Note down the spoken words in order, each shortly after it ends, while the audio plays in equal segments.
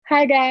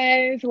Hi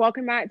guys,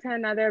 welcome back to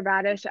another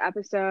Badish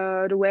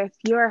episode with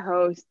your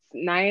hosts,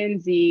 Naya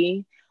and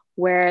Z,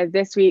 where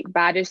this week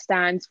Badish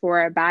stands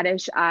for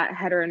Badish at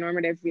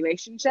Heteronormative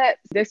Relationships.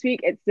 This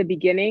week it's the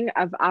beginning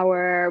of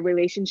our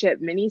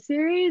relationship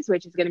miniseries,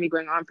 which is going to be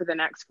going on for the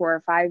next 4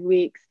 or 5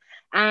 weeks.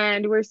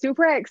 And we're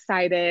super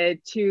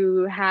excited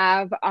to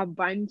have a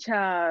bunch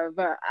of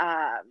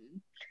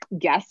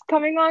guests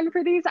coming on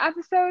for these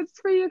episodes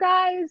for you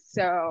guys.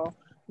 So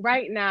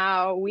right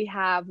now, we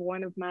have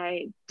one of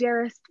my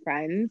dearest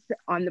friends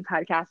on the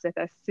podcast with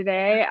us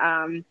today.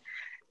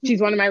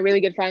 She's one of my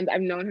really good friends. I've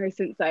known her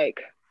since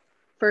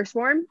first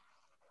form.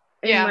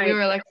 We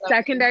were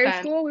Secondary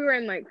school. We were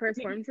in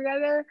first form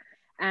together,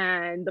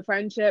 and the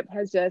friendship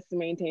has just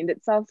maintained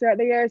itself throughout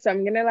the year. So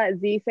I'm gonna let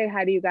Z say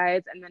hi to you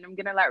guys, and then I'm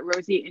gonna let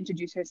Rosie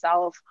introduce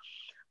herself,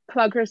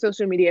 plug her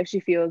social media if she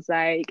feels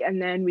like, and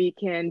then we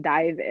can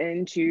dive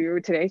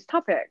into today's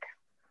topic.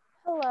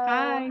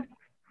 Hello.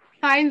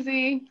 Hi,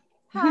 Z.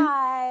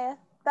 Hi.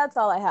 That's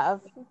all I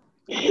have.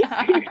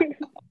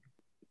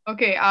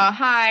 Okay,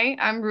 hi,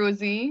 I'm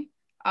Rosie.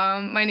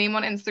 My name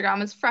on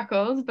Instagram is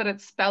Freckles, but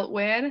it's spelt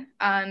weird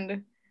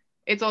and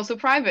it's also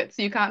private,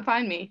 so you can't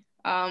find me.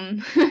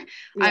 I'm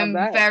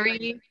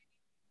very,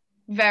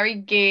 very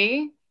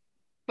gay,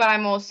 but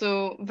I'm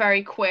also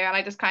very queer, and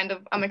I just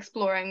I'm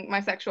exploring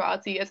my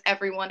sexuality as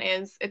everyone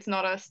is. It's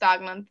not a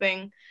stagnant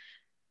thing.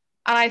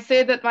 And I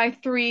say that my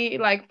three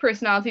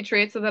personality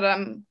traits are that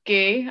I'm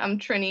gay, I'm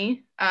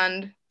trini,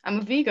 and I'm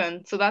a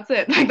vegan. So that's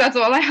it. That's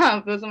all I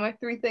have. Those are my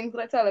three things that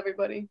I tell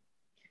everybody.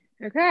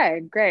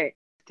 Okay, great.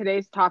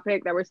 Today's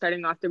topic that we're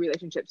starting off the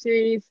relationship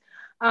series,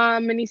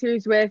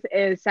 mini-series with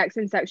is sex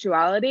and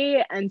sexuality.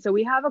 And so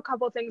we have a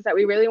couple things that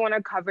we really want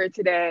to cover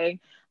today.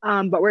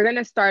 But we're going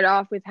to start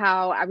off with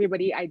how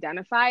everybody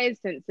identifies,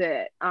 since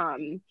it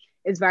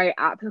is very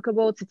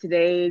applicable to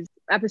today's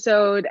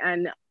episode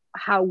and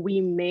how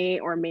we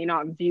may or may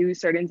not view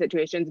certain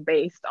situations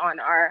based on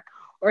our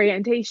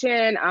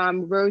orientation.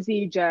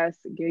 Rosie just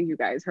gave you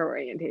guys her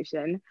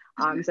orientation.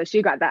 So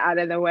she got that out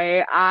of the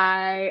way.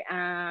 I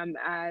am,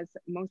 as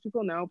most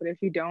people know, but if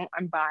you don't,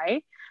 I'm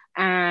bi.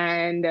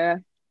 And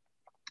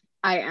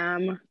I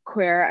am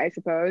queer, I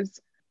suppose.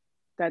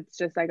 That's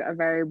just a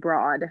very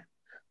broad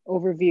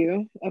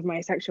overview of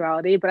my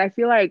sexuality, but I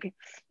feel like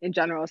in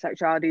general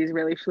sexuality is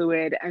really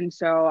fluid, and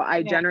so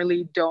I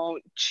generally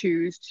don't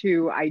choose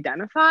to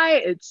identify.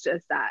 It's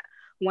just that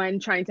when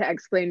trying to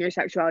explain your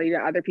sexuality to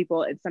other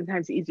people, it's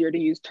sometimes easier to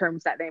use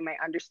terms that they might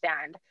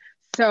understand.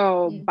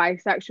 So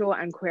bisexual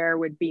and queer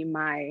would be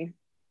my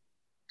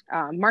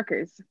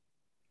markers.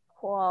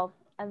 Cool.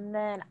 And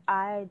then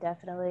I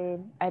definitely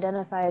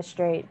identify as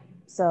straight,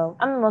 so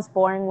I'm the most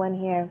boring one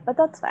here, but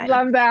that's fine.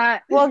 Love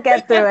that. We'll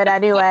get through it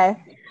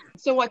anyway.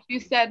 So what you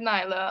said,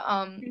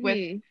 Nyla,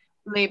 with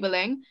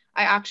labeling,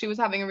 I actually was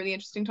having a really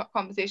interesting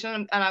conversation,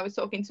 and I was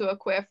talking to a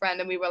queer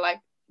friend, and we were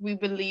like, we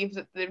believe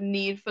that the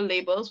need for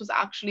labels was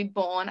actually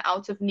born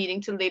out of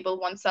needing to label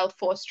oneself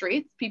for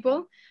straight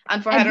people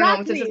and for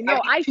heteronormative society. No,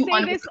 I say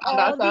this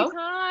all the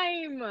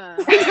time.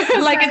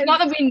 It's not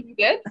that we need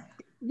it.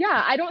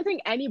 Yeah, I don't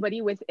think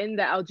anybody within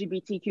the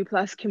LGBTQ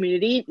plus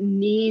community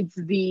needs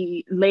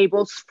the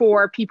labels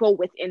for people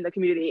within the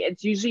community.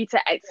 It's usually to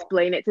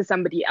explain it to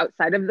somebody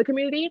outside of the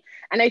community.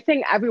 And I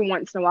think every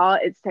once in a while,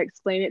 it's to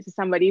explain it to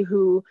somebody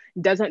who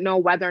doesn't know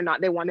whether or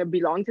not they want to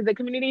belong to the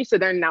community. So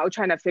they're now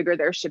trying to figure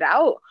their shit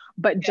out.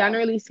 But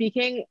generally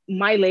speaking,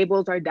 my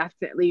labels are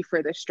definitely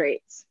for the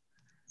straights.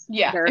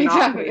 Yeah, they're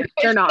exactly.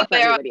 They're not for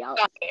everybody else.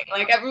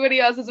 Everybody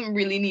else doesn't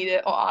really need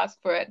it or ask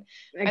for it.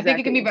 Exactly. I think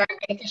it can be very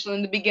beneficial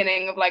in the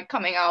beginning of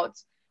coming out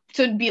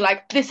to be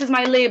this is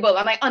my label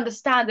and I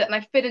understand it and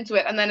I fit into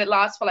it, and then it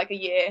lasts for a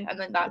year, and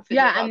then that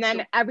and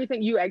then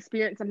everything, you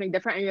experience something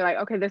different and you're like,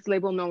 okay, this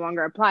label no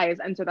longer applies.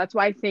 And so that's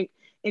why I think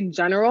in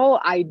general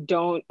I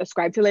don't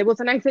ascribe to labels,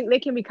 and I think they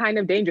can be kind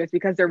of dangerous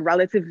because they're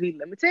relatively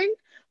limiting,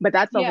 but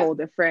that's a whole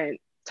different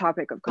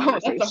topic of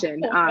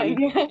conversation.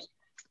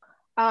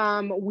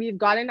 We've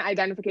gotten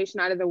identification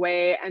out of the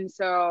way, and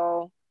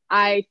so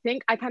I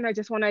think I kind of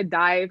just want to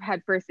dive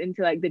headfirst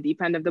into the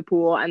deep end of the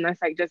pool, and let's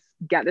just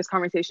get this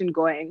conversation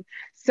going.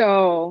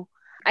 So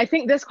I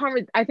think this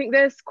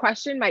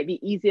question might be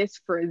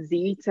easiest for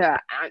Z to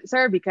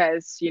answer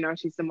because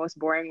she's the most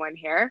boring one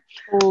here.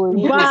 Oh,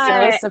 you'd be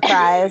so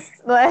surprised.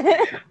 But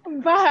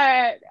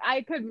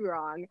I could be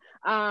wrong.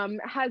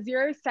 Has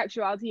your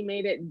sexuality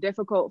made it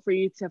difficult for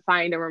you to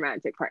find a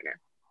romantic partner?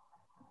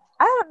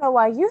 I don't know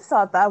why you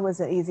thought that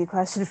was an easy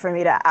question for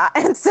me to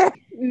answer.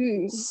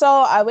 So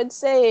I would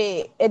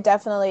say it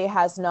definitely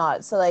has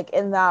not. So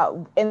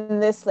in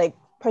this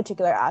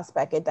particular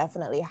aspect, it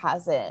definitely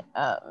hasn't.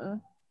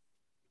 But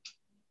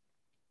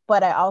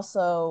I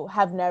also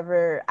have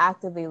never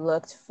actively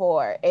looked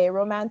for a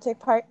romantic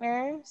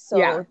partner. So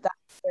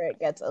that's where it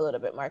gets a little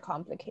bit more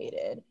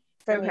complicated.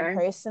 For me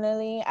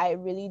personally, I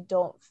really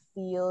don't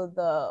feel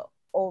the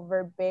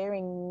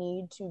overbearing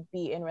need to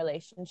be in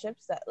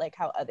relationships that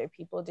how other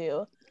people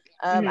do.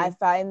 I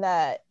find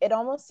that it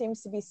almost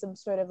seems to be some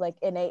sort of like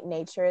innate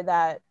nature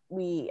that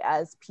we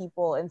as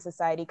people in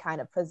society kind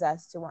of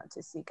possess to want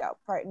to seek out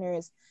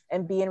partners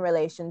and be in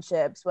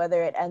relationships,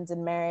 whether it ends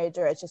in marriage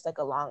or it's just like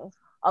a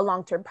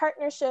long-term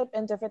partnership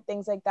and different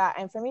things like that.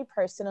 And for me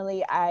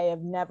personally, I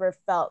have never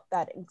felt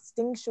that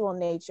instinctual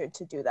nature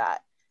to do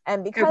that.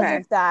 And because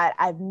of that,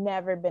 I've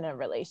never been in a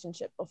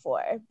relationship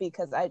before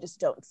because I just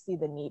don't see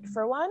the need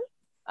for one.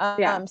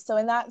 So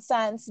in that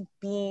sense,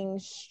 being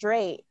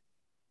straight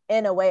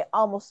in a way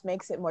almost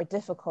makes it more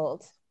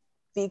difficult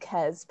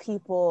because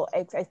people,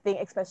 I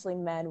think especially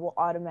men, will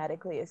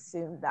automatically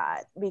assume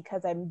that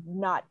because I'm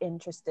not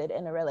interested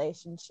in a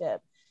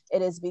relationship,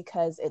 it is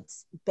because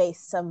it's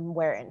based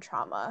somewhere in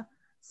trauma.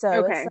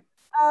 So it's like,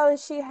 oh,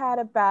 she had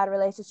a bad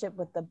relationship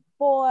with the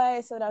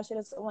boy, so now she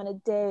doesn't want to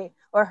date,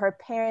 or her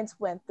parents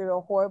went through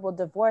a horrible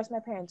divorce. My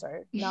parents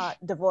are not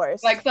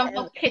divorced. Like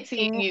someone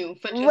pitying you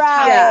for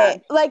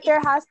just like there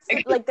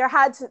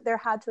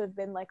had to have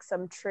been like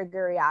some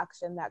trigger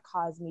reaction that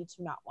caused me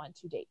to not want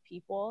to date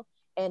people.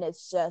 And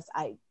it's just,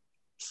 I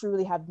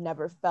truly have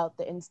never felt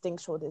the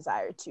instinctual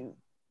desire to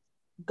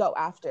go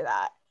after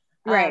that.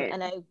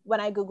 And when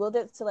I Googled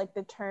it, so like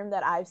the term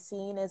that I've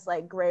seen is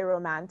like gray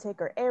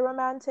romantic or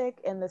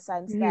aromantic, in the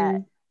sense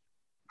that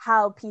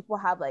how people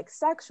have like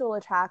sexual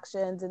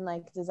attractions and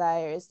like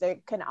desires, there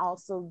can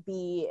also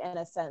be, in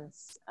a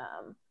sense,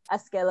 a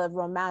scale of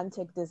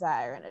romantic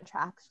desire and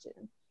attraction.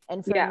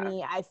 And for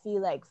me, I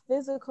feel like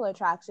physical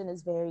attraction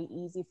is very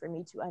easy for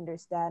me to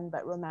understand,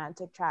 but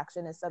romantic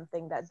attraction is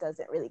something that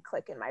doesn't really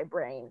click in my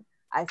brain.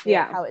 I feel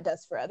like how it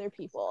does for other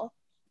people.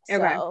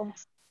 So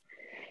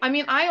I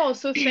mean, I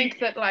also think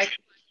that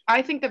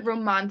I think that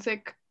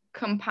romantic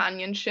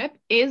companionship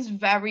is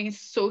very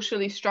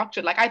socially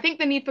structured. Like, I think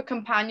the need for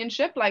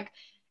companionship, like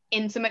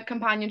intimate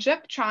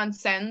companionship,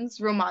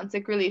 transcends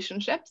romantic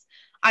relationships.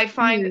 I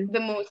find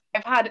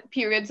I've had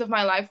periods of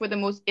my life where the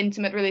most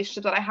intimate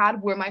relationships that I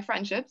had were my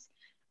friendships.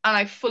 And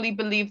I fully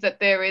believe that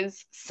there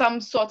is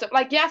some sort of,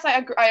 like, yes,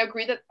 I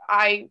agree that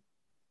I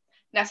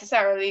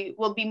necessarily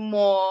will be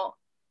more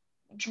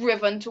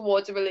driven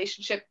towards a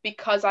relationship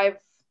because I've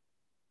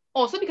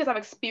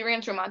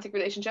experienced romantic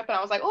relationship, and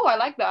I was like, oh, I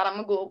like that.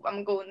 I'm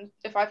going,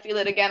 if I feel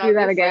it again, I'll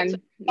go for it. So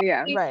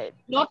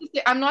not to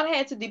say, I'm not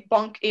here to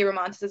debunk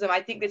aromanticism.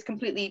 I think it's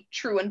completely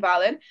true and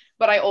valid,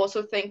 but I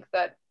also think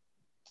that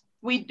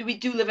we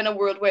do live in a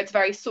world where it's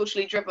very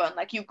socially driven.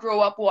 Like, you grow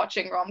up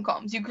watching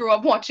rom-coms, you grow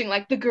up watching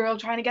like the girl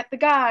trying to get the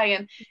guy,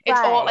 and it's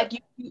all like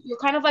you're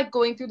kind of like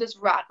going through this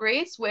rat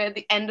race where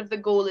the end of the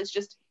goal is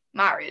just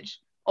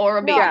marriage or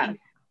a baby.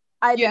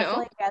 I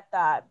definitely get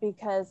that,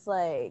 because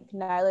like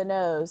Nyla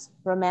knows,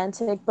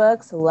 romantic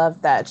books, love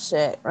that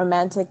shit.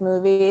 Romantic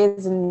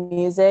movies and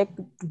music,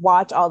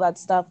 watch all that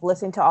stuff,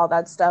 listen to all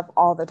that stuff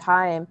all the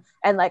time.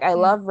 And like, I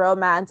love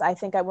romance. I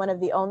think I'm one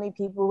of the only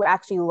people who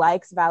actually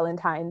likes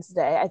Valentine's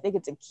Day. I think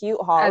it's a cute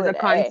holiday. As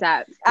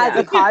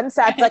a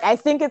concept. Like, I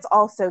think it's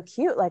also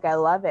cute. Like, I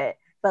love it.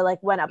 But like,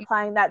 when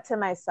applying that to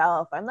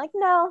myself, I'm like,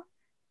 no.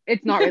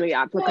 It's not really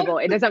applicable.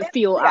 It doesn't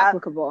feel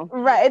applicable.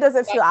 Right. It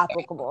doesn't feel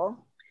applicable.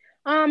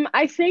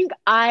 I think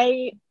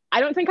I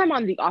don't think I'm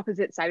on the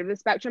opposite side of the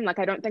spectrum. Like,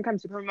 I don't think I'm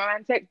super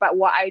romantic, but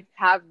what I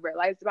have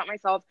realized about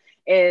myself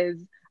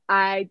is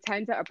I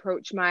tend to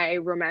approach my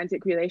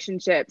romantic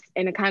relationships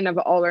in a kind of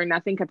all or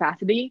nothing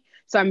capacity.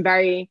 So I'm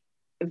very,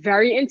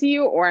 very into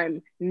you, or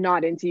I'm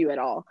not into you at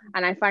all.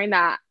 And I find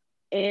that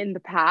in the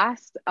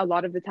past, a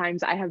lot of the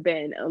times I have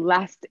been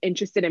less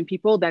interested in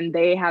people than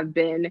they have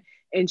been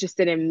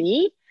interested in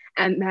me.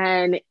 And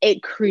then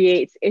it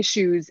creates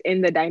issues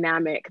in the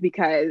dynamic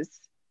because,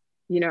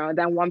 you know,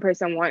 then one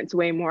person wants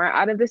way more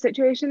out of the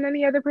situation than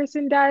the other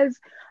person does.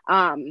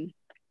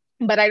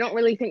 But I don't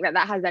really think that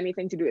that has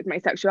anything to do with my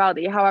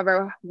sexuality.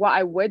 However, what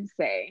I would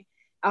say,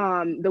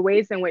 the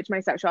ways in which my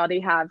sexuality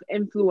have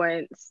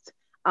influenced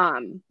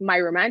my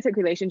romantic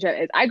relationship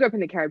is I grew up in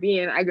the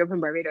Caribbean, I grew up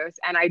in Barbados,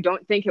 and I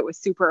don't think it was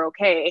super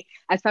okay,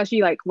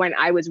 especially like when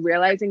I was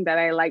realizing that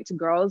I liked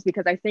girls,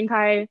 because I think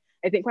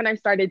when I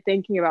started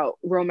thinking about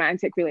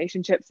romantic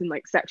relationships and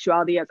like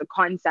sexuality as a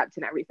concept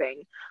and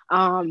everything,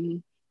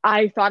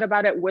 I thought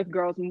about it with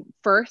girls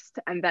first,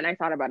 and then I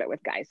thought about it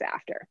with guys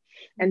after.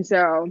 And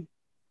so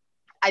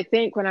I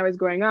think when I was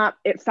growing up,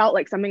 it felt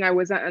like something I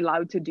wasn't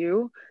allowed to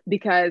do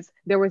because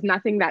there was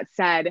nothing that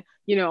said,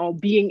 you know,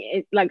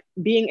 being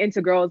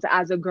into girls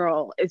as a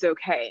girl is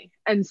okay.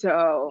 And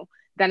so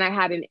then I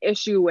had an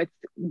issue with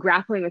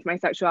grappling with my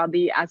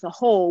sexuality as a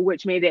whole,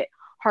 which made it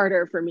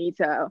harder for me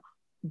to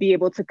be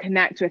able to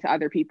connect with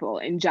other people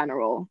in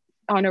general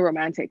on a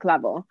romantic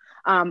level.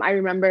 I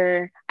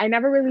remember I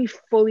never really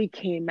fully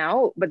came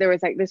out, but there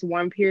was like this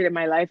one period in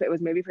my life, it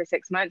was maybe for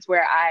 6 months,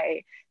 where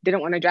I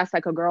didn't want to dress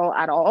like a girl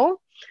at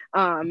all,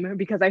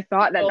 because I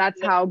thought that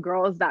that's how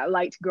girls that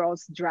liked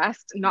girls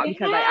dressed, not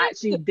because I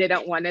actually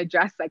didn't want to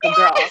dress like a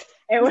girl.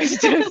 It was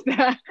just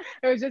that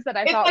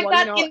I thought, like, well,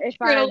 you know, if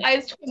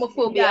internalized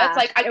homophobia, it's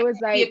like, I was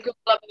like, be a girl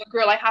loving a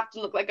girl, I have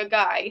to look like a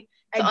guy.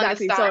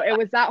 Exactly. So it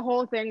was that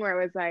whole thing where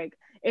it was like,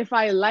 if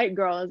I like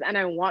girls and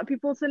I want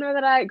people to know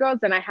that I like girls,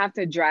 then I have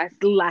to dress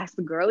less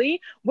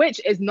girly, which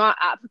is not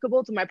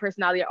applicable to my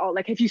personality at all.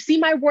 Like if you see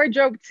my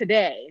wardrobe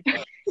today,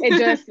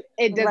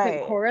 it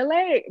doesn't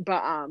correlate.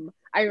 But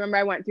I remember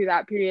I went through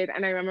that period,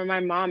 and I remember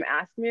my mom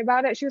asked me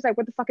about it. She was like,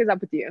 "What the fuck is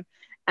up with you?"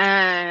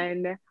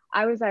 And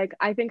I was like,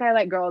 "I think I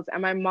like girls."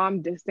 And my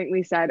mom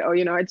distinctly said, "Oh,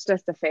 it's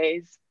just a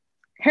phase."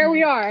 Here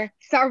we are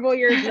several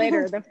years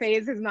later, the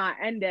phase has not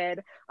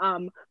ended.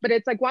 But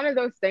it's like one of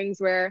those things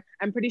where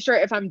I'm pretty sure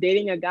if I'm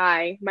dating a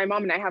guy, my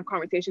mom and I have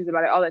conversations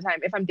about it all the time.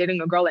 If I'm dating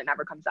a girl, it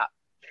never comes up.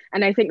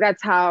 And I think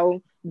that's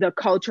how the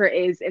culture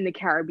is in the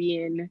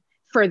Caribbean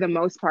for the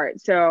most part.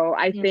 So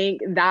I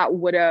think that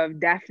would have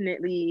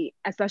definitely,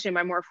 especially in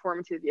my more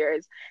formative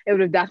years, it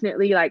would have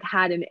definitely like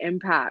had an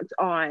impact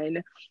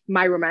on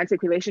my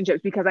romantic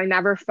relationships, because I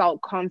never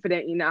felt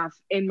confident enough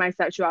in my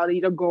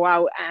sexuality to go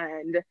out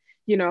and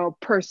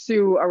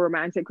pursue a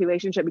romantic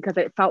relationship, because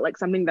it felt like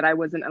something that I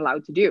wasn't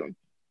allowed to do.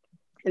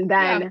 And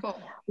then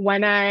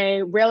when I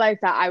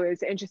realized that I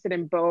was interested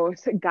in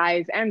both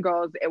guys and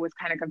girls, it was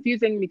kind of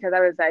confusing, because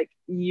I was like,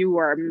 you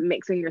are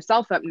mixing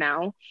yourself up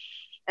now.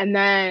 And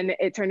then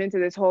it turned into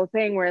this whole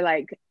thing where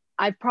like,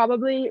 I've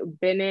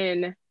been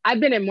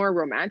in more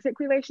romantic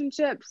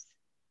relationships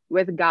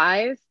with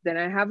guys than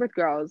I have with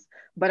girls,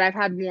 but I've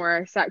had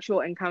more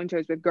sexual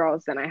encounters with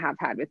girls than I have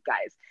had with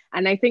guys.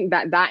 And I think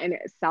that in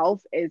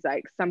itself is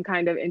like some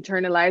kind of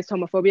internalized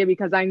homophobia,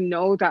 because I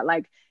know that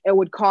like it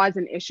would cause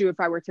an issue if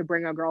I were to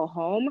bring a girl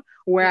home.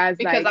 Whereas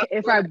if I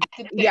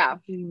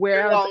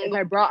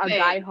brought a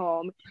guy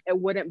home, it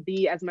wouldn't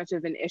be as much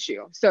of an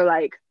issue. So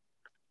like,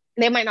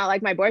 they might not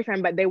like my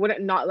boyfriend, but they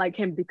wouldn't not like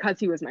him because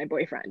he was my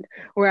boyfriend.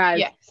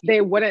 Whereas they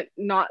wouldn't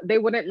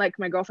like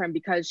my girlfriend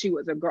because she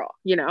was a girl,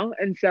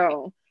 And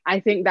so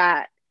I think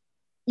that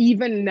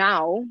even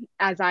now,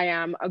 as I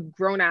am a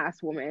grown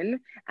ass woman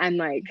and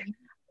like,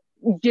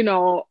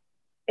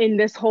 in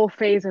this whole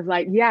phase of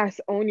like, yes,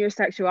 own your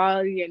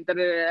sexuality and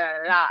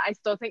I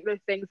still think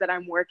there's things that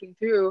I'm working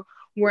through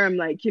where I'm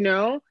like,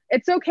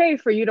 it's okay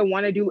for you to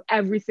want to do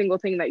every single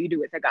thing that you do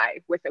with a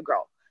guy, with a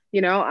girl,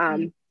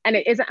 and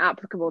it isn't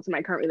applicable to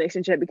my current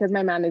relationship, because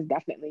my man is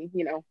definitely,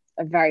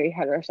 a very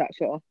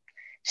heterosexual,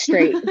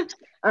 straight,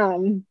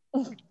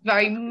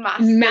 very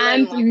masculine,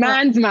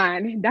 man's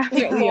man,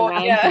 definitely a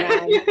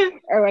man's man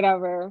or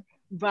whatever.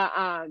 But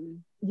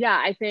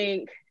I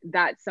think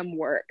that's some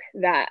work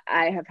that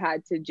I have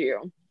had to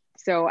do.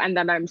 So, and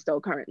that I'm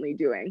still currently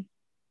doing.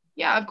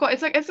 Yeah, of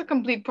course. It's a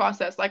complete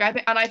process. Like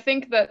I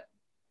think that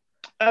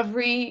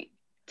every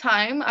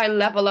time I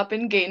level up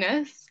in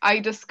gayness, I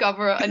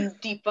discover a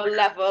deeper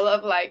level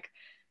of like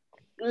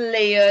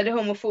layered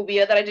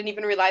homophobia that I didn't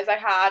even realize I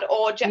had,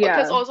 or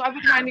because also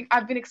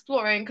I've been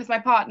exploring, because my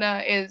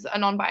partner is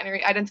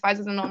identifies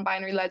as a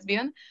non-binary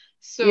lesbian,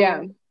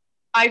 so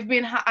I've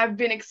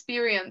been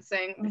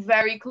experiencing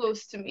very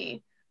close to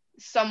me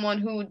someone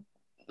who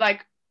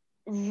like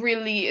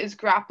really is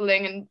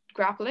grappling,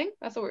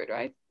 that's a word,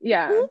 right?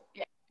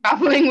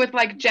 Grappling with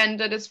like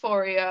gender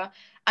dysphoria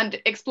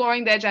and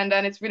exploring their gender,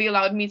 and it's really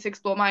allowed me to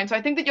explore mine. So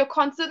I think that you're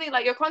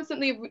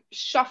constantly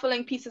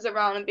shuffling pieces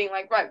around and being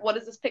like, right, what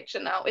is this picture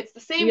now? It's the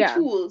same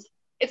tools,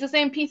 it's the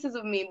same pieces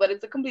of me, but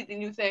it's a completely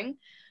new thing.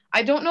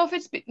 I don't know if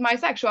it's my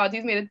sexuality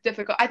has made it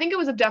difficult. I think it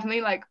was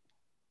definitely like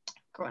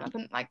growing up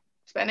and like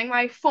spending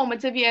my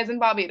formative years in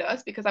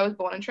Barbados, because I was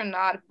born in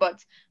Trinidad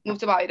but moved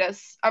to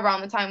Barbados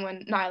around the time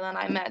when Nyla and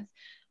I met.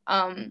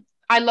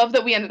 I love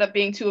that we ended up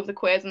being two of the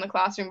queers in the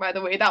classroom, by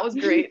the way. That was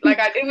great. Like,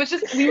 it was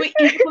just, we were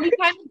equally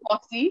kind of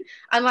bossy,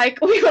 and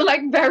like, we were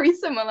like very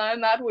similar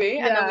in that way.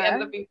 And then we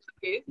ended up being two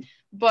queers.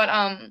 But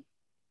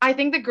I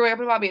think that growing up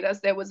in Barbados,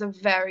 there was a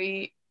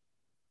very,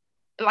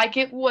 like,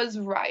 it was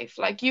rife.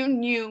 Like, you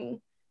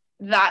knew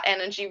that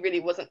energy really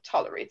wasn't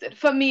tolerated,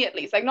 for me at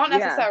least. Like, not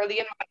necessarily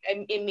in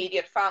my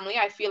immediate family.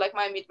 I feel like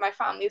my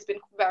family has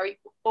been very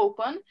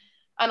open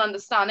and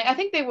understanding. I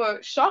think they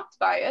were shocked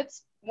by it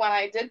when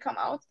I did come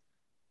out.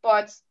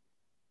 But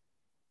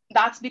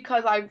that's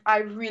because I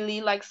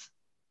really like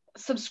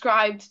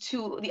subscribed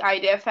to the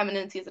idea of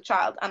femininity as a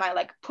child, and I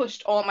like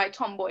pushed all my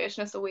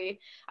tomboyishness away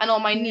and all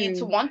my need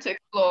to want to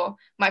explore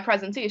my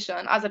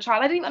presentation as a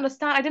child. I didn't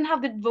understand. I didn't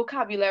have the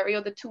vocabulary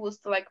or the tools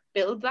to like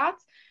build that.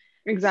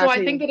 Exactly.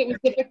 So I think that it was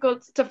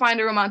difficult to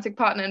find a romantic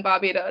partner in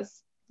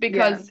Barbados,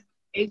 because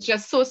it's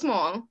just so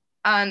small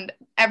and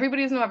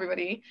everybody doesn't know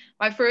everybody.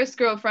 My first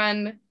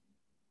girlfriend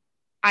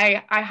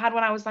I had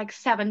when I was like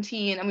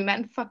 17, and we met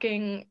in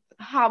fucking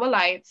Harbour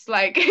Lights,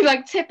 like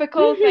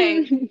typical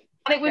thing.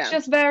 And it was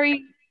just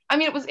very, I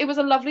mean, it was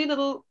a lovely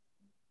little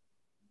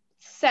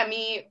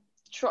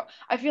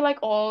I feel like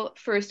all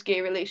first gay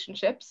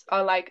relationships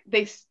are like,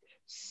 they're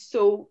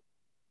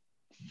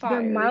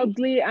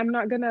mildly, I'm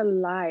not gonna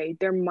lie,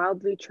 they're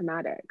mildly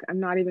traumatic. I'm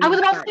not even, I was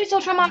about to say so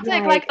traumatic,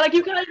 like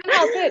you can't even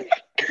help it.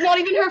 It's not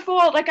even her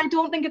fault. Like, I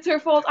don't think it's her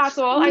fault at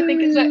all. I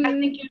think your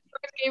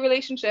first gay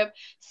relationship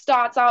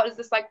starts out as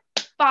this like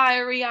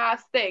fiery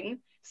ass thing.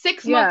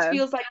 6 months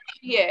feels like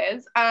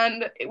years,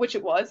 and which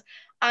it was,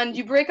 and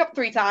you break up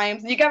 3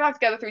 times and you get back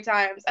together 3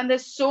 times, and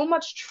there's so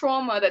much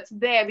trauma that's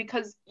there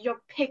because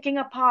you're picking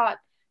apart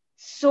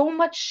so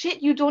much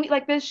shit you don't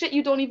like. There's shit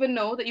you don't even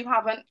know that you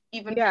haven't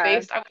even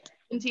faced. I was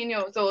 17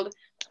 years old,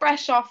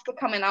 fresh off the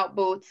coming out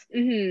boat,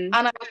 and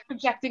I was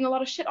projecting a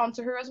lot of shit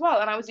onto her as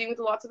well, and I was dealing with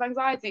lots of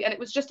anxiety, and it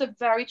was just a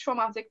very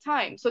traumatic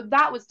time. So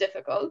that was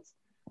difficult.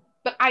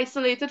 But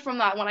isolated from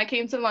that, when I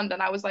came to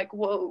London, I was like,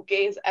 whoa,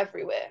 gays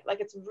everywhere.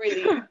 Like, it's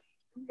really,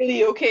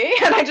 really okay.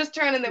 And I just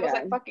turned and there was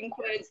like fucking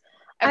quids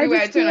everywhere.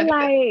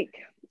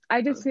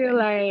 I just feel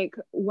like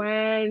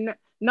when,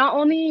 not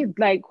only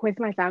like with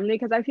my family,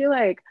 because I feel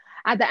like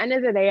at the end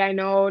of the day, I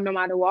know no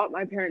matter what,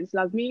 my parents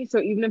love me. So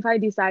even if I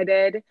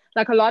decided,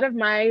 like, a lot of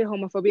my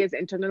homophobia is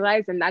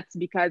internalized, and that's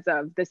because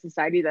of the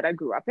society that I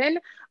grew up in.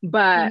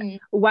 But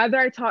whether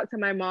I talk to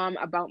my mom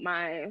about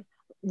my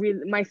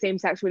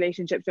same-sex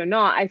relationships or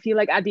not, I feel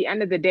like at the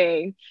end of the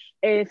day,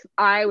 if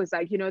I was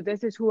like, you know,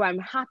 this is who I'm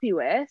happy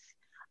with,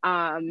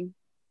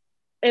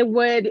 it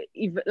would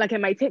even, like, it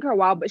might take her a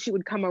while, but she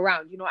would come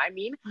around, you know what I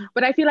mean?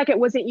 But I feel like it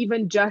wasn't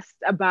even just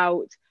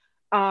about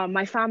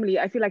my family.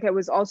 I feel like it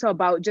was also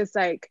about just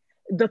like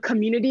the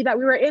community that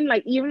we were in,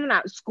 like even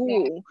at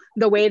school,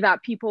 the way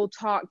that people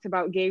talked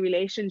about gay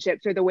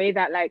relationships, or the way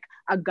that like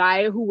a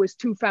guy who was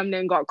too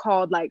feminine got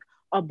called like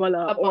a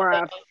bulla or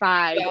a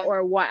fag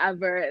or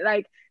whatever.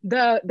 Like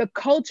the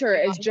culture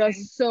is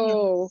just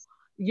so,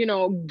 you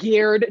know,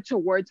 geared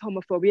towards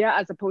homophobia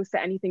as opposed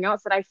to anything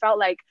else, that I felt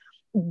like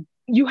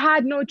you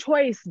had no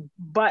choice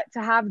but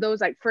to have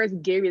those like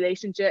first gay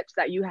relationships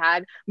that you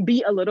had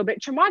be a little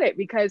bit traumatic,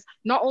 because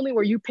not only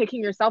were you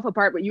picking yourself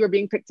apart, but you were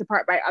being picked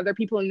apart by other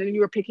people, and then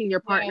you were picking your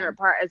partner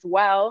apart as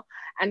well.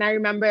 And I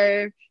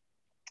remember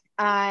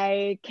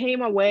I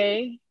came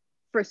away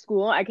for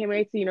school. I came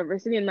away to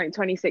university in like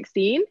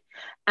 2016,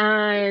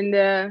 and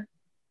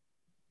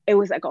it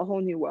was like a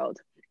whole new world.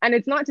 And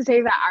it's not to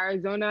say that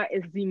Arizona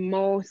is the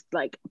most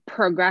like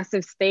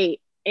progressive state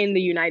in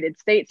the United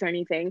States or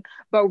anything,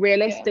 but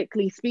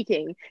realistically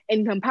speaking,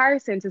 in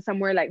comparison to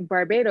somewhere like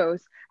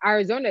Barbados,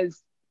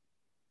 Arizona's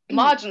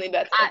marginally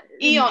better.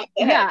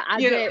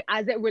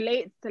 As it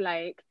relates to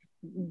like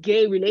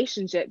gay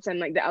relationships and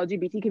like the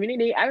LGBT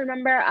community. I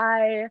remember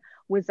I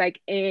was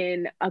like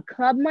in a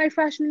club my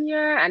freshman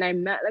year, and I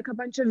met like a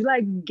bunch of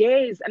like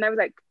gays, and I was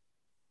like,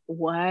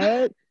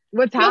 what's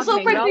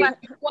happening?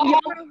 So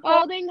you're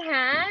holding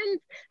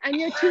hands and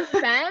you're two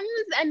femmes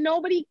and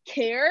nobody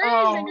cares,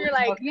 and you're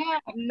like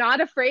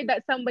not afraid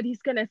that somebody's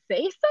gonna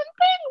say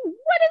something.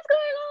 What is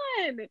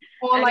going on?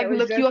 Or and like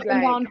look you up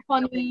and down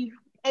funny.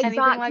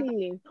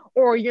 Exactly. Like,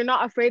 or you're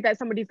not afraid that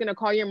somebody's gonna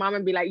call your mom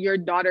and be like, your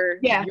daughter's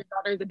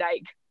a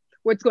dyke.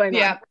 What's going on?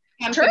 Yeah,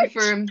 I'm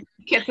confirmed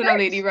kissing a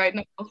lady right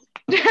now.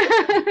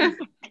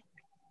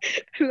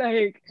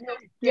 Like,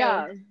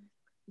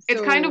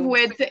 it's kind of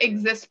weird to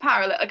exist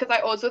parallel, because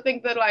I also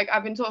think that like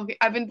I've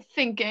been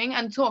thinking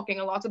and talking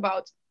a lot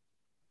about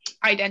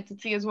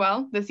identity as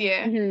well this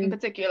year. In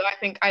particular, I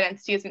think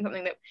identity has been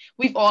something that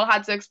we've all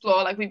had to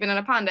explore. Like, we've been in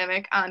a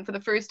pandemic, and for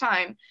the first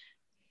time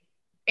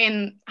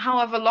in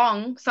however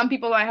long, some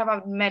people I have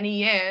had many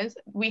years,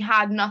 we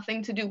had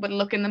nothing to do but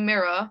look in the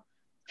mirror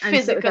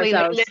physically,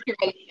 like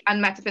literally,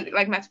 and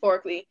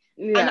metaphorically,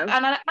 and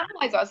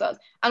analyze ourselves.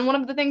 And one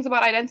of the things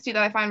about identity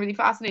that I find really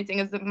fascinating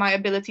is that my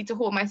ability to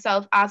hold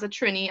myself as a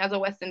Trini, as a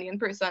West Indian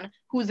person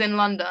who's in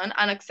London,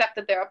 and accept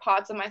that there are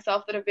parts of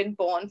myself that have been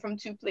born from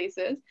two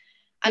places.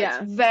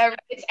 And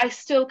I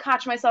still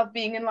catch myself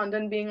being in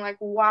London being like,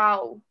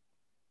 wow,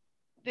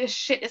 this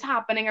shit is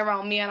happening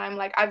around me, and I'm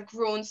like, I've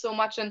grown so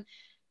much. And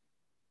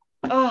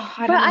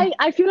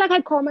I feel like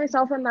I call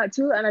myself on that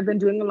too, and I've been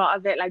doing a lot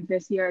of it like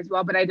this year as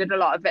well, but I did a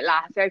lot of it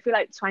last year. I feel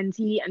like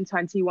 20 and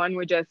 21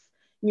 were just,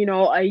 you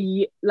know,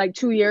 like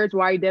 2 years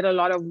where I did a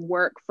lot of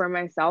work for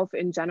myself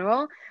in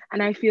general.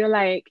 And I feel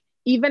like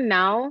even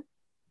now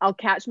I'll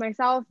catch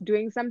myself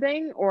doing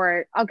something,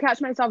 or I'll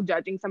catch myself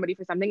judging somebody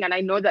for something, and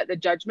I know that the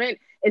judgment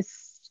is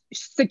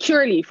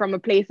securely from a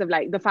place of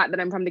like the fact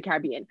that I'm from the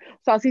Caribbean.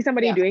 So I'll see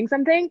somebody doing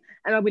something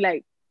and I'll be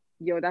like,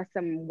 yo, that's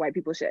some white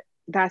people shit.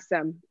 That's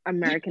some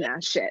American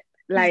ass shit.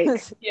 Like,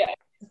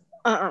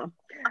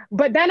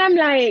 But then I'm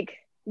like,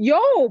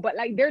 yo, but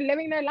like they're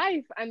living their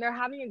life and they're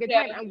having a good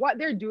time, and what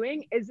they're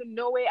doing is in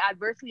no way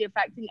adversely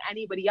affecting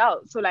anybody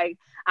else. So like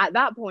at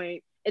that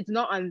point, it's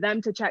not on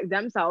them to check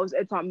themselves,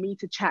 it's on me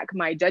to check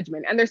my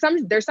judgment. And there's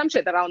some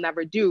shit that I'll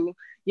never do,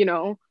 you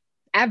know,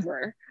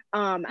 ever.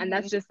 And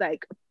that's just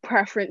like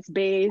preference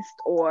based,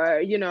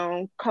 or, you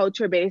know,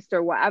 culture based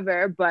or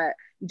whatever. But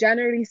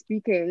generally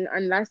speaking,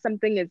 unless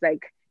something is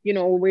like, you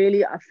know,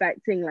 really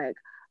affecting like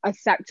a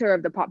sector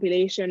of the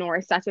population or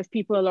a set of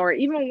people, or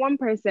even one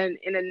person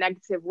in a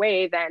negative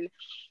way, then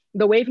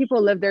the way people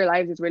live their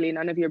lives is really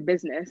none of your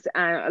business.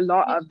 And a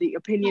lot of the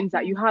opinions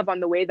that you have on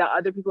the way that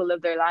other people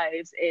live their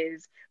lives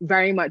is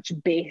very much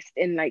based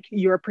in like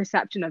your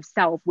perception of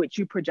self, which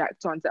you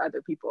project onto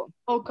other people.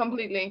 Oh,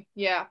 completely.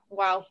 Yeah.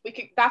 Wow.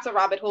 That's a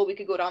rabbit hole we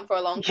could go down for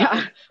a long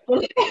time.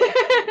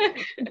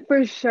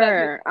 For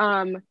sure.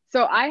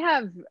 So I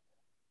have,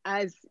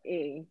 as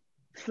a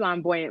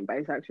flamboyant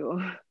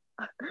bisexual,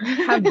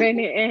 have been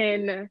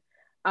in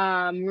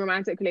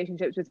romantic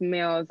relationships with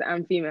males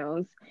and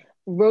females.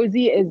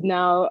 Rosie is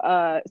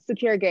now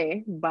secure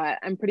gay, but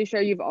I'm pretty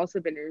sure you've also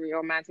been in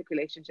romantic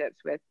relationships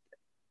with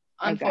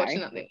a guy.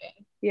 Unfortunately.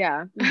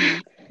 Yeah.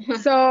 Mm-hmm.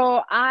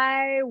 So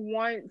I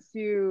want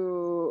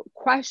to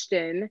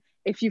question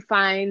if you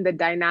find the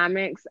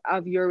dynamics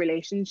of your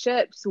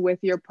relationships with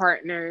your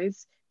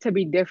partners to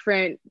be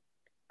different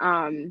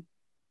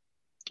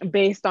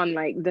based on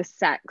like the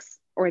sex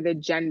or the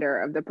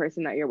gender of the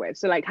person that you're with.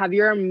 So like, have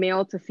your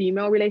male to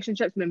female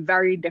relationships been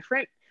very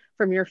different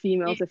from your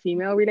female to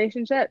female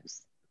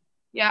relationships?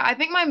 Yeah, I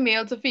think my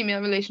male to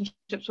female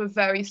relationships were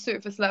very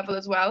surface level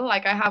as well.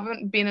 Like I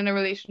haven't been in a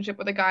relationship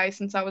with a guy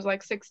since I was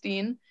like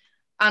 16.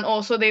 And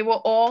also they were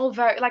all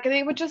very like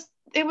they were just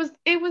it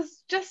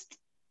was just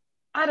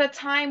at a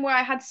time where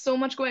I had so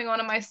much going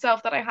on in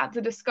myself that I had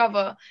to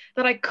discover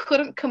that I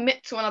couldn't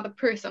commit to another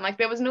person. Like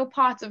there was no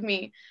part of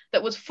me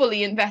that was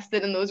fully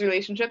invested in those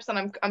relationships,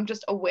 and I'm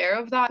just aware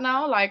of that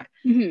now. Like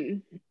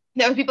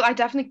there were people I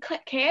definitely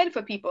cared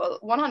for people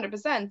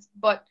 100%,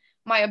 but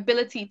my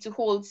ability to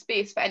hold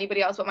space for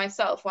anybody else but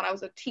myself when I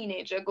was a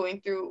teenager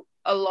going through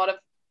a lot of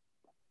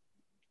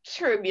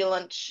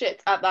turbulent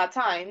shit at that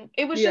time,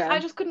 it was just I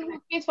just couldn't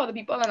hold space for other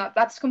people, and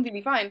that's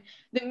completely fine.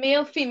 The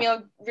male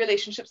female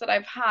relationships that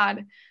I've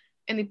had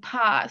in the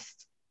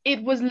past,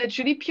 it was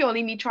literally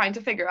purely me trying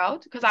to figure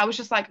out, because I was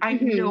just like, I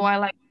know I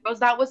like girls.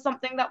 That was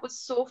something that was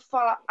so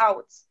far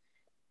out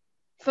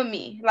for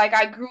me. Like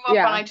I grew up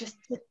and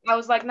I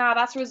was like, nah,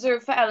 that's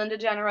reserved for Ellen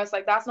DeGeneres.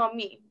 Like that's not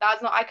me.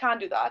 That's not, I can't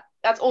do that.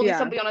 That's only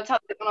somebody on a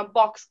television, on a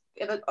box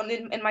in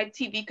my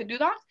TV could do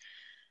that.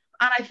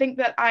 And I think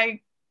that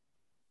I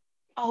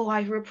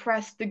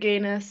repressed the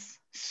gayness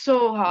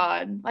so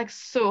hard, like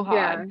so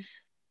hard.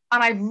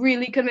 And I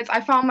really convinced,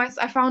 I found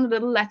a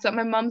little letter.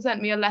 My mum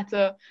sent me a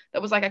letter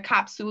that was like a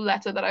capsule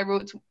letter that I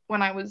wrote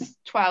when I was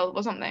 12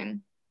 or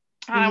something.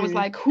 And I was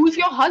like, who's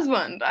your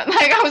husband? And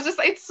like, I was just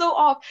like, it's so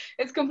off.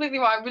 It's completely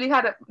wrong. I really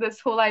had this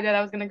whole idea that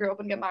I was going to grow up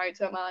and get married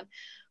to a man.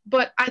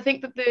 But I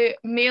think that the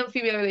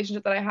male-female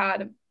relationship that I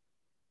had,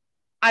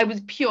 I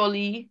was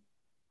purely,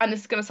 and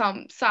this is going to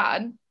sound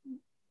sad,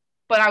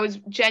 but I was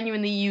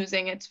genuinely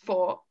using it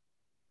for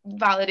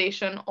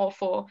validation or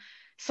for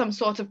some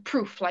sort of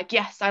proof. Like,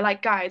 yes, I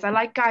like guys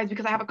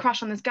because I have a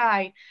crush on this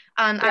guy,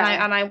 and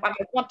I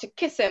want to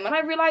kiss him, and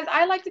I realize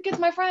I like to kiss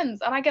my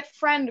friends, and I get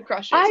friend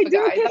crushes. I do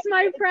guys. Kiss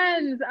my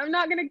friends. I'm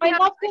not gonna kiss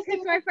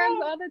my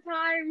friends all the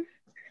time.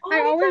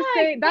 I always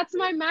say that's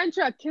my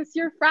mantra: kiss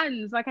your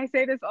friends. Like I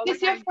say this all the time.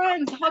 Kiss your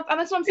friends, hug, and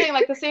that's what I'm saying.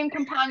 Like the same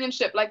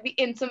companionship, like the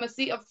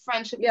intimacy of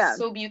friendship is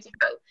so beautiful.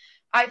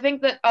 I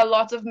think that a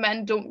lot of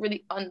men don't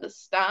really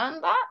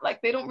understand that.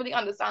 Like they don't really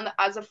understand that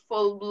as a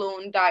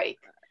full-blown dyke,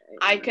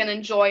 I can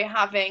enjoy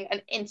having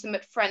an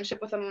intimate friendship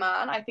with a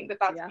man. I think that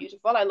that's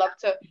beautiful. I love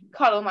to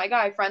cuddle my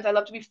guy friends. I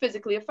love to be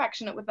physically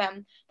affectionate with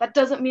them. That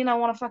doesn't mean I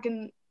want to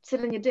fucking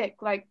sit in your dick.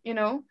 Like, you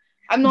know,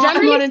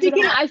 generally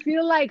speaking, I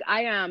feel like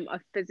I am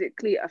a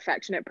physically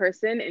affectionate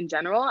person in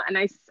general. And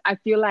I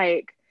feel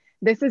like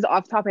this is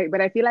off topic, but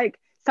I feel like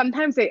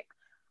sometimes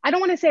I don't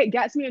want to say it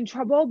gets me in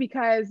trouble,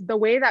 because the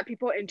way that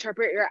people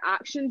interpret your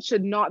actions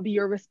should not be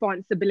your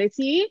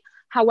responsibility.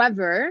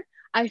 However,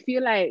 I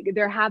feel like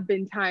there have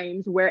been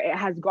times where it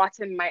has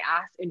gotten my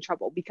ass in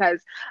trouble,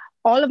 because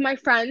all of my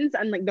friends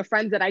and like the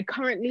friends that I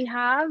currently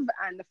have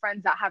and the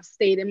friends that have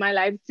stayed in my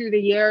life through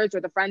the years, or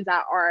the friends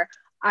that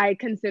I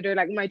consider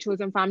like my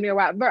chosen family or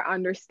whatever,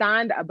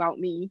 understand about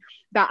me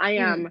that I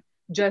am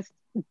just,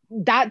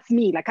 that's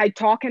me. Like I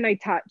talk and I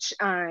touch,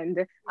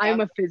 and I'm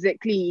a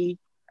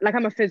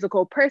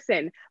physical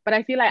person. But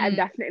I feel like I've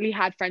definitely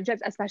had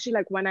friendships, especially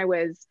like when I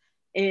was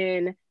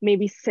in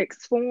maybe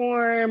sixth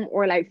form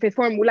or like fifth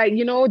form, like,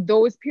 you know,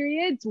 those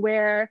periods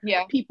where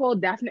people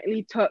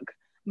definitely took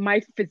my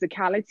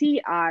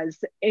physicality as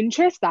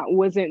interest that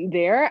wasn't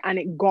there, and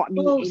it got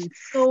me in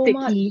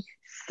sticky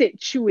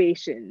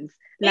situations.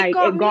 Like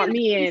it got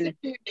me in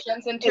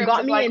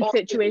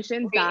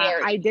situations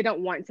that I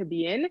didn't want to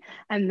be in,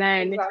 and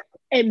then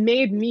it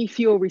made me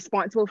feel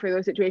responsible for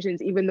those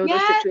situations, even though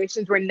those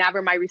situations were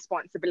never my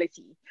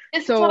responsibility.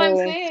 This is what I'm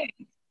saying.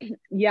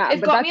 Yeah,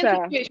 it's but got me in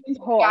situations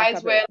with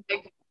guys where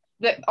like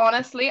that,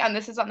 honestly, and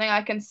this is something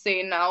I can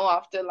say now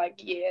after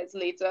like years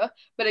later,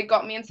 but it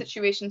got me in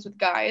situations with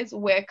guys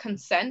where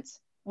consent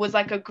was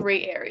like a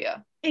gray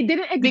area. It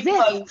didn't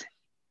exist.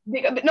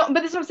 But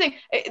this is what I'm saying.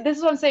 This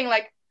is what I'm saying.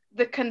 Like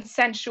the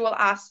consensual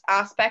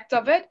aspect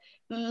of it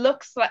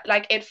looks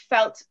like it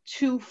felt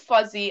too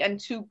fuzzy and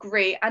too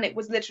gray, and it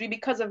was literally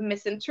because of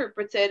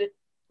misinterpreted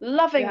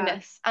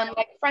lovingness and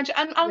like friendship,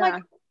 and I'm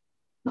like,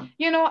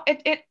 you know,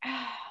 it.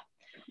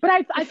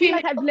 But I feel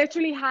like I've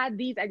literally had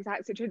these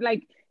exact situations.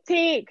 Like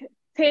take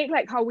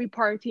like how we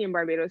party in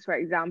Barbados, for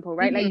example,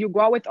 right? Like you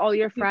go out with all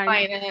your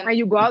friends and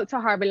you go out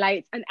to Harbor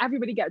Lights, and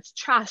everybody gets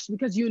trashed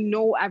because you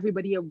know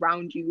everybody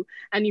around you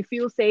and you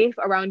feel safe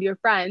around your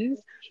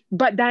friends.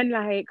 But then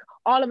like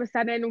all of a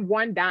sudden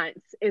one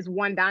dance is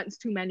one dance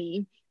too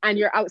many, and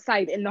you're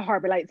outside in the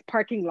Harbor Lights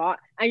parking lot,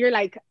 and you're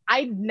like,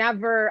 I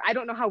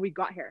don't know how we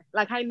got here.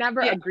 Like I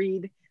never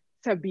agreed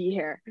to be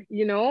here,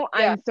 you know?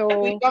 Yeah. And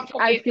so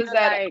I feel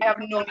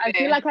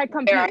like I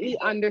completely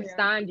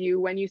understand you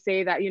when you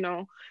say that, you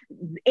know,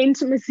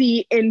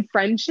 intimacy in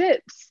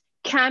friendships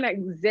can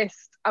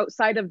exist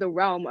outside of the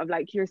realm of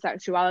like your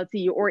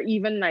sexuality or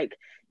even like,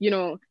 you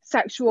know,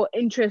 sexual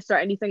interest or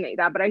anything like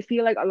that. But I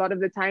feel like a lot of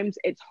the times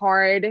it's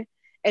hard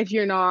if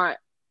you're not,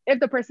 if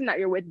the person that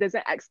you're with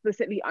doesn't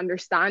explicitly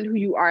understand who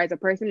you are as a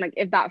person, like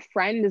if that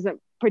friend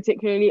doesn't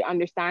particularly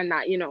understand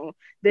that, you know,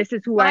 this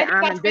is who I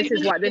am and this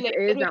is what this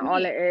is and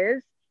all it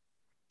is.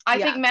 I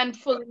think men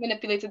fully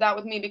manipulated that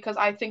with me because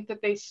I think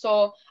that they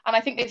saw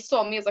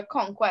me as a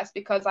conquest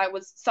because I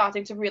was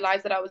starting to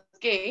realize that I was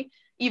gay.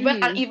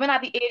 Even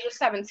at the age of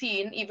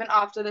 17, even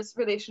after this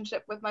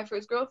relationship with my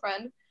first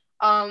girlfriend,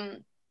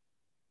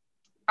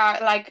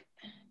 like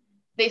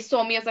they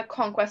saw me as a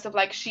conquest of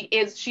like she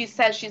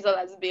says she's a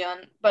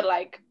lesbian, but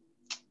like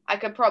I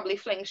could probably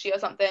fling she or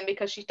something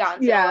because she's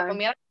dancing all over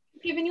me. I'm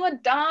giving you a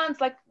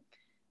dance, like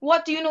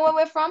what do you know where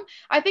we're from?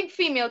 I think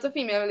female to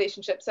female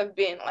relationships have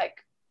been like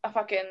a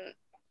fucking,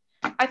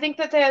 I think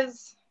that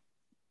there's,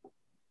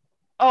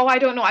 I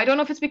don't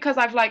know if it's because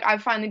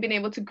I've finally been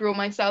able to grow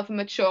myself and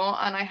mature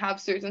and I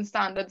have certain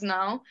standards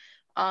now,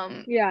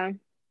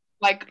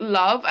 like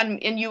love,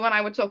 and you and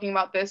I were talking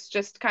about this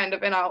just kind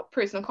of in our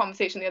personal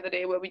conversation the other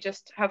day where we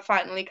just have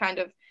finally kind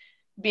of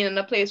been in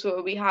a place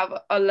where we have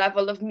a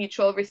level of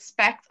mutual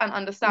respect and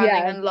understanding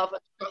and love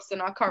and trust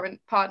in our current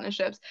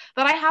partnerships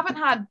that I haven't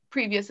had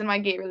previous in my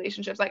gay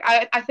relationships. Like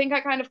I think I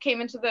kind of came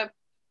into the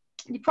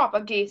proper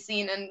gay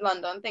scene in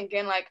London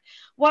thinking like,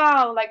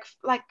 wow, like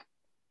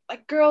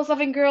girls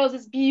loving girls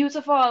is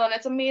beautiful and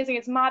it's amazing,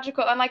 it's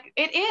magical, and like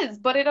it is,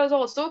 but it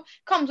also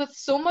comes with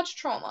so much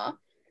trauma.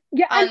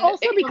 Yeah, and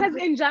also because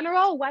in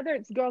general, whether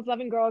it's girls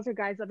loving girls or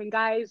guys loving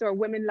guys or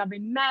women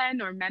loving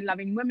men or men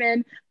loving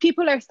women,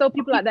 people are still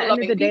people at the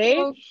end of the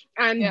day,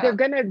 and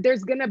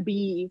there's gonna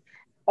be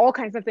all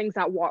kinds of things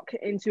that you walk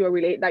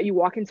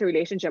into a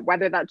relationship,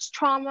 whether that's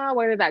trauma,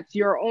 whether that's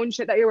your own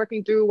shit that you're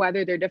working through,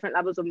 whether there are different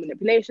levels of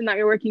manipulation that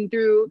you're working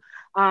through.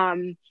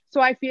 So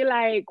I feel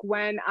like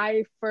when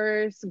I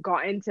first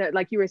got into,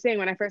 like you were saying,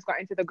 when I first got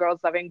into the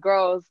girls loving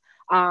girls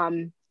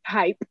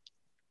hype,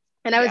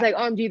 and I was like,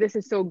 OMG, this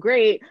is so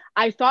great.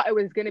 I thought it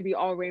was going to be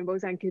all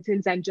rainbows and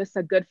kittens and just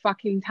a good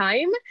fucking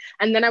time.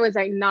 And then I was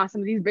like, nah,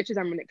 some of these bitches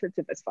are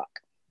manipulative as fuck.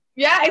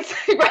 Yeah, it's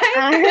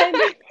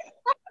right.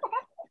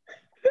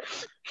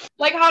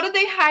 Like, how did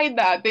they hide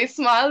that? They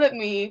smiled at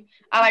me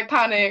and I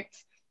panicked.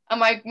 And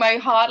my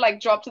heart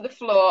like dropped to the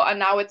floor, and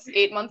now it's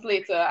 8 months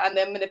later and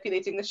they're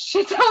manipulating the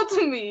shit out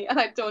of me. And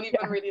I don't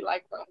even really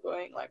like where I'm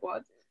going. Like,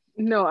 what?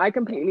 No, I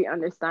completely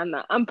understand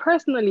that.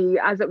 Personally,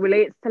 as it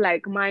relates to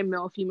like my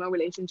male-female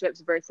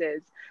relationships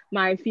versus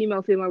my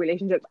female-female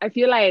relationships, I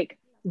feel like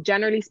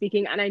generally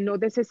speaking, and I know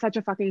this is such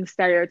a fucking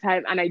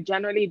stereotype and I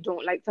generally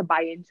don't like to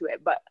buy into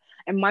it, but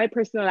in my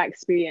personal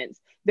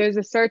experience, there's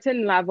a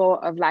certain level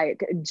of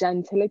like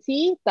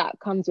gentility that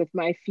comes with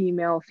my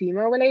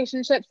female-female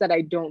relationships that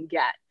I don't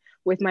get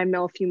with my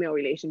male-female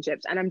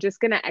relationships. And I'm just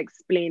going to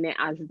explain it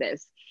as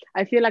this.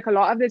 I feel like a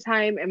lot of the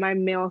time in my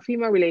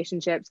male-female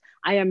relationships,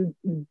 I am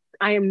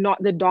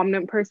not the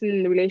dominant person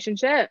in the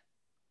relationship.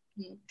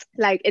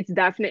 Like it's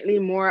definitely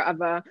more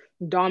of a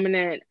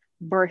dominant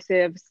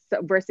versus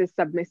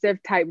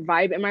submissive type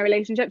vibe in my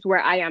relationships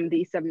where I am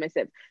the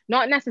submissive.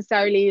 Not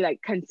necessarily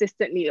like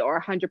consistently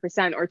or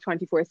 100% or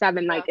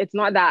 24/7. Like it's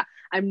not that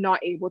I'm not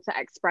able to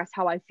express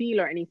how I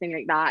feel or anything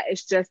like that.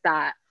 It's just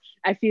that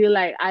I feel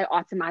like I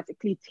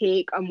automatically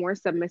take a more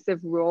submissive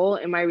role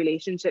in my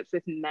relationships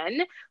with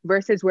men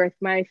versus with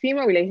my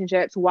female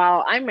relationships.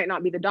 While I might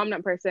not be the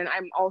dominant person,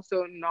 I'm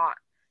also not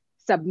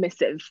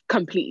submissive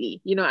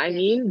completely. You know what I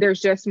mean? There's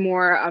just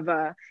more of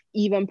a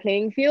even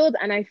playing field.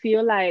 And I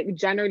feel like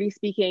generally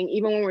speaking,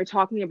 even when we're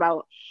talking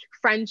about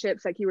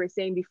friendships, like you were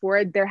saying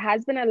before, there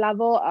has been a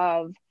level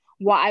of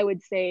what I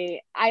would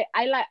say, I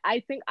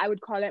think I would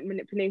call it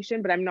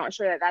manipulation, but I'm not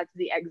sure that that's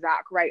the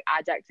exact right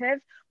adjective.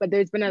 But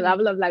there's been a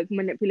level of like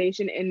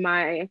manipulation in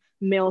my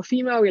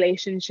male-female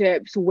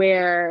relationships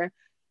where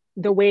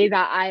the way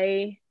that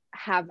I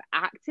have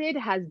acted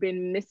has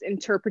been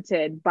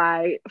misinterpreted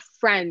by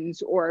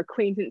friends or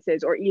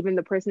acquaintances or even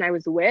the person I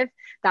was with,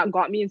 that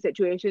got me in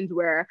situations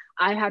where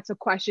I had to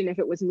question if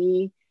it was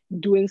me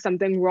doing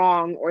something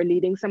wrong or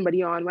leading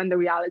somebody on, when the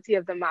reality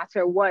of the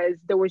matter was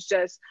there was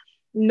just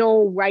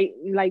no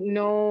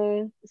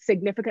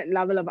significant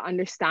level of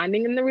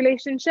understanding in the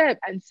relationship.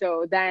 And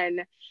so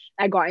then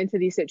I got into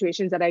these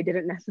situations that I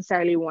didn't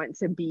necessarily want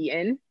to be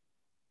in.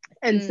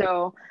 And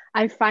so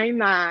I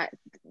find that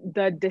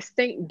the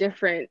distinct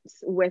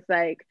difference with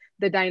like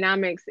the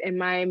dynamics in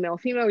my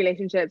male-female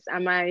relationships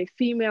and my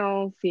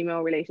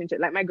female-female relationship,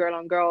 like my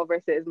girl-on-girl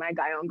versus my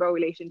guy-on-girl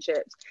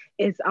relationships,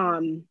 is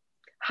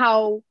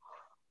how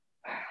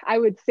I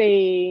would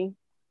say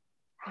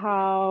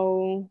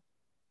how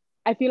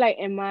I feel like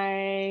in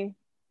my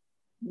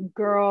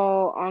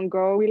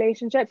girl-on-girl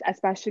relationships,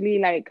 especially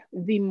like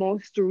the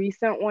most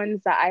recent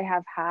ones that I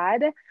have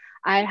had,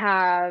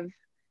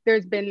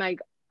 there's been like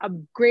a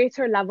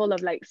greater level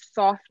of like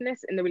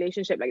softness in the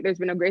relationship. Like there's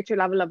been a greater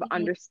level of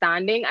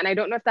understanding. And I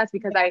don't know if that's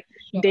because I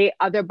date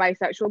other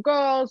bisexual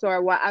girls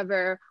or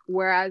whatever,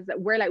 whereas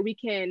we're like, we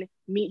can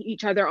meet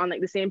each other on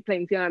like the same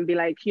playing field and be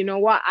like, you know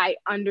what, I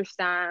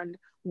understand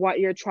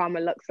what your trauma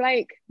looks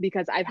like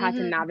because I've had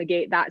to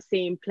navigate that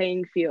same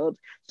playing field,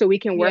 so we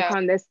can work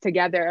on this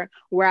together.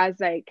 Whereas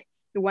like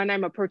when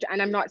I'm approaching,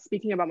 and I'm not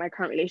speaking about my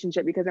current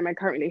relationship, because in my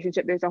current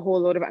relationship there's a whole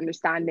load of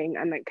understanding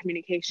and like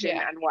communication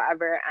and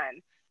whatever,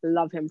 and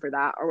love him for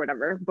that or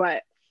whatever.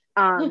 But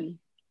in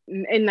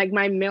like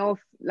my MILF,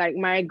 like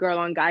my girl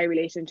on guy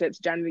relationships,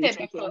 generally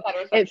speaking,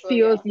 it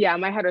feels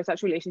my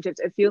heterosexual relationships,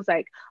 it feels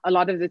like a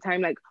lot of the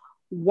time, like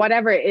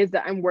whatever it is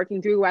that I'm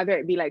working through, whether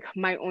it be like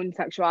my own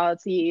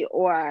sexuality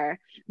or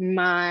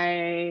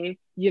my,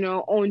 you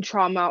know, own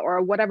trauma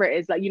or whatever it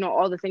is, like, you know,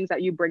 all the things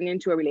that you bring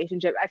into a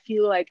relationship, I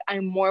feel like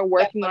I'm more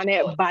working on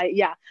it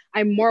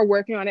I'm more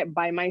working on it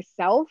by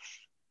myself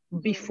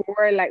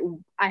before like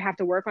I have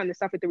to work on the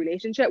stuff with the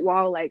relationship.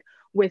 While like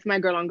with my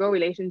girl on girl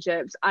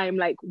relationships, I'm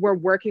like, we're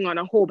working on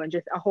a whole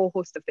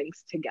host of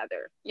things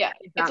together.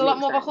 It's a lot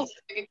more of a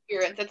holistic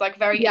experience. It's like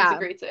very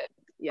integrated.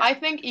 I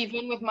think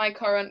even with my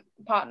current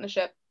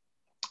partnership,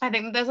 I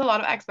think there's a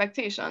lot of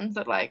expectations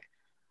that like,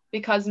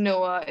 because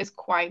Noah is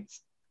quite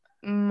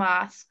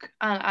masc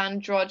and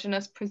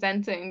androgynous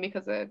presenting,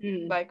 because they're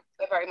like,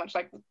 they're very much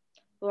like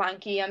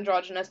lanky,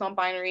 androgynous,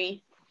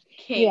 non-binary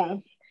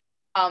king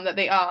that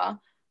they are.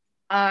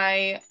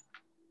 I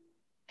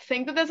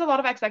think that there's a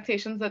lot of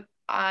expectations that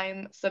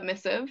I'm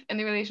submissive in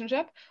the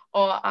relationship,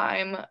 or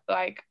I'm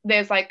like,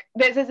 there's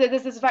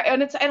this very,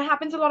 and it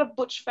happens a lot of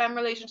butch femme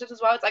relationships as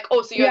well. It's like,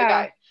 oh, so you're the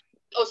guy,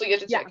 oh, so you're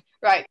the chick,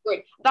 right?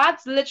 Great.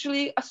 That's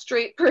literally a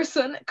straight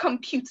person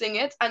computing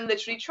it and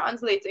literally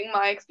translating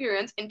my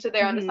experience into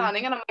their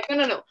understanding, and I'm like,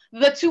 no,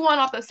 the two are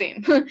not the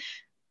same.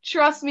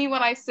 Trust me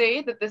when I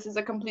say that this is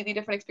a completely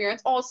different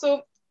experience.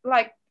 Also,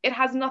 like, it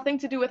has nothing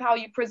to do with how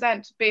you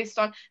present, based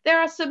on, there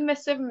are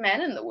submissive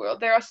men in the world,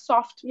 there are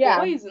soft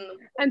boys in the world.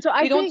 And so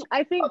I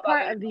think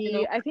part of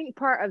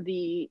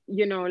the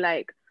you know,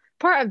 like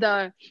part of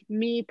the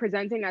me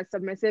presenting as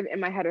submissive in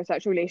my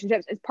heterosexual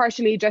relationships is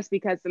partially just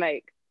because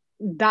like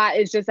that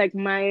is just like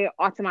my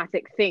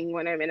automatic thing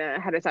when I'm in a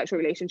heterosexual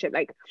relationship.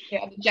 Like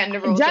gender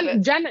roles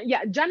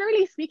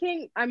generally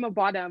speaking, I'm a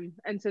bottom,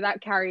 and so that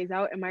carries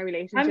out in my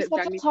relationship.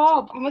 I'm such a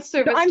top. I'm a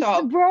service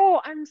top.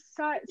 Bro, I'm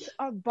such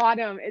a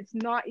bottom. It's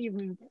not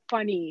even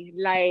funny.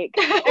 Like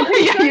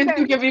I'm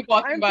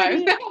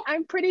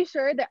pretty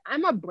sure that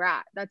I'm a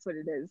brat. That's what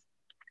it is.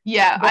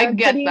 I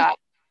get that.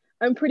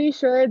 I'm pretty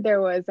sure there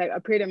was like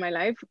a period in my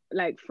life,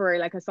 like for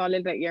like a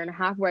solid like year and a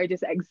half, where I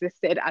just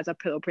existed as a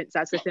pillow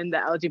princess within the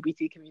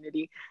LGBT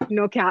community.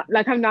 No cap.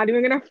 Like, I'm not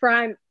even gonna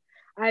front.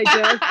 I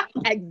just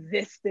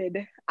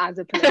existed as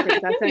a pillow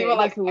princess.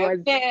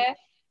 And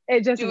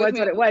it just was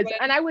what it was.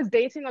 And I was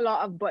dating a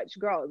lot of butch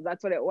girls.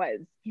 That's what it was.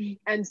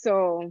 And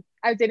so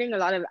I was dating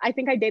I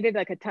think I dated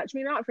like a touch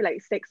me not for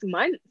like 6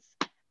 months.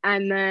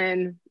 And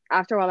then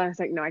after a while I was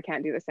like, no, I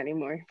can't do this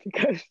anymore,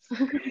 because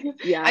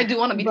I do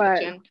want to be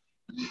touching.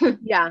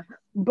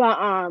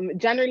 But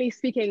generally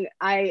speaking,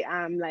 I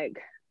am like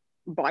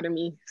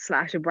bottomy /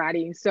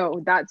 bratty,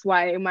 so that's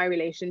why my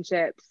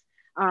relationships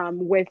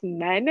with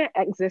men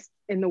exist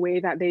in the way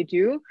that they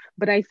do.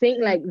 But I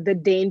think like the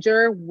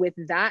danger with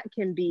that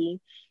can be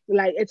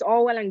like, it's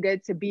all well and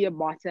good to be a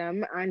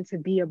bottom and to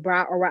be a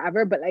brat or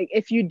whatever, but like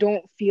if you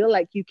don't feel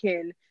like you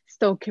can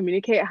still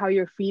communicate how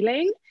you're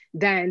feeling,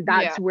 then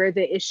that's where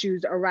the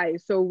issues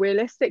arise. So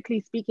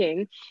realistically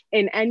speaking,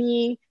 in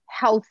any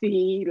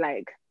healthy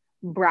like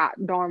brat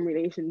dom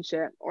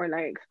relationship or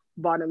like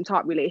bottom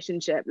top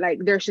relationship, like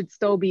there should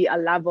still be a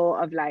level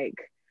of like,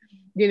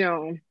 you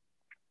know,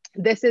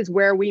 this is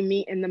where we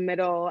meet in the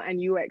middle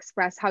and you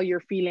express how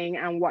you're feeling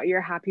and what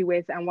you're happy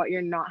with and what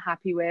you're not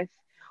happy with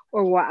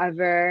or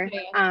whatever,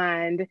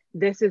 and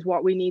this is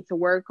what we need to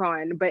work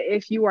on. But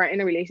if you are in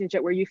a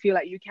relationship where you feel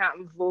like you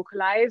can't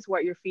vocalize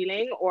what you're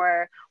feeling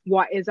or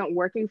what isn't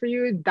working for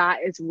you, that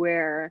is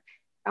where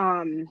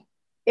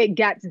it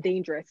gets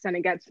dangerous and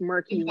it gets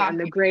murky and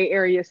the gray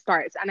area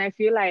starts. And I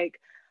feel like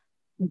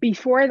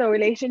before the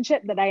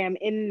relationship that I am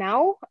in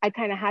now, I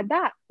kind of had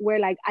that where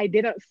like I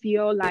didn't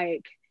feel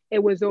like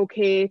it was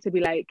okay to be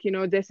like, you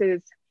know, this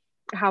is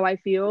how I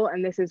feel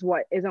and this is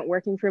what isn't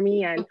working for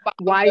me, and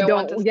why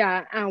don't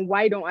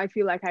I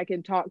feel like I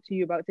can talk to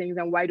you about things,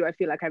 and why do I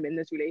feel like I'm in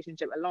this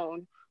relationship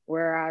alone?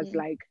 Whereas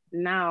like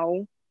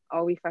now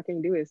all we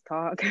fucking do is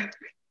talk.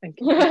 And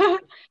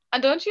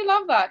don't you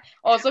love that?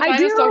 Also, I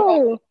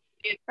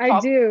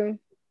do.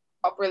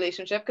 Top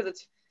relationship, because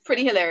it's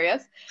pretty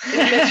hilarious.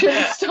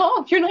 Literally,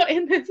 stop, you're not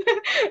in this.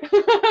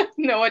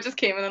 No, I just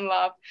came in and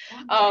laughed.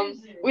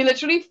 We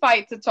literally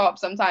fight to top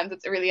sometimes.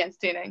 It's really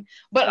entertaining.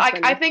 But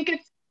like, I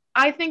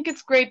think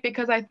it's great,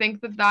 because I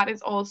think that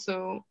is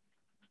also,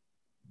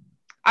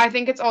 I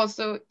think it's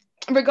also,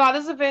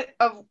 regardless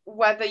of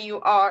whether you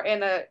are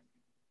in a,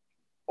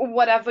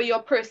 whatever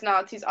your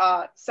personalities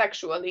are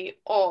sexually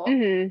or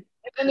in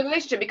the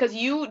relationship, because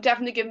you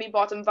definitely give me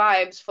bottom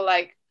vibes for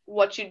like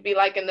what you'd be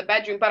like in the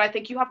bedroom, but I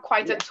think you have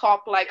quite a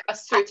top like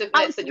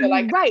assertiveness that you're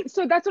like, right.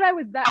 So that's what I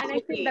was that, and I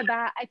think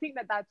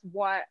that that's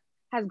what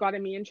has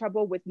gotten me in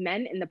trouble with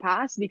men in the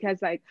past,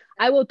 because like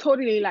I will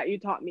totally let you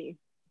talk me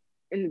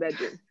in the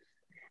bedroom,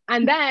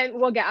 and then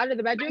we'll get out of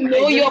the bedroom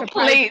know your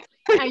place.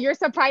 And you're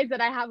surprised that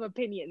I have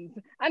opinions,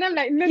 and I'm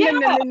like, no.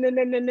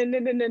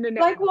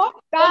 Like what?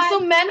 Also,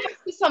 men have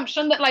the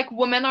assumption that like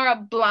women are a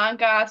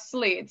blank ass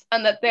slate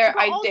and that their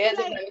ideas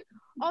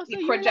also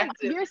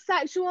projected. your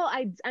sexual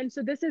and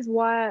so this is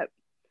what,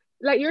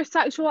 like, your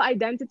sexual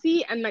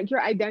identity and like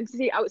your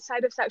identity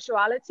outside of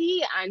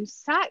sexuality and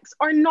sex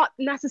are not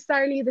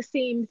necessarily the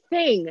same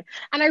thing.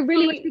 And I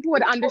really wish people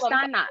would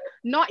understand that.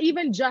 Not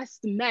even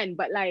just men,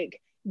 but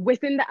like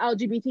within the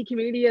LGBT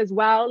community as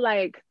well.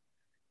 Like,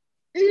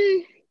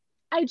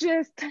 I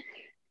just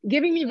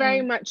giving me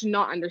very much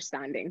not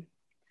understanding.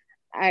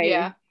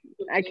 I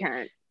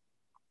can't.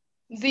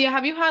 Zia,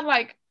 have you had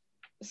like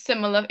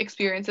similar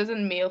experiences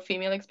in male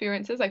female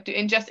experiences, like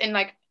in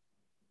like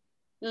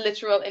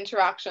literal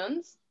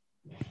interactions?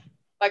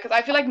 Like, because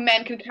I feel like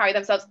men can carry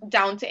themselves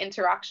down to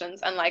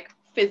interactions, and like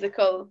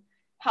physical,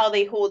 how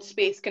they hold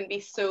space can be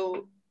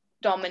so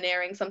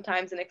dominating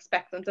sometimes and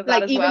expectant of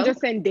that as well. Like even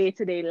just in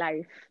day-to-day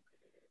life.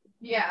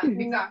 Yeah,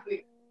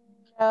 exactly.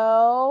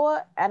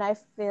 No, and I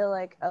feel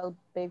like a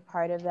big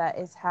part of that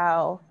is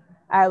how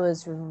I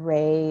was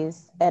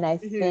raised. And I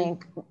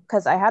think,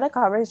 because I had a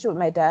conversation with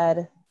my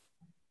dad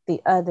the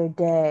other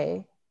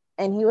day,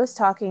 and he was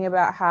talking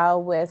about how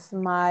with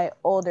my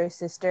older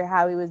sister,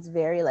 how he was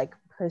very like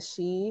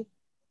pushy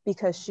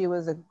because she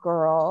was a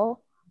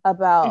girl,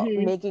 about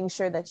making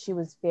sure that she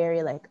was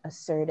very like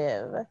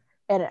assertive,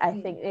 and I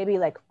think maybe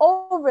like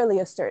overly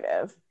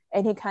assertive,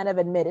 and he kind of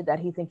admitted that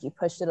he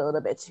pushed it a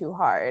little bit too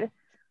hard.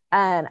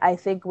 And I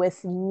think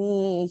with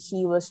me,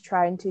 he was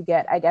trying to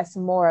get, I guess,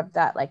 more of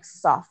that like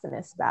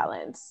softness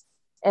balance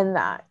in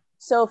that.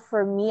 So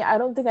for me, I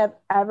don't think I've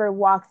ever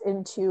walked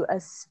into a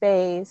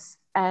space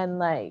and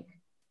like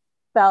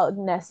felt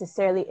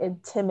necessarily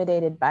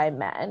intimidated by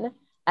men.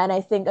 And I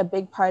think a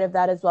big part of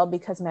that as well,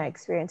 because my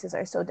experiences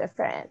are so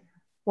different.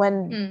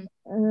 When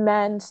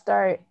men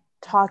start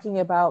talking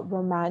about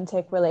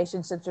romantic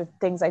relationships or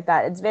things like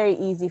that, it's very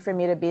easy for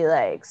me to be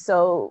like,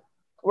 so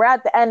we're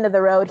at the end of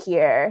the road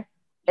here.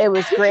 It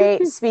was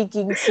great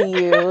speaking to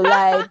you.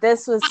 Like,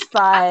 this was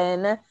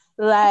fun.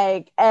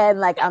 Like, and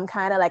like, I'm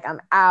kind of like,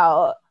 I'm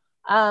out.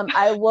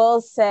 I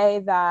will say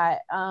that,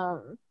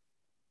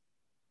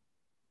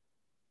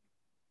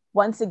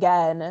 once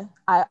again,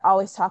 I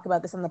always talk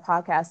about this on the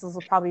podcast. This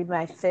will probably be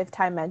my 5th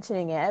time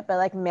mentioning it, but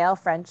like male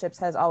friendships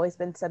has always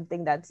been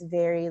something that's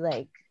very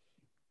like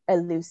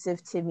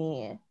elusive to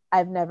me.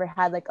 I've never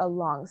had like a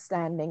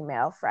long-standing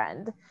male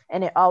friend,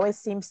 and it always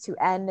seems to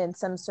end in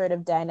some sort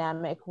of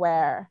dynamic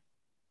where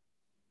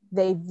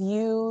they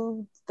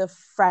view the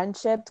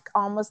friendship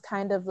almost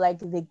kind of like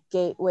the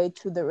gateway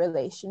to the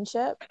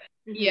relationship.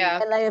 Yeah.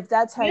 And like if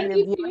that's how you're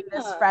viewing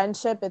this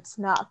friendship, it's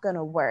not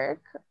gonna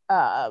work.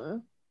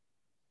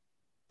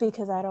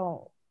 Because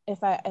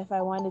if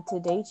I wanted to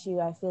date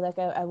you, I feel like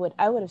I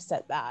would have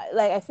said that.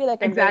 Like, I feel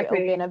like I'm very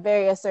open, I'm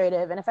very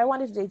assertive. And if I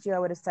wanted to date you, I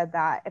would have said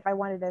that. If I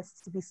wanted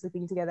us to be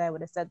sleeping together, I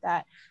would have said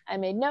that. I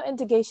made no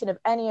indication of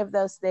any of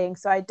those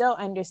things. So I don't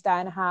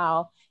understand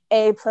how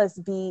A plus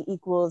B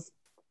equals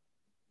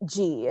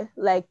G.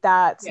 Like,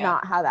 that's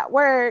not how that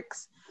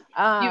works.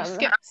 You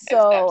skipped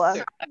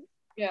steps.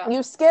 Yeah.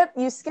 You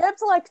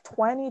skipped like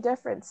 20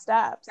 different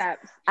steps.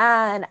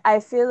 And I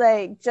feel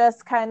like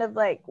just kind of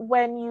like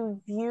when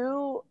you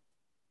view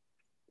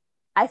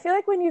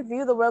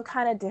the world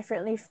kind of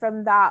differently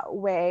from that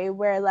way,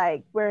 where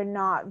like we're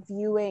not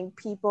viewing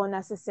people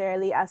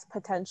necessarily as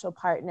potential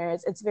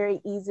partners,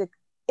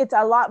 it's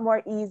a lot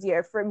more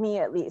easier for me,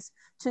 at least,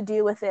 to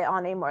deal with it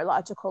on a more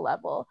logical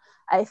level.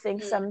 I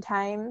think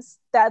sometimes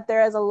that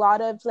there is a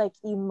lot of like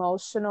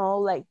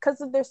emotional, like,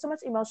 because there's so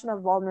much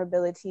emotional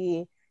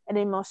vulnerability and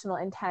emotional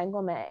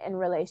entanglement in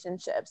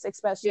relationships,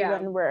 especially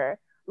when we're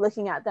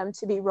looking at them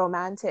to be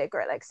romantic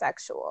or like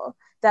sexual,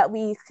 that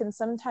we can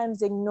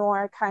sometimes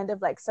ignore kind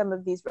of like some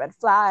of these red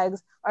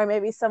flags, or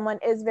maybe someone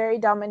is very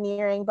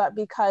domineering, but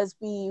because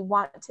we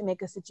want to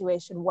make a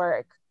situation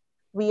work,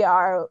 we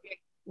are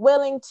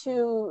willing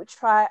to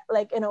try,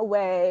 like, in a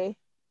way,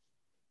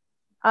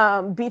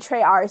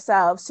 betray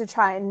ourselves to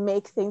try and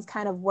make things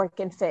kind of work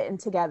and fit in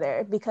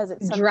together, because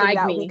it's something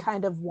that we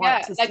kind of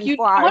want to see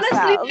for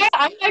ourselves.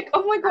 I'm like,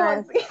 oh my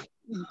god.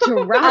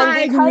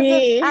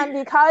 And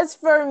because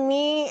for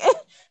me,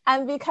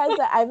 and because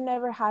I've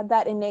never had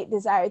that innate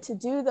desire to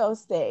do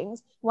those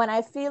things, when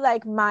I feel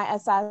like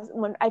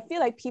when I feel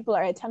like people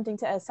are attempting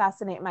to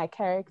assassinate my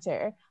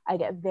character, I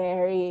get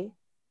very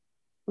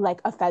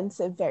like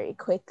offensive very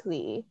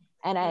quickly,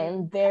 and I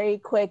am very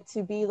quick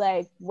to be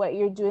like, what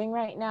you're doing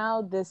right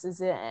now, this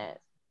isn't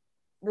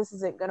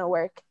gonna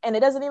work. And it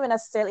doesn't even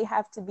necessarily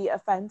have to be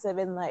offensive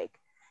in like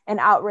an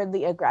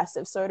outwardly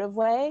aggressive sort of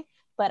way,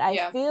 but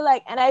I feel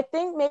like, and I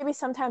think maybe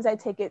sometimes I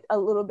take it a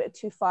little bit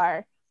too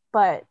far,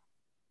 but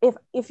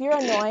if you're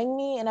annoying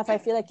me, and if I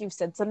feel like you've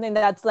said something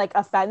that's like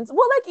offensive,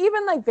 well, like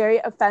even like very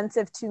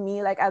offensive to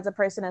me, like as a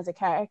person, as a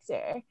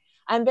character,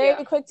 I'm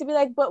very quick to be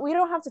like, but we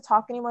don't have to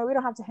talk anymore. We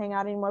don't have to hang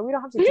out anymore. We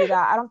don't have to do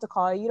that. I don't have to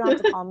call you. You don't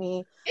have to call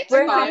me.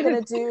 We're not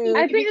gonna do.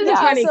 I think it's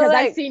funny because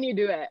I've seen you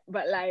do it,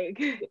 but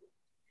like,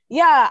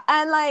 yeah,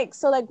 and like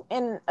so like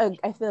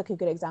I feel like a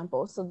good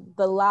example. So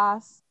the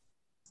last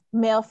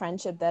male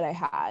friendship that I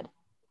had,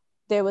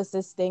 there was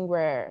this thing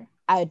where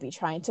I'd be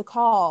trying to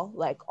call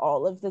like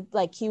all of the,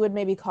 like he would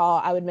maybe call,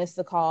 I would miss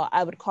the call,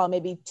 I would call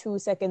maybe 2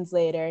 seconds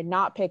later,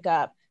 not pick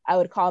up, I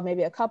would call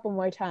maybe a couple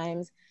more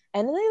times,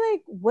 and then they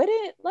like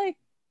wouldn't like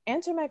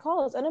answer my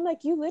calls, and I'm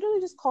like, you literally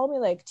just called me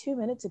like 2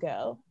 minutes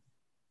ago,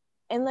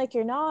 and like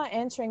you're not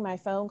answering my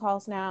phone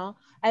calls now.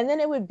 And then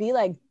it would be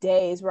like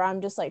days where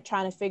I'm just like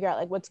trying to figure out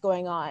like what's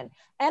going on.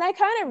 And I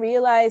kind of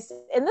realized,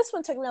 and this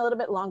one took me a little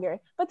bit longer,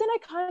 but then I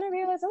kind of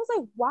realized, I was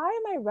like, why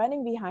am I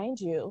running behind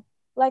you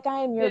like I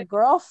am your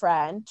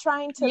girlfriend,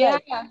 trying to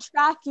like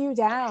track you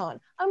down?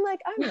 I'm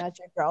like, I'm not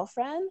your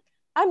girlfriend.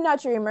 I'm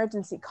not your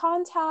emergency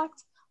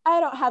contact. I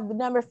don't have the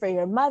number for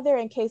your mother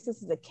in case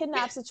this is a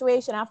kidnap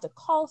situation. I have to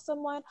call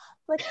someone.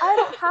 Like, I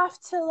don't have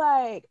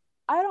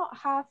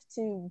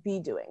to be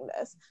doing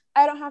this.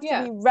 I don't have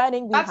to be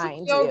running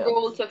behind you. That's your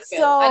role to fill.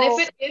 So, and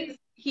if it is,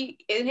 he,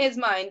 in his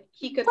mind,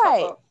 he could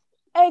fuck up.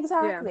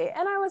 Exactly.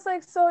 And I was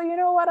like, so you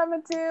know what I'm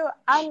gonna do?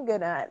 I'm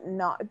gonna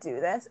not do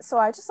this. So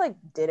I just like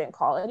didn't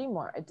call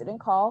anymore. I didn't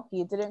call.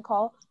 He didn't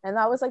call. And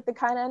that was like the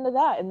kind of end of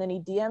that. And then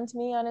he DM'd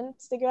me on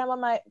Instagram on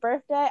my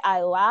birthday.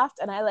 I laughed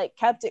and I like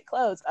kept it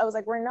closed. I was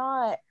like, we're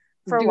not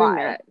for doing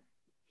why. That.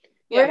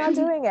 We're not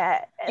doing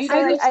it. You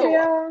so like,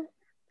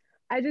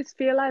 I just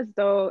feel as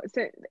though,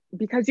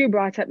 because you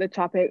brought up the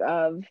topic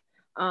of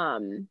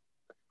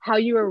how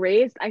you were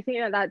raised, I think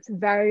that that's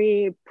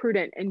very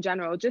prudent in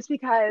general, just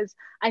because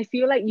I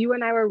feel like you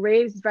and I were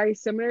raised very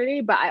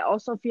similarly, but I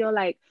also feel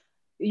like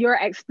your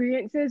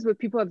experiences with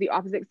people of the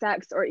opposite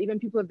sex or even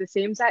people of the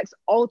same sex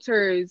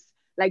alters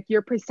like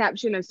your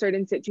perception of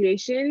certain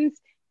situations,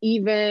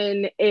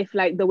 even if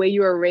like the way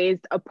you were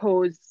raised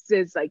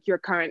opposes like your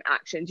current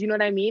actions. You know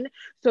what I mean?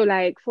 So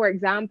like, for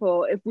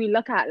example, if we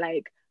look at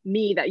like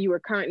me that you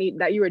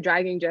were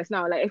dragging just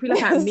now, like if we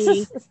look at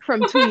me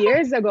from 2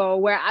 years ago,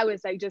 where I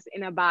was like just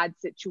in a bad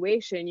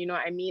situation, you know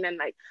what I mean? And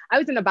like I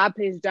was in a bad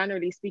place,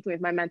 generally speaking, with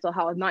my mental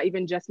health, not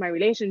even just my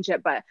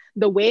relationship, but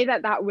the way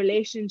that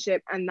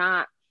relationship and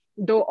that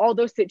though all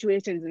those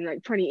situations in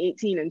like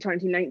 2018 and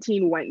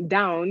 2019 went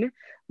down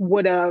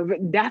would have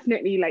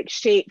definitely like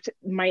shaped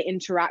my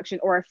interaction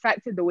or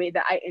affected the way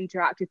that I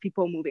interact with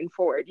people moving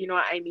forward, you know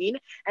what I mean?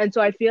 And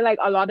so I feel like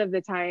a lot of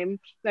the time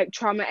like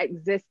trauma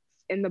exists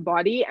in the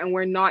body and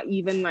we're not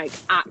even like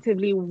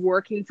actively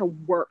working to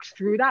work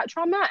through that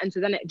trauma, and so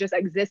then it just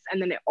exists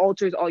and then it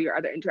alters all your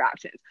other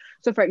interactions.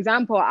 So for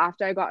example,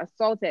 after I got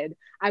assaulted,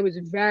 I was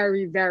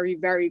very, very,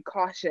 very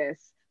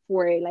cautious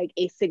for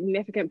a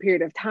significant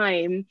period of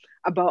time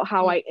about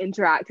how I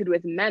interacted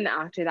with men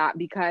after that,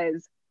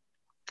 because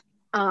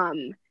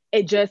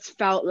it just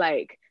felt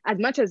like, as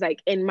much as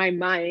like in my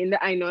mind,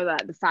 I know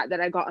that the fact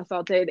that I got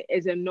assaulted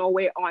is in no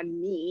way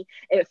on me,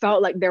 it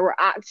felt like there were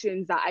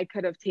actions that I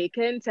could have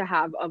taken to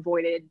have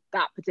avoided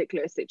that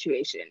particular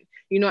situation.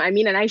 You know what I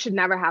mean? And I should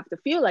never have to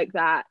feel like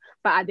that.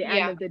 But at the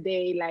end of the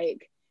day,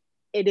 like,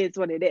 it is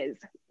what it is.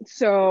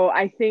 So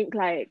I think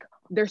like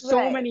there's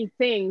so many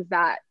things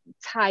that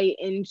tie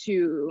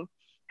into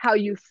how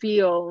you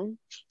feel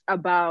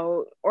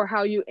about or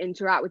how you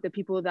interact with the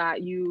people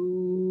that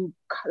you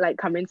like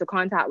come into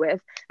contact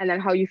with, and then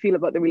how you feel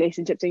about the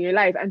relationships in your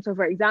life. And so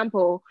for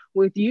example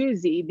with you,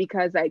 Z,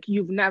 because like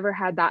you've never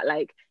had that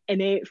like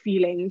innate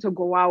feeling to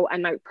go out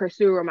and like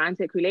pursue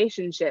romantic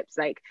relationships,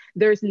 like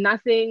there's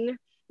nothing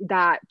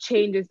that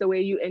changes the way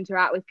you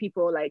interact with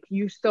people. Like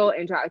you still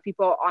interact with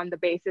people on the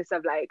basis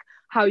of like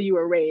how you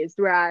were raised,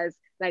 whereas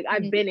like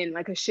I've been in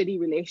like a shitty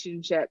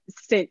relationship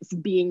since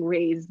being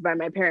raised by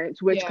my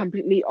parents, which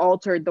completely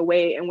altered the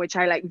way in which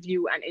I like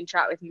view and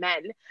interact with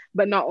men,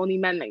 but not only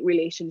men, like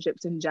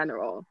relationships in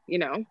general, you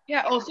know?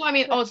 Yeah, also, I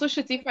mean, also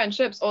shitty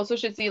friendships, also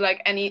shitty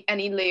like any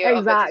layer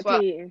of it as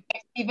well. Like,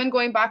 even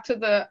going back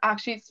to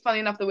actually, it's funny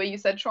enough, the way you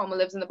said trauma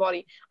lives in the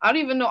body. I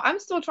don't even know. I'm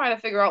still trying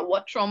to figure out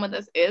what trauma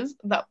this is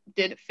that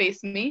did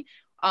face me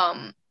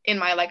in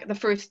my like the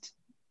first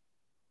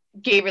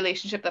gay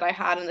relationship that I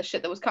had and the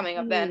shit that was coming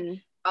up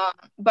then.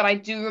 But I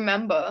do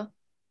remember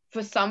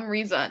for some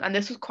reason, and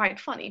this was quite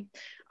funny.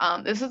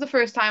 This is the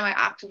first time I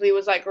actively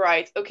was like,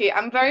 right, okay,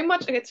 I'm very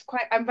much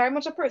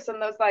a person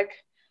that's like,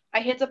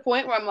 I hit a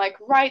point where I'm like,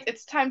 right,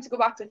 it's time to go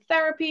back to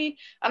therapy.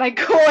 And I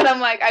go and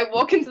I'm like, I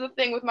walk into the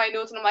thing with my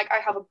notes and I'm like, I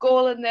have a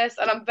goal in this,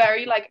 and I'm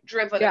very like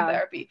driven in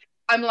therapy.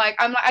 I'm like,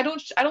 I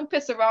don't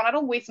piss around. I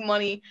don't waste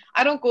money.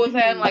 I don't go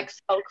there and like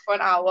sulk for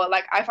an hour.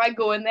 Like if I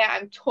go in there,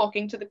 I'm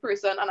talking to the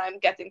person and I'm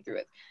getting through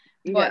it.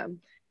 But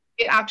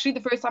it actually,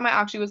 the first time I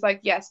actually was like,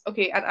 yes,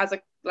 okay. And as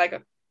a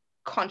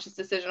conscious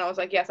decision, I was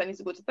like, yes, I need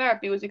to go to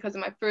therapy, was because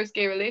in my first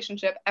gay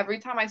relationship, every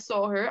time I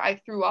saw her,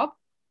 I threw up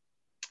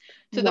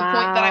to the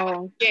point that I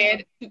was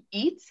scared to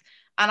eat.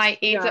 And I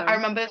ate it. I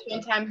remember this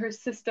one time her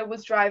sister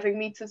was driving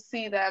me to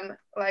see them,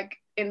 like,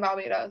 in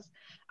Barbados.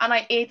 And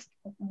I ate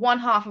one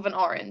half of an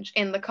orange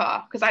in the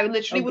car because I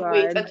literally would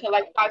wait until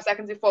like 5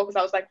 seconds before, because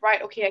I was like,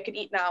 right, okay, I can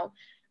eat now.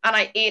 And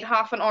I ate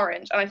half an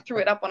orange and I threw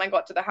it up when I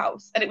got to the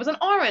house. And it was an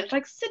orange,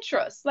 like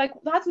citrus. Like,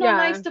 that's not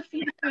nice to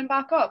feel coming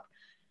back up.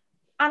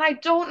 And I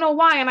don't know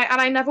why. And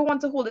I never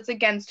want to hold it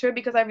against her,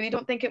 because I really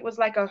don't think it was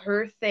like a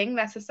her thing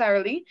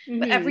necessarily.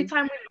 But every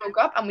time we broke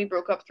up, and we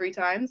broke up 3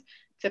 times,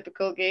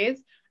 typical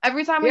gays,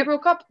 every time we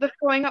broke up, the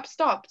throwing up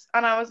stopped.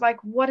 And I was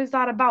like, what is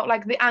that about?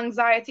 Like, the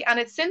anxiety. And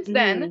it's since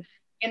then,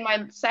 in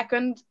my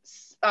second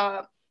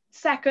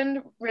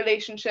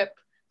relationship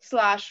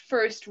 /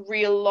 first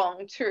real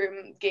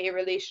long-term gay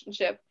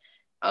relationship,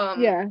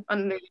 and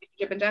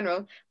relationship in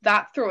general,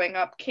 that throwing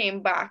up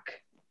came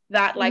back.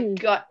 That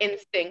like gut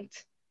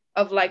instinct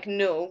of like,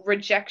 no,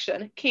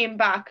 rejection came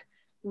back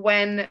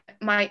when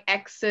my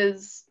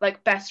ex's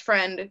like best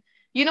friend,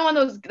 you know, when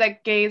those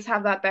like gays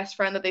have that best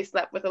friend that they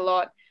slept with a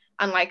lot,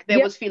 and like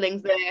there was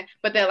feelings there,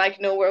 but they're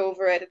like, no, we're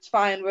over it, it's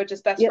fine, we're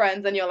just best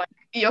friends. And you're like,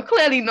 you're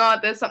clearly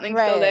not, there's something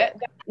still there.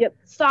 That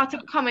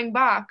started coming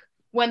back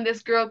when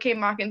this girl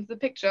came back into the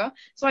picture.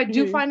 So I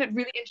do find it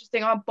really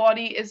interesting. Our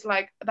body is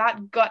like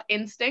that gut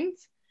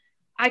instinct.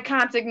 I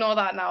can't ignore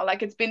that now.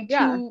 Like, it's been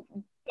 2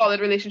 solid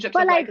relationships.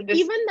 But like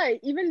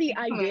even the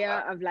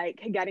idea of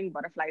like getting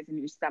butterflies in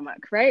your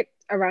stomach, right?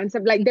 Around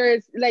some, like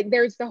there's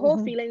the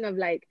whole feeling of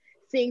like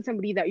seeing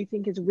somebody that you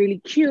think is really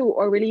cute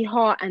or really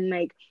hot, and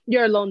like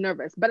you're a little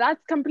nervous. But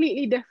that's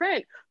completely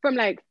different from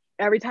like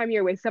every time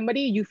you're with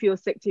somebody you feel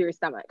sick to your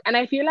stomach. And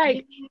I feel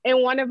like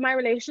in one of my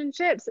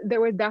relationships there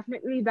was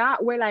definitely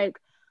that, where like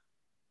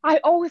I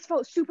always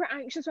felt super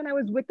anxious when I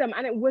was with them,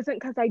 and it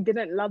wasn't because I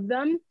didn't love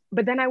them,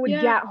 but then I would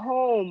get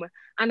home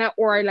and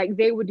or like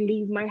they would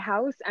leave my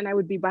house and I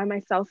would be by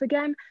myself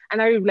again,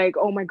 and I would be like,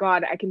 oh my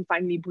God, I can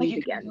finally breathe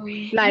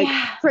again. Like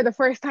for the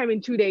first time in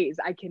 2 days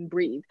I can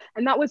breathe.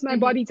 And that was my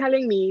body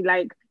telling me,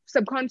 like,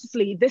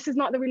 subconsciously, this is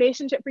not the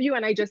relationship for you.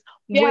 And I just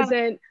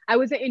wasn't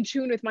in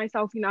tune with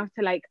myself enough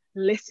to like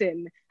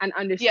listen and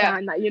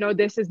understand that, you know,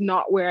 this is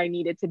not where I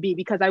needed to be,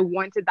 because I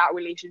wanted that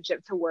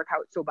relationship to work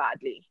out so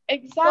badly.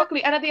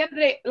 Exactly. And at the end of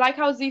the day, like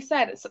how Z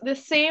said, it's the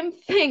same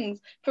things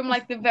from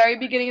like the very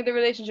beginning of the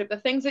relationship, the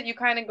things that you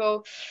kind of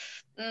go,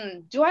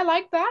 do I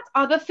like that,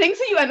 are the things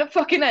that you end up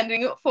fucking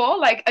ending up for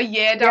like a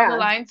year down the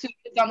line, 2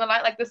 years down the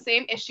line. Like the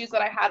same issues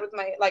that I had with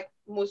my like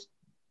most,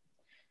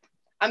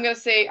 I will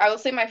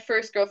say my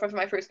first girlfriend for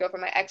my first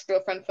girlfriend, my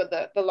ex-girlfriend for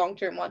the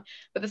long-term one.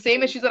 But the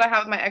same issues that I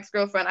have with my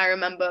ex-girlfriend, I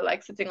remember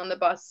like sitting on the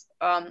bus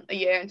a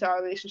year into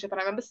our relationship, and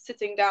I remember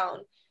sitting down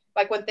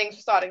like when things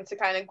were starting to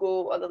kind of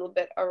go a little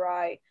bit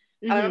awry.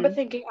 And I remember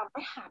thinking, am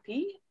I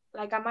happy?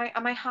 Like,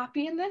 am I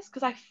happy in this?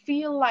 Because I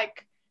feel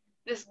like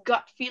this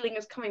gut feeling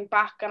is coming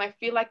back, and I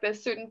feel like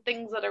there's certain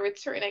things that are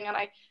returning,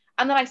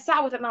 and then I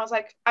sat with it and I was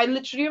like, I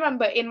literally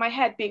remember in my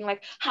head being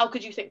like, how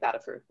could you think that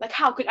of her? Like,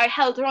 how could I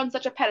held her on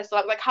such a pedestal?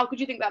 I was like, how could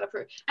you think that of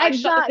her?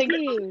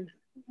 Exactly.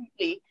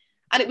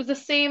 And it was the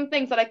same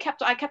things that I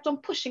kept on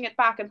pushing it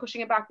back,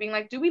 being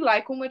like, do we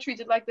like when we're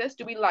treated like this?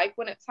 Do we like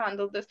when it's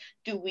handled this?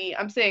 Do we?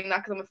 I'm saying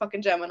that because I'm a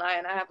fucking Gemini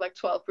and I have like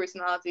 12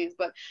 personalities,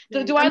 but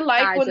do I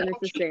like when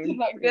it's treated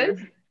like this?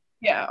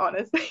 Yeah,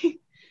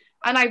 honestly.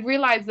 And I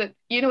realized that,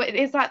 you know, it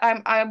is that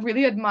I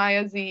really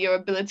admire your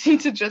ability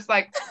to just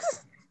like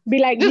be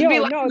like,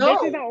 no,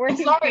 this isn't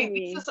working for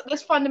me.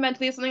 This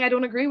fundamentally is something I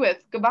don't agree with.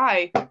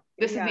 Goodbye.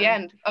 This is the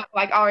end of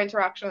like our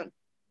interaction.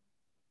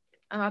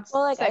 And that's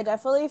well, like sick. I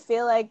definitely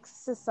feel like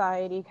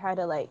society kind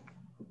of like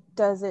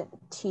doesn't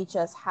teach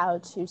us how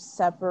to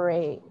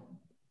separate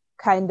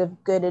kind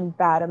of good and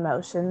bad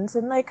emotions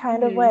in like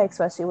kind of way,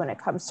 especially when it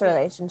comes to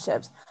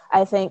relationships.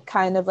 I think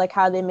kind of like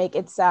how they make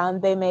it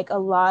sound, they make a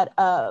lot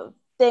of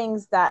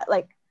things that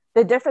like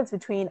the difference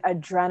between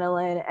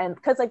adrenaline and,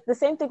 because like the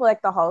same thing with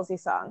like the Halsey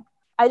song,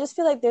 I just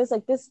feel like there's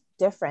like this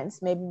difference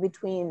maybe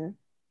between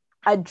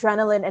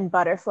adrenaline and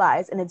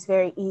butterflies, and it's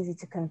very easy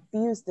to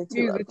confuse the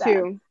two of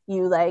them.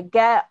 You like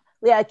get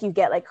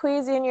like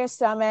queasy in your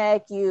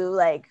stomach, you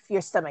like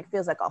your stomach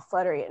feels like all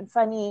fluttery and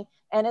funny,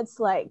 and it's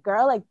like,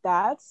 girl, like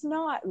that's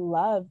not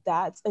love,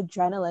 that's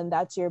adrenaline,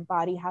 that's your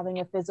body having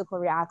a physical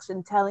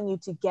reaction telling you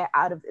to get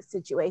out of this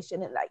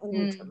situation and that you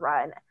need to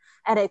run.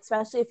 And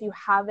especially if you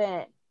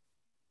haven't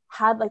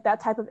had like that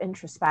type of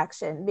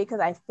introspection, because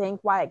I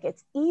think why it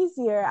gets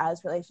easier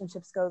as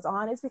relationships goes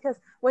on is because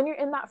when you're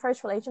in that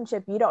first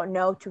relationship, you don't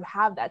know to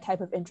have that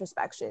type of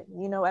introspection,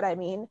 you know what I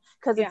mean?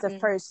 Because it's a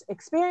first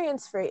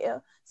experience for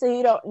you, so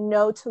you don't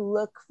know to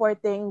look for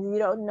things, you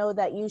don't know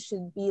that you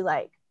should be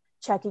like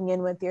checking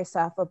in with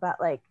yourself about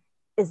like,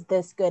 is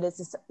this good, is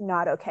this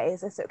not okay,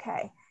 is this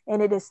okay?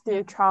 And it is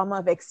through trauma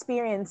of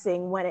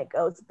experiencing when it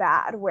goes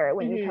bad, where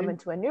when you come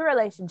into a new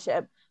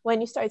relationship, when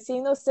you start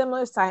seeing those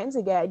similar signs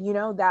again, you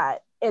know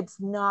that it's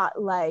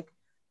not like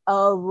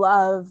a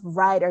love,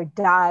 ride or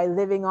die,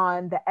 living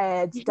on the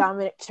edge,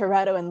 Dominic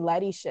Toretto and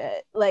Letty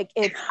shit. Like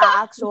it's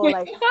actual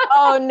like,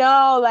 oh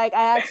no, like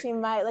I actually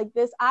might, like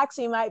this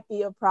actually might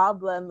be a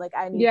problem. Like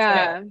I need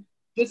to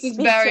this is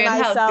speak very to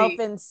myself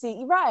unhealthy. and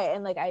see, right,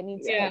 and like I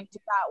need to like do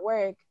that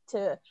work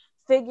to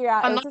figure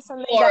out, I'm is not this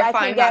something that I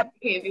can get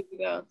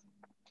behavior.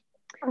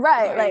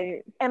 Right,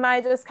 like am I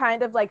just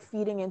kind of like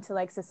feeding into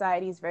like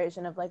society's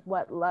version of like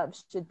what love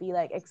should be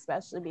like,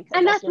 especially because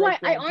and that's why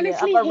like I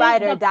honestly hate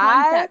the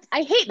concept.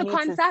 I hate the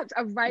concept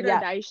of ride or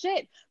die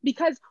shit,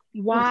 because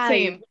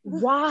why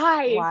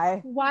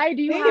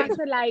do you have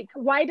to like,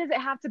 why does it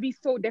have to be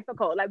so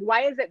difficult? Like,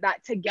 why is it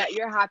that to get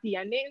your happy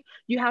ending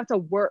you have to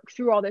work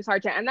through all this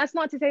hard shit? And that's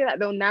not to say that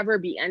there'll never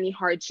be any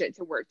hard shit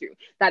to work through,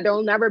 that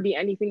there'll never be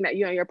anything that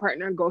you and your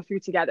partner go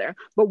through together,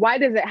 but why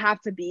does it have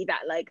to be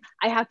that like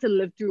I have to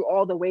live through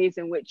all the ways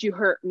in which you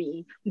hurt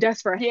me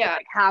just for us to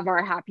like have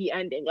our happy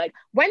ending? Like,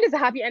 when does the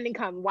happy ending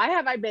come? Why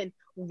have I been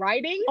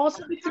writing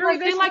also through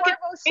this horrible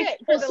shit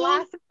for the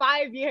last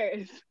 5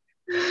 years?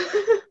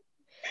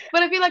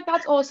 But I feel like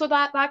that's also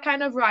that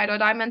kind of ride or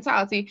die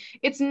mentality.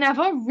 It's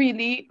never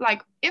really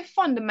like, if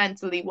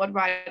fundamentally what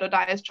ride or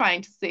die is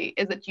trying to say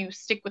is that you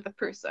stick with the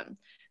person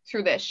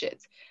through their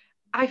shit,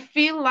 I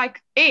feel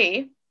like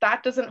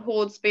that doesn't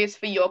hold space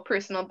for your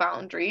personal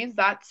boundaries.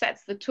 That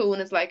sets the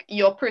tone as like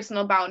your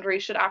personal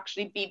boundaries should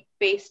actually be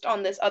based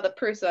on this other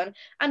person.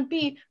 And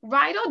B,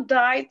 ride or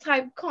die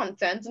type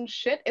content and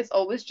shit is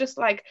always just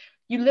like,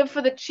 you live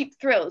for the cheap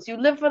thrills. You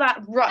live for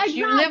that rush. Exactly.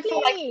 You live for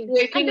like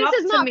waking like, up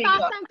this is not to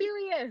Fast and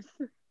Furious.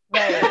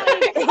 Right.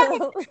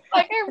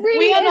 Like it really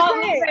we are not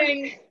like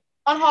living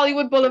on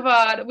Hollywood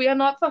Boulevard. We are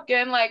not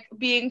fucking like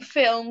being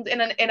filmed in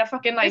a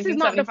fucking 1975. This is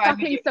not the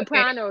fucking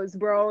Sopranos,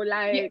 bro.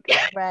 Like,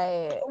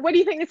 right. What do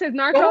you think this is,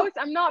 Narcos?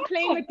 I'm not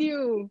playing with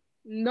you.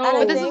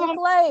 No. And this is what I'm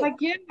like,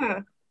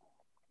 yeah.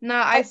 No,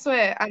 I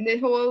swear. And the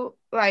whole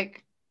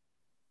like,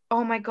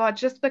 oh my God,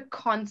 just the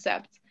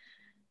concept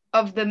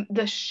of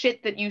the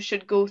shit that you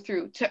should go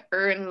through to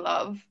earn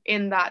love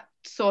in that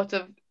sort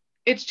of,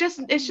 it's just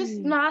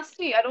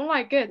nasty. I don't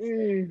like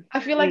it. I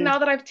feel like now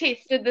that I've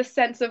tasted this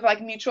sense of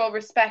like mutual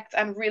respect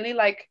and really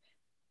like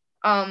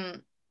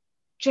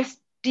just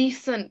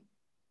decent,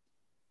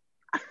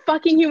 a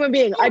fucking human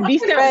being, a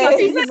decent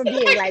fucking human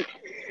being, like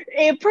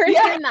a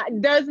person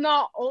that does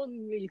not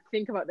only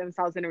think about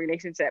themselves in a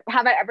relationship.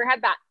 Have I ever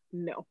had that?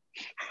 No.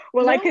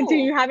 Will I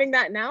continue having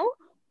that now?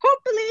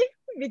 Hopefully,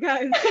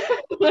 because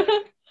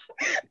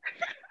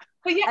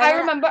but yeah, I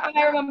remember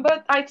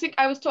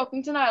I was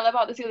talking to Nyla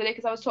about this the other day,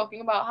 because I was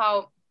talking about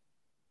how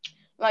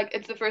like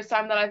it's the first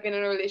time that I've been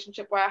in a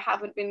relationship where I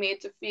haven't been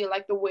made to feel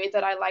like the way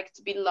that I like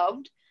to be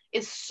loved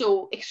is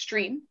so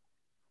extreme.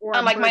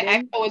 And like my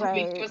ex always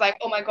was like,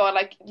 oh my God,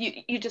 like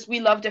you just, we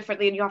love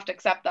differently and you have to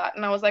accept that.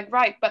 And I was like,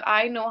 right, but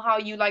I know how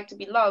you like to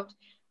be loved,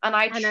 and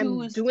choose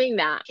I'm doing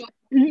that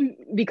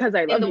because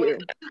I love you.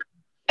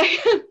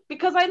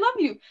 Because I love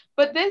you.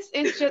 But it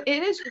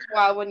is just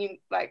wild when you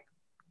like,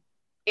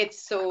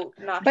 it's so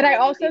natural. But I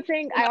also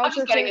think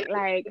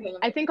like,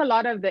 I think a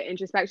lot of the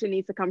introspection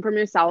needs to come from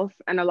yourself,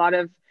 and a lot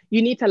of,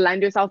 you need to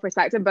lend yourself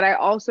perspective. But I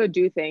also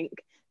do think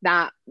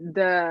that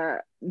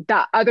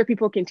that other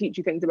people can teach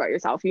you things about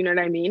yourself, you know what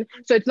I mean?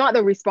 So it's not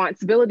the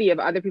responsibility of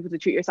other people to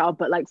treat yourself,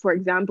 but like, for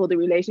example, the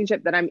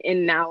relationship that I'm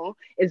in now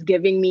is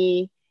giving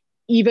me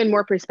even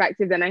more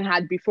perspective than I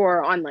had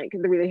before on like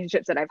the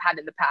relationships that I've had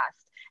in the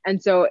past.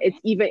 And so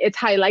it's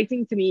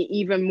highlighting to me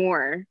even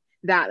more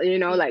that, you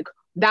know, like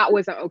that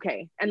wasn't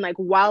okay. And like,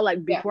 while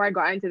like before I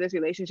got into this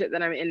relationship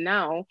that I'm in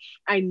now,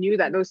 I knew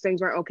that those things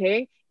weren't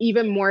okay.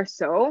 Even more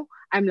so,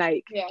 I'm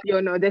like,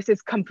 no, this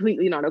is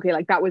completely not okay.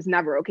 Like that was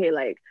never okay.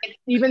 Like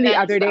even the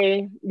other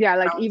day,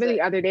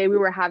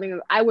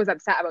 I was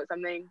upset about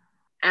something,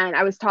 and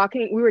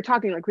we were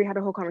talking, like we had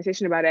a whole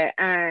conversation about it,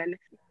 and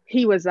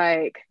he was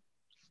like,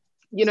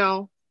 you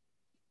know,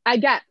 I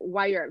get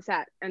why you're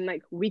upset, and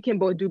like we can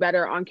both do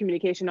better on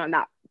communication on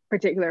that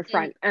particular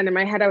front. And in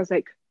my head I was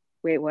like,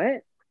 wait,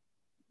 what?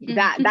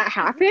 That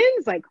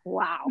happens? Like,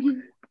 wow.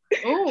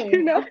 Oh,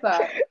 you know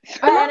that.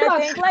 And I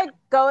think like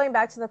going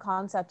back to the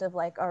concept of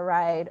like a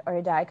ride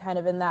or die kind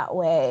of in that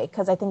way,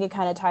 because I think it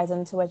kind of ties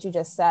into what you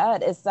just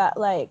said, is that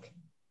like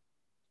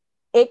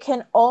it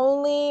can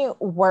only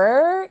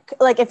work,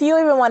 like if you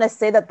even want to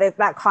say that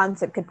that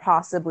concept could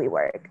possibly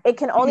work, it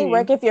can only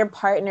work if your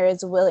partner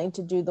is willing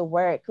to do the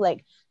work.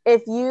 Like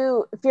if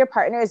your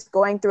partner is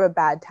going through a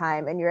bad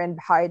time and you're in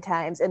hard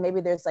times, and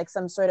maybe there's like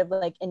some sort of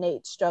like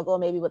innate struggle,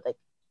 maybe with like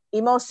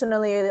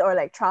emotionally or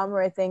like trauma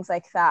or things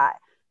like that,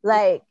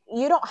 like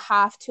you don't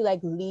have to like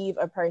leave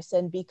a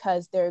person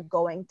because they're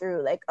going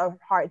through like a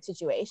hard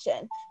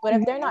situation. But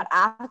if they're not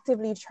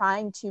actively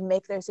trying to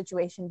make their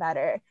situation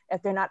better,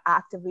 if they're not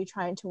actively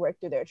trying to work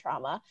through their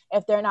trauma,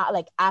 if they're not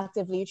like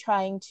actively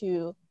trying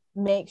to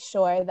make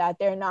sure that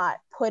they're not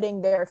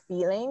putting their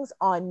feelings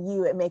on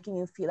you and making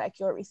you feel like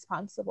you're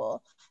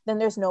responsible, then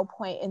there's no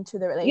point into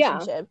the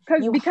relationship.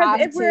 Because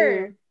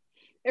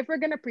if we're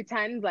gonna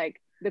pretend like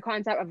the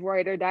concept of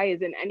ride or die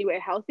is in any way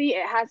healthy,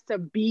 it has to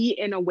be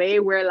in a way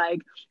where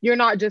like you're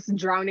not just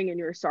drowning in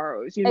your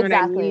sorrows, you know what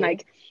I mean?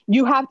 Like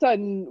you have to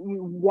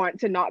want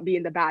to not be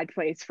in the bad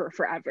place for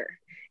forever.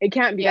 It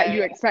can't be that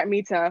you expect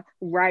me to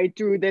ride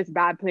through this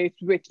bad place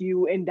with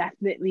you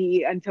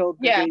indefinitely until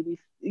the day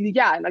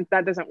yeah, like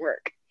that doesn't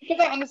work. Because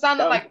I understand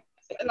that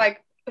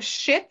like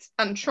shit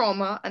and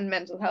trauma and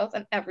mental health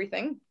and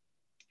everything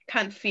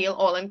can feel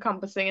all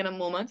encompassing in a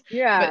moment.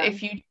 Yeah. But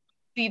if you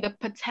see the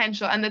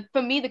potential, and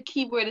for me the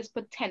key word is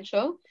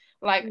potential.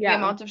 Like the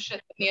amount of shit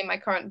that me and my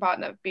current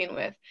partner have been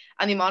with,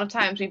 and the amount of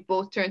times we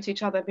both turn to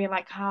each other being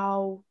like,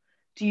 how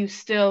do you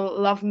still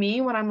love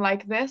me when I'm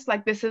like this?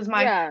 Like, this is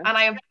my, and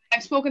I've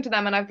spoken to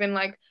them and I've been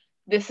like,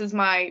 this is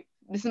my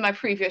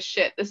previous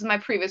shit. This is my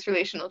previous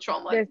relational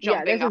trauma. This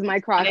is my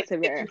cross to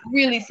bear. It's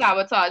really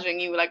sabotaging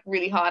you like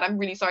really hard. I'm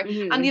really sorry.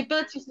 Mm-hmm. And the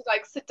ability to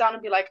like sit down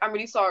and be like, I'm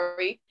really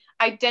sorry.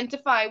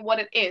 Identify what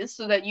it is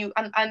so that you,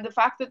 and the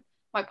fact that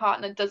my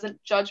partner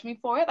doesn't judge me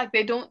for it. Like,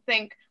 they don't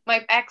think,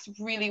 my ex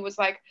really was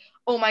like,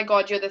 oh my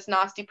God, you're this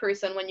nasty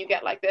person when you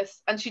get like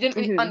this. And she didn't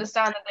really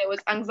understand that there was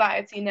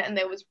anxiety in it and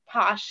there was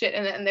past shit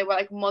in it and there were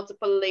like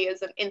multiple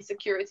layers and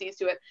insecurities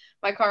to it.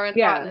 My current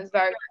partner is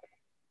very,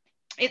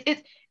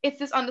 it's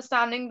this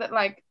understanding that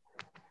like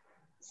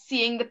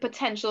seeing the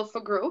potential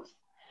for growth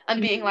and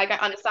being like, I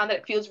understand that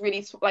it feels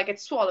really like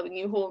it's swallowing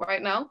you whole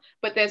right now,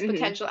 but there's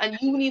potential and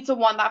you need to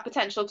want that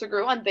potential to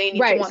grow and they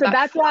need to want so that.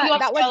 That's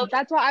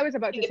what I was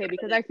about to say,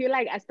 because I feel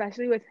like,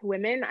 especially with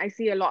women, I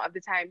see a lot of the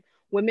time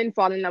women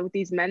fall in love with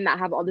these men that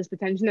have all this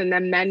potential and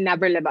then men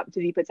never live up to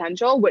the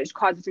potential, which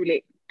causes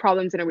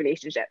problems in a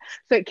relationship.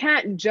 So it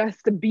can't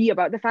just be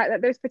about the fact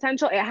that there's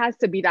potential. It has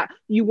to be that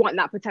you want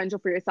that potential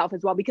for yourself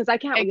as well, because I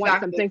can't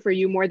want something for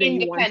you more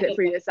than you want it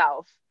for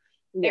yourself.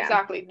 Yeah.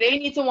 Exactly. They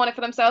need to want it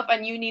for themselves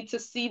and you need to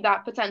see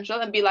that potential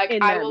and be like,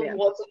 I will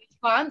water these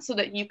plants so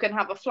that you can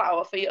have a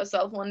flower for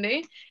yourself one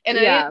day. And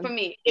it ain't for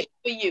me, it's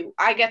for you.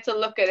 I get to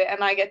look at it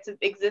and I get to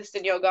exist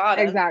in your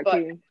garden.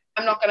 Exactly. But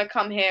I'm not going to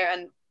come here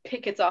and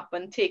pick it up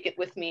and take it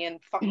with me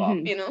and fuck off,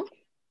 you know?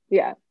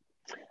 Yeah.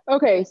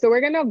 Okay, so we're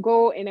gonna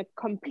go in a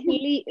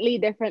completely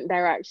different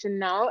direction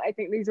now. I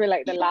think these were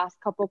like the last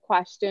couple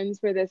questions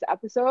for this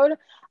episode.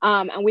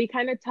 And we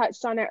kind of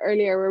touched on it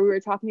earlier where we were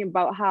talking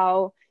about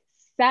how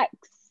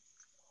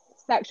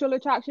sexual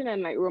attraction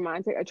and like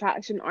romantic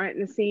attraction aren't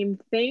the same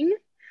thing.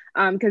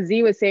 Because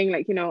Z was saying,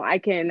 like, you know, I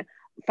can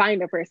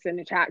find a person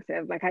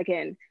attractive, like I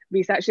can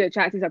be sexually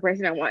attracted to a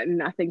person and want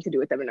nothing to do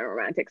with them in a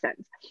romantic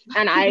sense.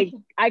 And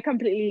I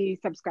completely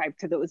subscribe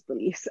to those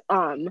beliefs.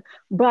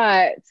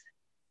 But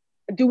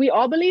do we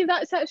all believe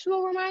that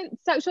sexual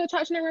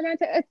attraction and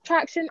romantic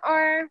attraction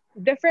are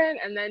different?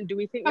 And then do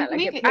we think that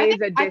like it plays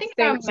a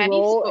distinct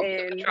role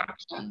in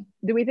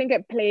do we think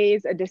it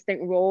plays a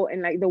distinct role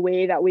in like the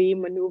way that we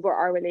maneuver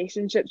our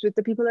relationships with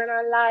the people in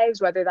our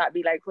lives, whether that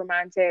be like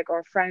romantic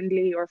or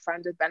friendly or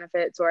friends with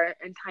benefits or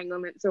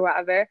entanglements or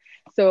whatever?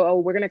 So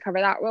we're gonna cover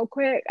that real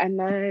quick, and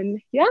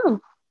then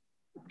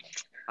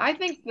I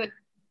think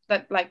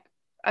that like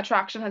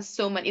attraction is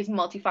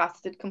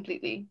multifaceted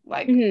completely,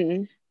 like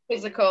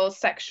physical,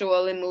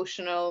 sexual,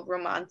 emotional,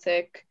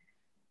 romantic,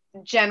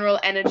 general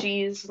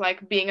energies,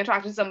 like being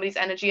attracted to somebody's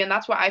energy. And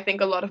that's why I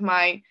think a lot of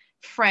my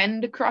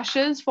friend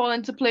crushes fall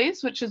into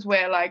place, which is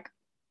where like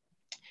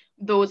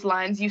those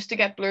lines used to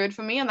get blurred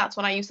for me. And that's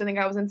when I used to think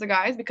I was into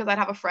guys, because I'd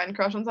have a friend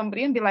crush on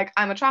somebody and be like,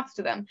 I'm attracted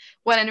to them.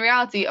 When in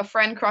reality, a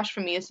friend crush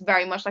for me is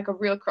very much like a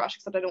real crush,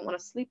 except I don't want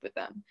to sleep with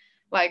them.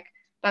 Like,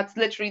 that's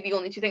literally the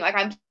only two things. Like,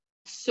 I'm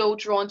so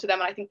drawn to them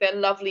and I think they're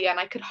lovely and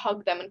I could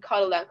hug them and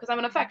cuddle them because I'm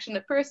an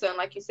affectionate person.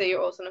 Like you say, you're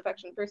also an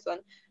affectionate person,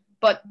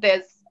 but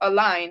there's a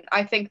line.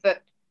 I think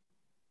that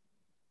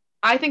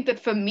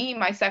for me,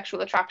 my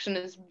sexual attraction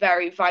is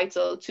very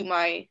vital to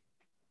my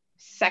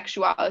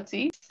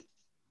sexuality.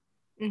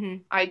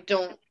 I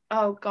don't,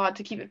 oh God,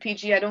 to keep it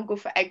PG, I don't go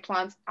for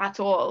eggplants at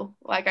all.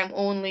 Like, I'm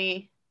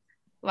only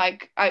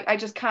like, I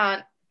just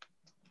can't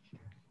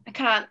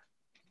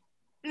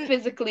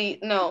physically,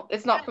 no,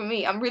 it's not for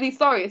me. I'm really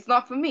sorry, it's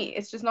not for me.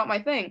 It's just not my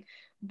thing.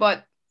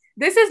 But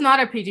this is not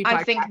a PG podcast.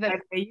 I think that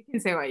you can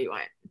say what you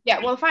want. Yeah,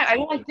 well, fine. I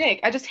don't like dick.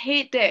 I just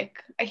hate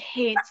dick. I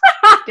hate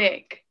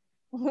dick.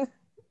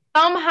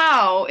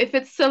 Somehow, if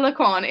it's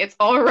silicone, it's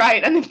all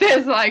right, and if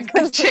there's like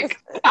a chick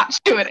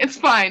attached to it, it's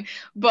fine.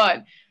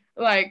 But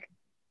like,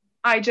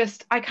 I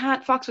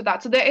can't fuck with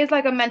that. So there is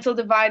like a mental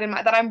divide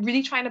that I'm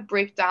really trying to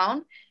break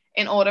down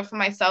in order for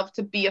myself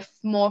to be a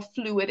more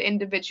fluid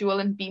individual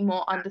and be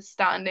more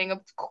understanding of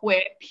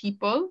queer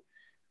people.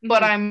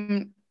 But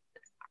I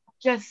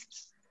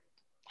just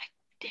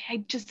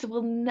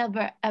will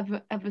never,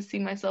 ever, ever see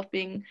myself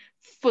being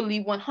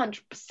fully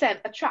 100%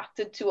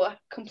 attracted to a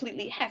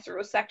completely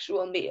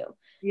heterosexual male.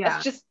 Yeah.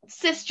 That's just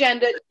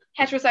cisgendered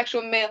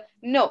heterosexual male.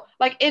 No,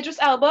 like Idris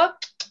Elba,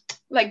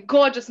 like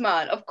gorgeous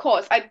man, of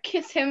course. I'd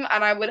kiss him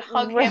and I would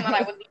hug him and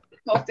I would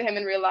talk to him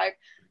in real life.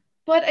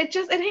 But it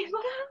ain't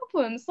gonna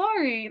happen.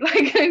 Sorry.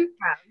 Like,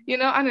 you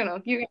know, I don't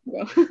know. You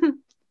go.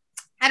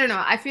 I don't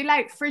know. I feel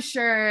like for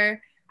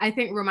sure, I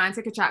think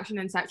romantic attraction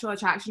and sexual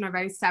attraction are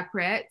very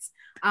separate.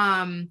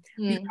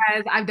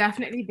 Because I've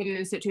definitely been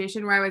in a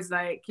situation where I was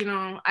like, you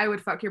know, I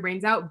would fuck your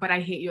brains out, but I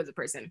hate you as a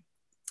person.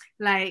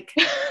 Like,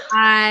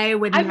 I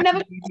would I've never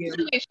been in a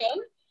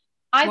situation.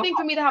 I think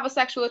for me to have a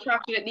sexual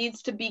attraction, it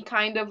needs to be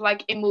kind of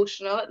like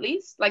emotional, at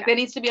least. Like there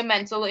needs to be a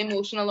mental,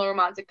 emotional, or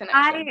romantic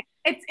connection.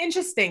 it's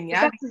interesting,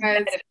 yeah,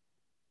 because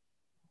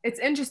it's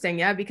interesting,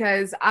 yeah,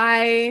 because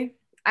I've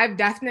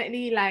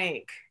definitely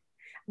like,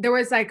 there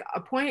was like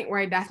a point where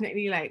I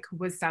definitely like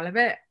was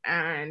celibate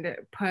and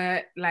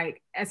put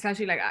like,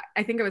 especially like,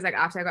 I think it was like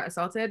after I got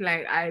assaulted,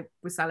 like I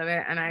was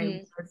celibate and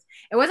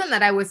it wasn't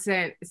that I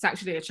wasn't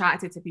sexually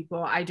attracted to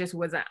people, I just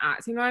wasn't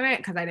acting on it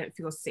because I didn't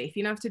feel safe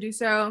enough to do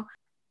so.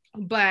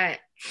 But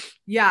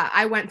yeah,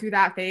 I went through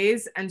that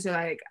phase, and so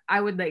like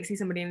I would like see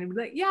somebody and be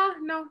like, yeah,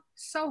 no,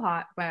 so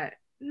hot, but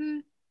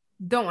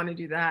don't want to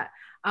do that.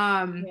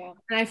 And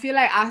I feel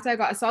like after I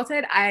got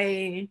assaulted,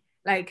 I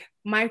like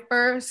my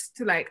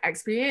first like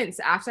experience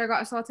after I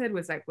got assaulted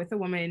was like with a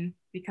woman,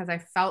 because I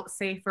felt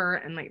safer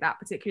in like that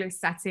particular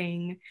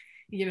setting,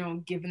 you know,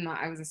 given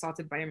that I was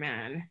assaulted by a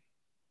man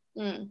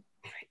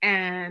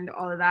and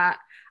all of that.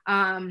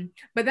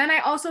 But then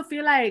I also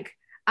feel like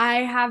I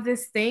have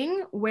this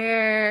thing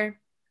where,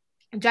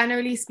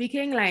 generally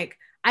speaking, like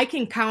I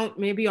can count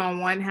maybe on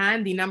one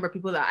hand the number of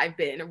people that I've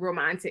been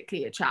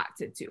romantically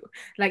attracted to,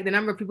 like the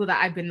number of people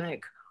that I've been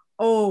like,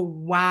 oh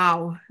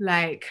wow,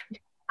 like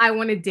I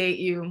want to date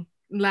you,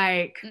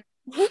 like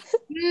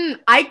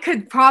I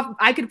could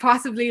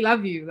possibly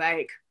love you,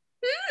 like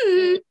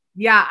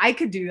yeah, I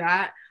could do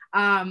that.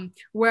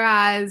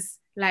 Whereas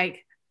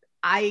like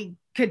I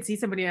could see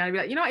somebody and I'd be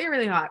like, you know what, you're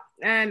really hot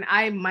and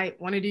I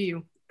might want to do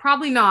you.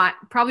 Probably not,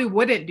 probably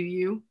wouldn't do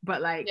you,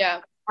 but like,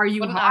 are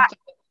you hot?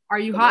 Are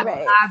you hot?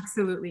 Right.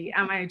 Absolutely.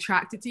 Am I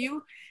attracted to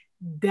you?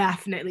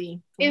 Definitely.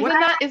 Isn't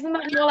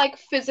that more like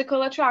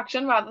physical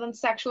attraction rather than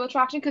sexual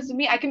attraction? Because to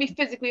me, I can be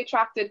physically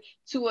attracted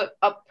to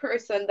a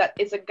person that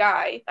is a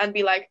guy and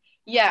be like,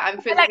 yeah,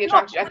 I'm physically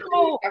attracted,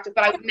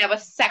 but I would never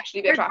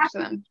sexually be attracted to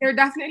them. There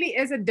definitely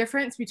is a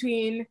difference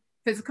between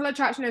physical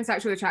attraction and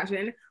sexual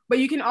attraction, but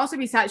you can also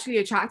be sexually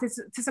attracted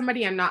to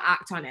somebody and not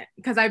act on it,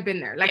 because I've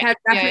been there. Like there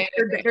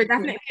are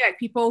definitely like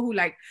people who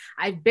like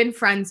I've been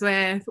friends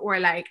with, or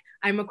like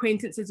I'm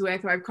acquaintances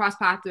with, or I've crossed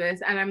paths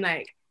with, and I'm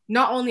like,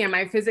 not only am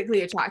I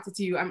physically attracted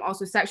to you, I'm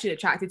also sexually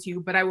attracted to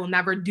you, but I will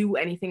never do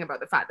anything about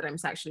the fact that I'm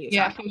sexually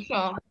attracted. Yeah,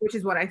 for sure. Which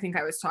is what I think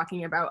I was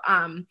talking about.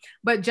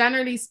 But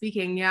generally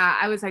speaking, yeah,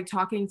 I was like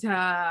talking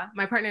to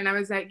my partner and I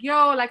was like,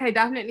 yo, like I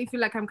definitely feel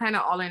like I'm kind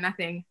of all or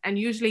nothing. And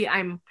usually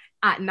I'm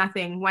at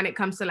nothing when it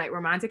comes to like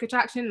romantic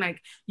attraction. Like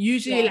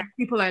usually like,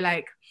 people are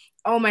like,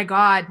 oh my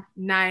God,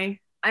 Nai,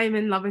 I'm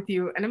in love with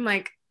you. And I'm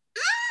like,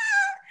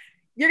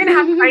 you're gonna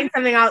have to find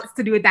something else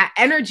to do with that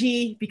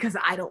energy, because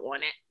I don't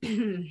want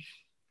it.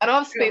 I don't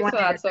have space for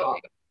that.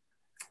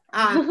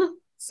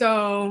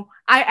 So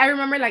I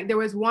remember like there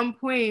was one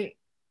point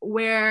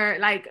where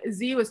like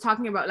Z was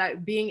talking about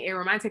like being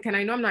aromantic, and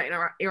I know I'm not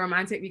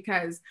aromantic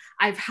because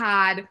I've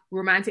had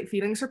romantic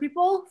feelings for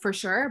people for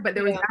sure, but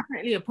there was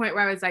definitely a point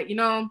where I was like, you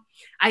know,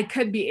 I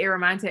could be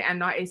aromantic and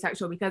not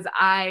asexual because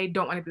I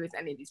don't want to be with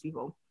any of these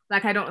people.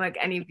 Like I don't like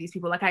any of these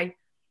people. Like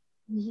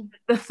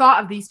the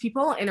thought of these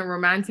people in a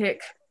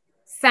romantic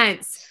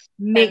sense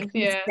makes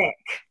me sick.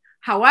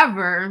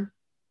 However,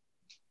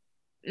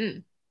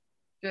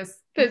 just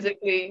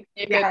physically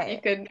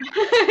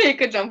you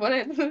could jump on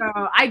it. So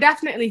I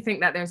definitely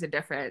think that there's a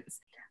difference,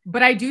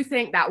 but I do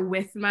think that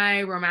with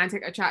my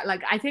romantic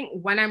like I think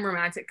when I'm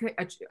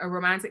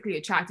romantically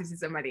attracted to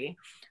somebody,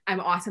 I'm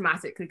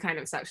automatically kind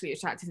of sexually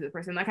attracted to the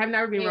person. Like I've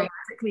never been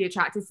romantically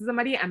attracted to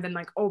somebody and then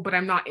like, oh, but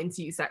I'm not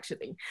into you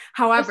sexually.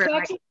 However,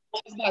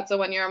 so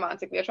when you're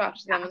romantically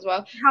attracted to them as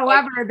well.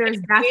 However, like,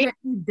 there's definitely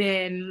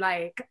been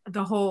like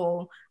the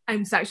whole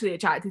I'm sexually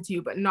attracted to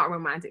you, but not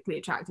romantically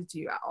attracted to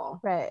you at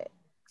all. Right.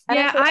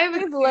 And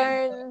we've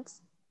learned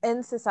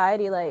in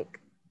society,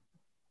 like,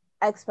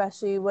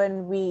 especially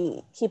when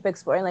we keep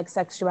exploring like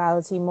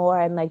sexuality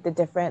more and like the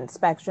different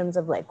spectrums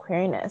of like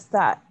queerness,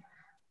 that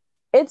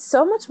it's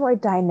so much more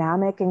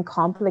dynamic and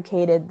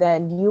complicated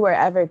than you were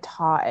ever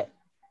taught.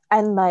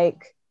 And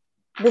like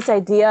this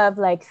idea of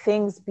like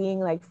things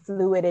being like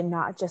fluid and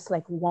not just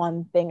like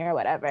one thing or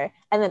whatever.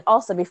 And then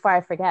also, before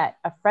I forget,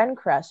 a friend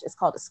crush is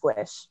called a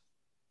squish.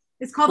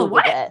 It's called a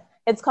what?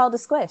 It's called a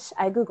squish.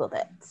 I Googled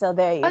it. So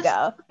there you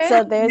go.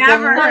 So there's a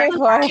word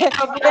for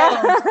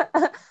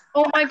it.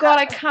 Oh my God,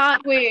 I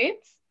can't wait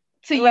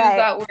to use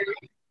that word.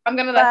 I'm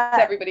going to let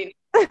everybody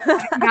know.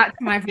 That's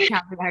my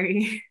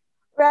vocabulary.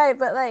 Right,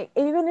 but like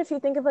even if you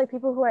think of like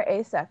people who are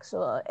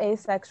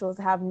asexuals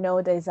have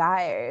no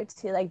desire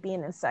to like be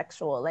in a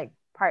sexual like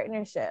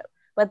partnership,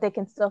 but they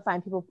can still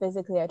find people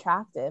physically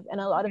attractive,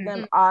 and a lot of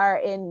them are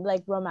in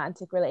like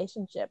romantic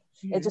relationships.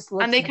 It just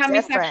looks and they can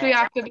different. Be sexually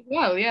active as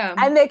well,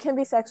 and they can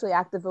be sexually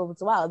active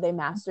as well. They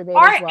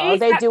masturbate as well.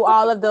 They do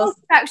all of those.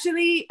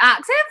 Sexually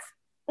active?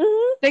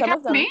 They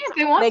can be if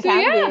they want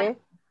to.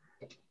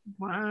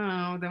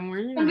 Wow, then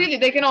we're completely.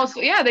 They can also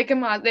they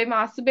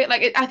masturbate.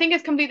 Like I think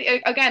it's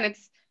completely again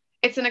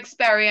it's an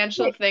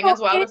experiential thing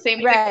as well. The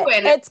same right.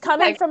 It's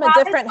coming like, from a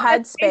different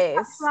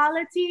headspace.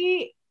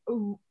 Sexuality,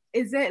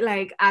 is it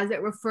like as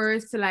it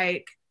refers to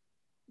like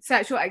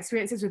sexual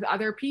experiences with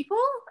other people,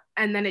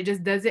 and then it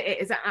just does it?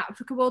 Is it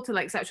applicable to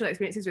like sexual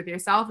experiences with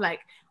yourself?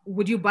 Like,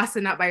 would you bust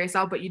a nut by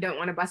yourself, but you don't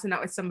want to bust a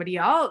nut with somebody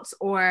else,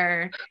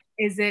 or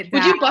Is it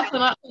would you bust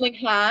them out holding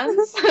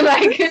hands?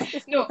 Like,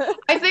 no,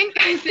 I think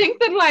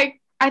that like,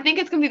 I think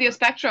it's completely a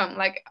spectrum.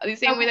 Like the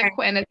same way that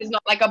queerness is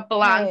not like a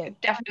blank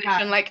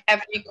definition. Like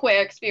every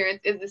queer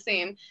experience is the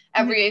same.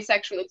 Every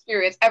asexual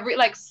experience, every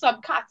like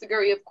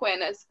subcategory of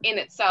queerness in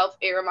itself,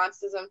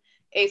 aromanticism,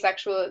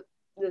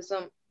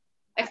 asexualism,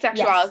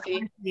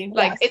 sexuality,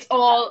 like it's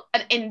all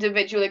an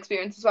individual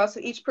experience as well. So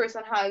each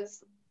person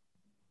has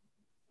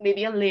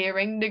maybe a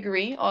layering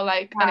degree or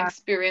like an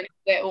experience of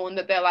their own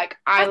that they're like,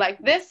 I like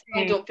this,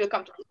 I don't feel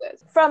comfortable with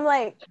this. From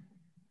like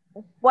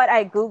what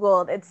I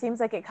Googled, it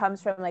seems like it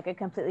comes from like a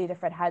completely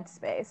different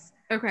headspace.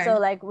 Okay. So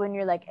like when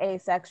you're like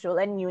asexual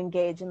and you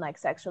engage in like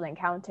sexual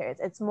encounters,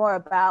 it's more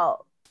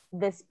about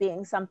this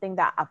being something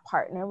that a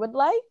partner would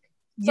like.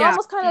 So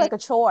almost kind of like a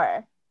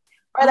chore.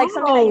 Or like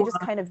something that you just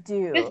kind of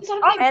do.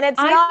 And it's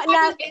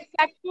not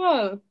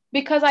asexual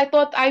because I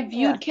thought I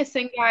viewed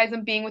kissing guys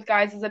and being with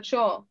guys as a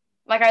chore.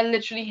 Like I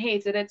literally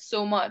hated it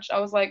so much. I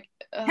was like,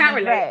 can't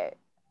relate.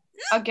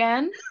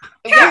 Again?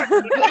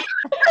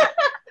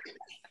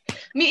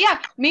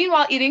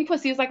 Meanwhile, eating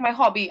pussy is like my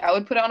hobby. I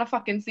would put it on a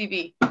fucking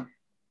CV.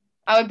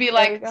 I would be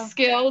like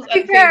skills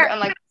and favorite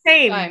and like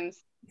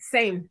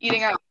same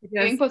eating out,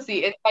 eating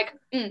pussy. It's like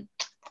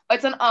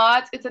it's an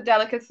art. It's a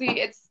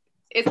delicacy.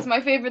 It's my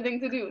favorite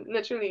thing to do.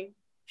 Literally.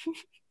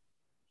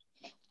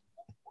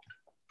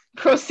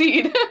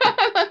 Proceed.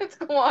 Let's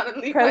go on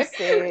and leave.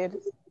 Proceed.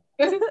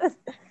 It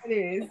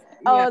is.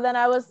 Then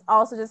I was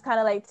also just kind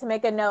of like to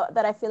make a note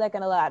that I feel like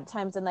in a lot of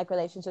times in like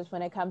relationships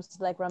when it comes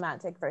to like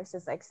romantic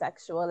versus like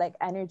sexual like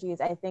energies,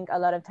 I think a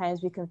lot of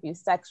times we confuse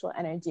sexual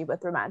energy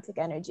with romantic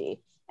energy,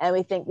 and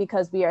we think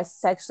because we are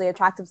sexually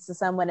attracted to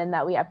someone and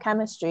that we have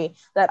chemistry,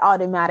 that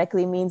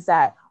automatically means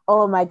that,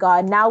 oh my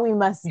god, now we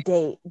must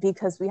date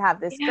because we have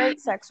this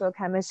great sexual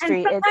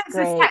chemistry. It's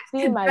great.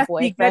 Be my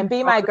boyfriend,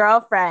 be my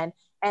girlfriend.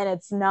 And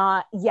it's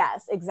not.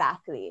 Yes,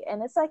 exactly.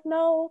 And it's like,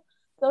 no,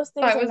 those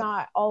things are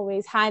not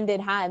always hand in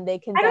hand. They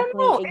can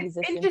definitely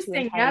exist in two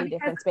entirely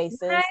different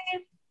spaces.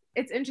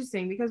 It's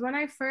interesting because when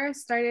I first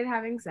started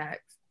having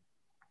sex,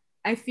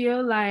 I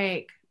feel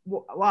like,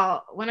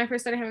 well, when I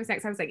first started having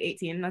sex, I was like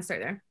 18. Let's start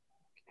there.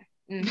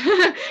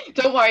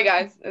 Don't worry,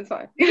 guys. It's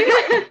fine.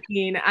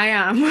 18, I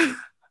am.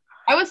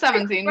 I was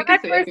 17.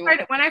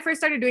 When I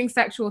first started doing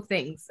sexual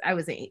things, I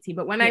was 18.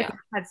 But when I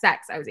had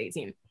sex, I was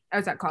 18. I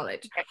was at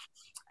college. Okay.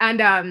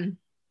 And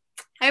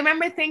I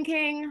remember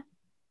thinking,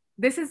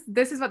 this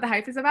is what the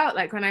hype is about.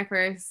 Like when I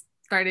first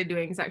started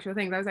doing sexual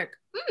things, I was like,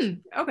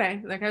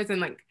 okay. Like I was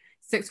in like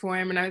sixth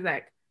form and I was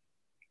like,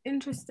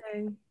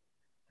 interesting.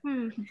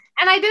 And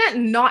I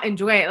didn't not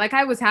enjoy it. Like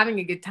I was having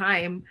a good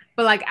time,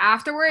 but like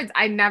afterwards,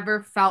 I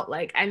never felt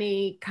like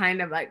any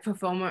kind of like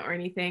fulfillment or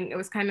anything. It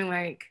was kind of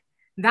like,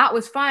 that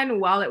was fun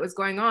while it was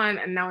going on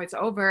and now it's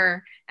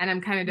over. And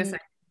I'm kind of just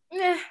like,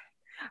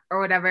 or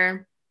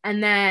whatever.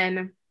 And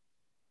then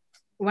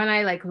when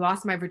I like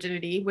lost my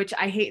virginity, which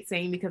I hate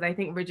saying because I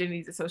think virginity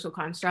is a social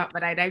construct,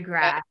 but I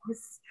digress.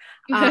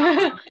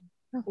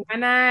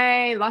 When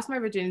I lost my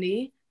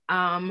virginity,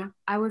 I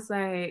was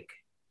like,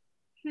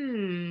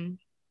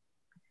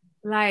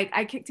 like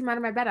I kicked him out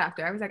of my bed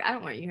after. I was like, I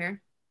don't want you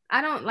here.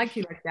 I don't like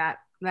you like that.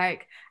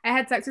 Like I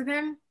had sex with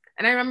him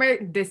and I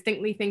remember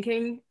distinctly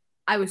thinking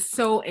I was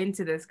so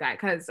into this guy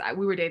because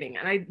we were dating,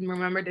 and I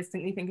remember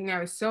distinctly thinking I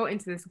was so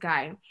into this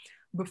guy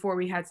before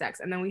we had sex.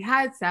 And then we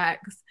had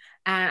sex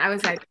and I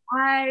was like,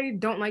 I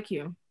don't like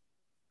you.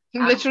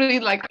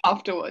 Literally like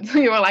afterwards.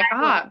 You were like,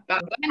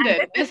 that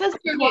ended. This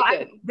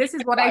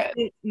is what I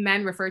think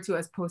men refer to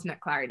as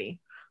post-nut clarity.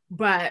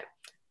 But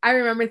I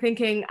remember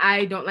thinking,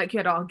 I don't like you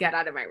at all. Get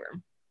out of my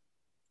room.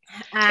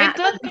 It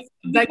does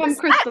become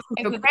crystal.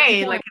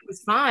 Okay, like it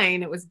was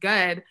fine. It was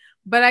good.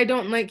 But I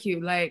don't like you.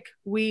 Like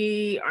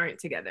we aren't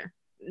together.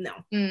 No.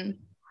 And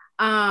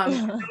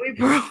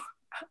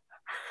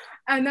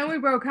then we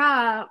broke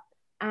up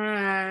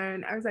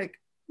and I was like,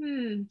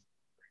 And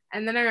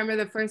then I remember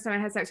the first time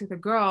I had sex with a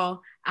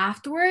girl,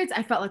 afterwards,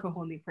 I felt like a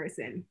whole new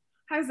person.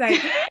 I was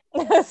like,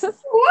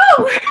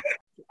 whoa!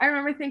 I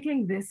remember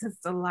thinking, this is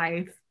the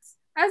life.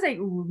 I was like,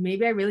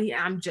 maybe I really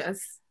am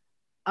just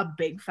a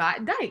big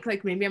fat dyke.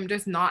 Like maybe I'm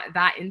just not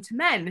that into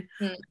men.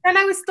 And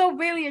I was still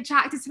really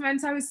attracted to men.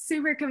 So I was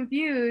super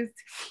confused.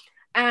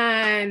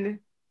 And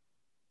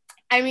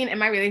I mean, in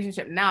my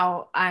relationship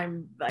now,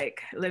 I'm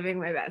like living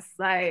my best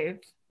life.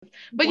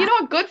 But you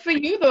know, good for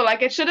you though.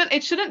 Like it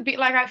shouldn't be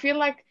like, I feel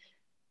like,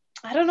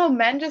 I don't know,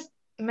 men just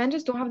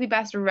don't have the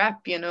best rep,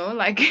 you know?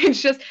 Like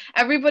it's just,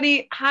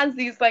 everybody has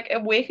these like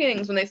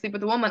awakenings when they sleep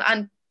with a woman,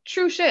 and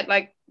true shit,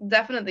 like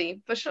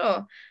definitely, for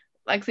sure.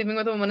 Like sleeping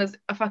with a woman is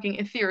a fucking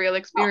ethereal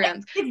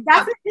experience. It's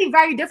definitely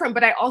very different,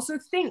 but I also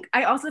think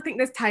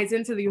this ties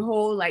into the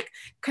whole like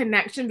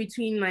connection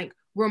between like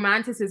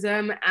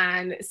romanticism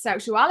and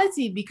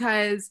sexuality,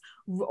 because,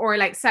 or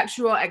like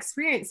sexual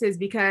experiences,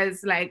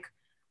 because like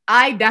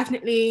I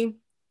definitely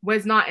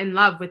was not in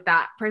love with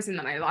that person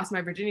that I lost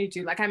my virginity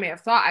to. Like I may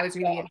have thought I was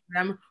really into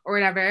them or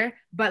whatever,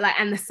 but like,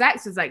 and the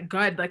sex was like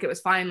good, like it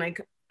was fine. Like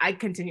I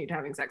continued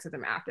having sex with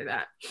them after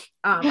that.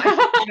 I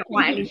didn't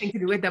want anything to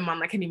do with them on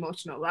like an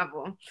emotional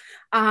level.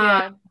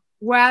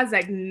 Whereas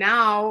like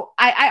now,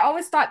 I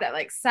always thought that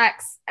like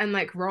sex and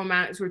like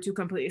romance were two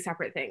completely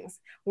separate things.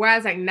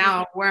 Whereas like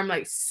now, where I'm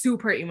like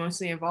super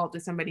emotionally involved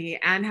with somebody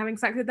and having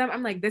sex with them,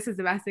 I'm like, this is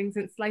the best thing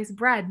since sliced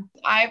bread.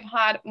 I've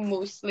had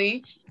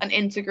mostly an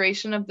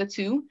integration of the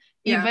two.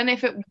 Even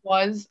if it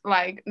was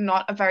like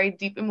not a very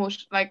deep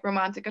emotion, like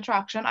romantic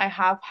attraction, I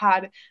have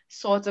had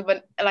sort of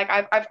an like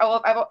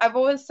I've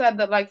always said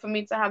that like for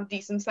me to have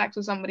decent sex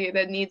with somebody,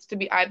 there needs to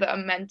be either a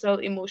mental,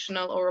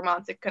 emotional, or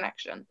romantic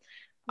connection.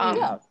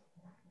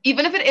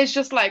 Even if it is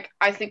just like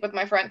I sleep with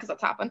my friend, because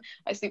that's happened.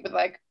 I sleep with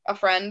like a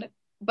friend,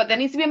 but there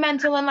needs to be a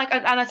mental and like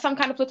and some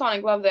kind of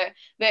platonic love there.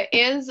 There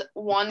is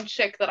one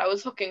chick that I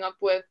was hooking up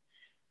with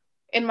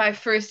in my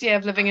first year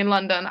of living in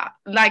London.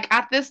 Like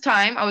at this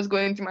time, I was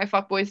going through my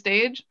fuckboy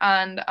stage,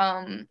 and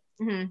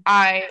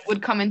I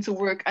would come into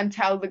work and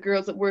tell the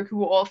girls at work who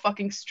were all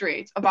fucking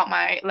straight about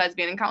my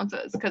lesbian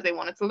encounters because they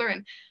wanted to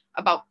learn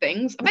about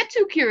things. A bit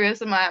too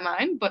curious in my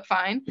mind, but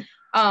fine.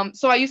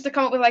 So I used to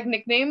come up with like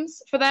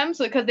nicknames for them,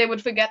 so because they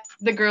would forget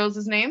the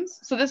girls' names.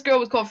 So this girl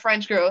was called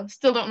French Girl.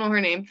 Still don't know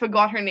her name.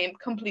 Forgot her name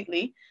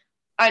completely.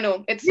 I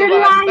know it's so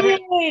bad. But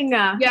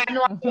yeah,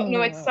 no, I don't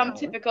know. It's some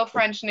typical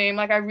French name.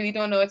 Like I really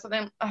don't know. It's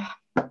something.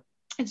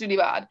 It's really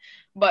bad.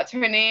 But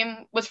her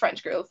name was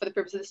French Girl for the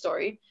purpose of the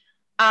story,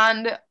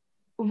 and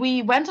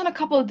we went on a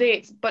couple of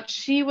dates. But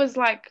she was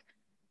like,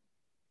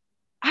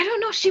 I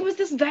don't know. She was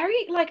this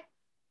very like.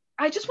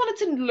 I just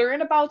wanted to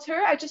learn about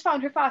her. I just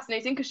found her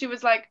fascinating because she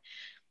was like,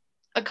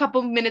 a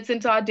couple minutes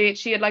into our date,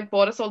 she had like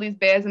bought us all these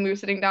beers and we were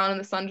sitting down in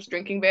the sun just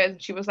drinking beers,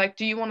 and she was like,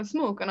 do you want to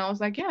smoke? And I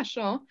was like, yeah,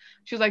 sure.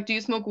 She was like, do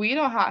you smoke weed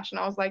or hash? And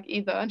I was like,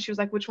 either. And she was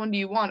like, which one do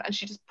you want? And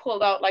she just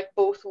pulled out like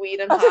both weed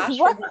and hash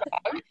from her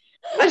bag.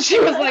 And she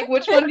was like,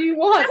 which one do you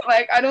want?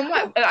 Like, I don't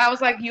mind. And I was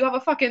like, you have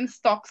a fucking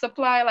stock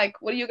supply,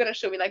 like what are you gonna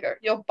show me, like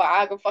your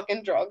bag of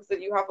fucking drugs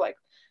that you have like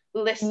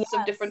lists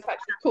of different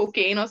types of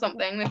cocaine or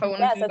something if I want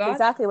to do that? That's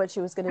exactly what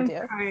she was gonna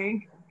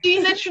do. She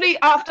literally,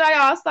 after I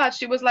asked that,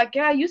 she was like,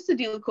 yeah, I used to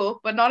deal coke,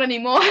 but not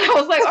anymore. And I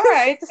was like, all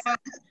right.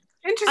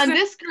 Interesting. And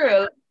this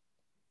girl,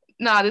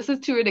 this is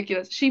too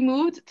ridiculous. She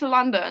moved to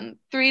London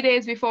 3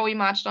 days before we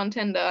matched on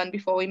Tinder and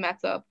before we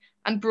met up,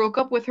 and broke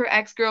up with her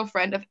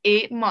ex-girlfriend of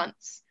 8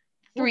 months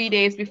 3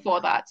 days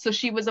before that. So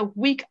she was a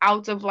week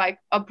out of like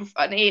an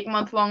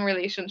 8-month-long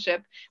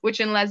relationship, which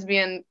in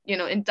lesbian,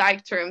 in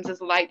dyke terms is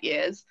light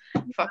years,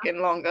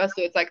 fucking longer.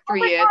 So it's like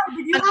 3 years. God,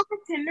 did you have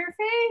a Tinder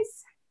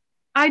phase?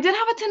 I did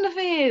have a Tinder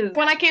phase.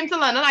 When I came to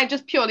London, I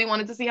just purely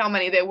wanted to see how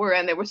many there were,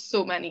 and there were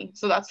so many.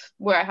 So that's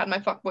where I had my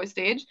fuckboy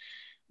stage.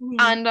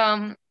 And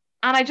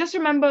I just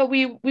remember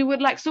we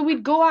would like, so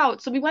we'd go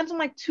out. So we went on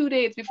like 2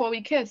 dates before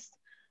we kissed.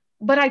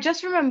 But I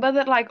just remember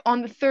that like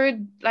on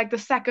the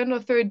second or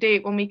third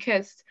date when we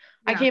kissed,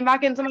 I came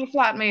back into my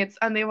flatmates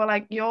and they were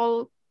like,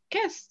 y'all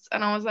kissed?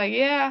 And I was like,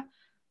 yeah.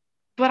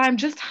 But I'm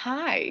just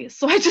high.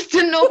 So I just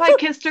didn't know if I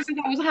kissed her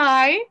because I was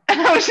high.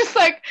 And I was just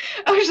like,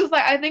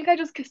 I think I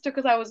just kissed her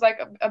because I was like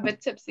a bit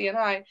tipsy and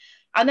high.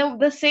 And then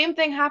the same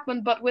thing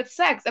happened, but with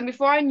sex. And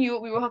before I knew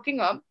it, we were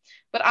hooking up.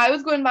 But I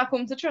was going back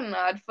home to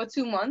Trinidad for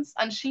 2 months,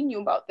 and she knew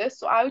about this.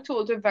 So I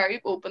told her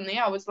very openly.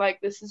 I was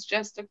like, this is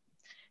just a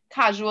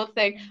casual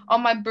thing.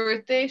 On my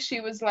birthday, she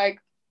was like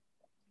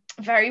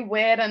very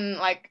weird and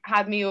like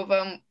had me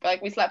over.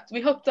 Like we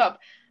hooked up.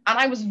 And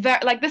I was very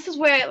like, this is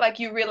where like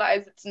you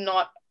realize it's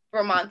not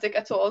romantic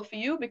at all for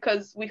you,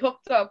 because we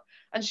hooked up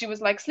and she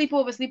was like, sleep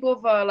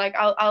over, like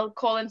I'll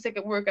call in sick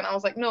at work. And I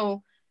was like,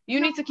 no, you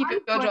need to keep your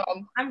job.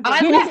 And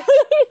I left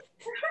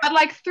at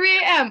like 3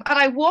 a.m. and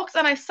I walked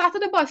and I sat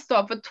at a bus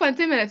stop for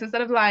 20 minutes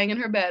instead of lying in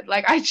her bed.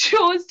 Like I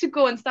chose to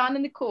go and stand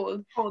in the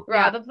cold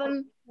rather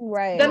than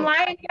lying in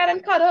bed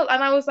and cuddle.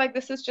 And I was like,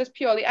 this is just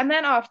purely. And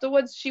then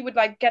afterwards she would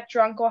like get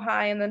drunk or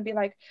high and then be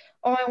like,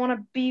 oh, I want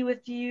to be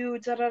with you,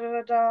 da da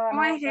da da. Oh,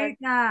 I hate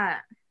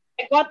that.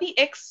 I got the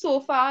ick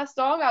so fast,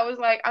 dog. I was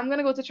like, I'm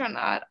gonna go to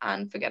Trinidad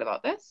and forget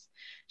about this.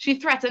 She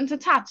threatened to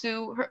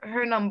tattoo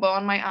her number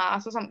on my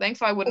ass or something,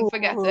 so I wouldn't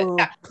forget it.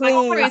 Yeah.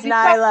 Please,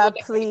 Nyla,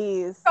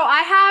 please. So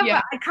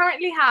I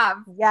currently have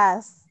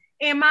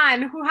a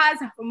man who has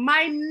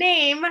my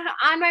name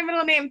and my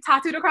middle name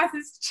tattooed across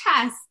his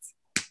chest.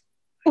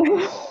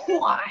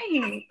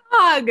 Why?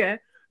 Dog.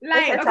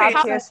 Like,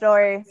 talk to your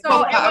story.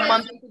 So a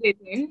month into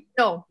dating?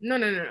 No.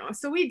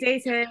 So we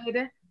dated.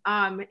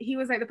 He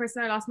was like the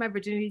person I lost my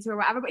virginity to or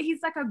whatever, but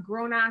he's like a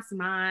grown-ass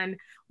man,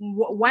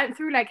 went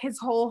through like his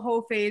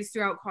whole phase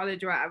throughout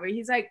college or whatever.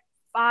 He's like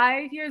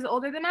 5 years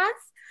older than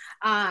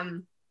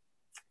us.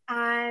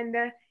 And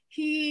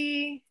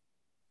he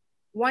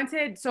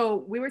wanted, so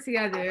we were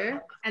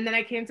together and then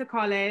I came to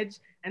college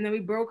and then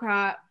we broke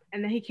up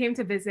and then he came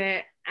to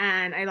visit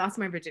and I lost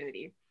my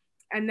virginity.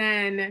 And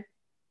then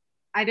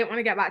I didn't want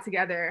to get back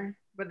together,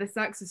 but the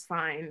sex was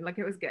fine. Like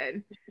it was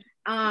good.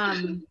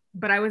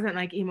 But I wasn't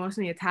like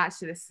emotionally attached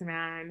to this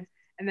man.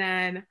 And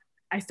then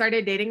I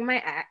started dating my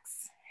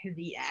ex, my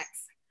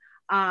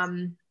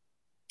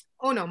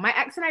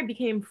ex and I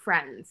became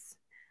friends.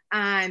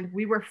 and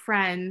we were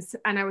friends,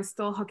 and I was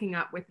still hooking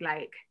up with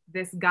like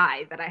this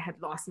guy that I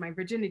had lost my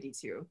virginity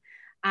to.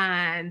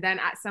 And then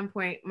at some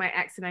point, my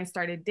ex and I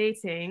started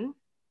dating,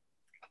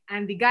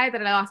 and the guy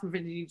that I lost my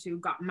virginity to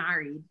got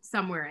married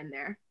somewhere in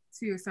there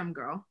to some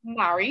girl.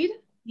 Married?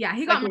 Yeah,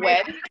 he got like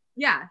married. Wed?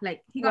 Yeah,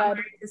 like he got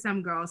married to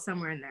some girl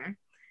somewhere in there.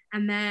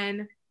 And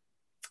then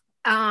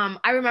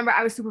I remember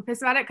I was super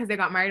pissed about it because they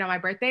got married on my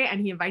birthday,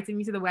 and he invited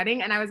me to the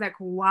wedding, and I was like,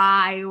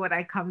 why would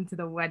I come to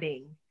the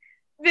wedding?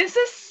 This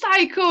is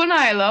psycho,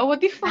 Nyla. What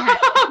the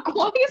fuck?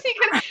 Why is he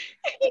gonna?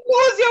 It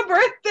was your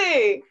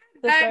birthday.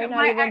 The story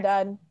not even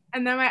done.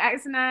 And then my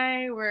ex and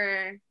I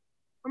were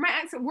my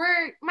ex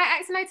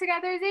and I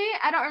together, Z?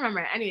 I don't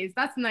remember. Anyways,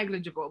 that's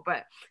negligible.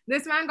 But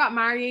this man got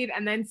married,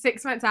 and then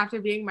 6 months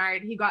after being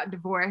married, he got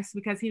divorced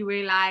because he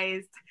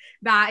realized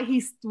that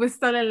he was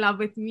still in love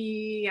with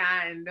me,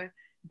 and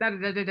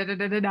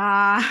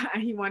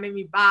and he wanted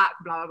me back,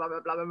 blah blah blah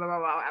blah blah blah blah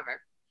blah,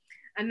 whatever.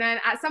 And then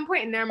at some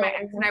point in there, my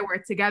ex and I were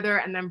together,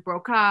 and then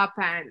broke up,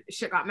 and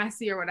shit got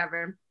messy or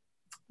whatever.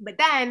 But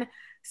then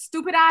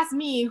stupid ass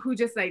me, who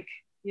just like,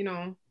 you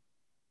know,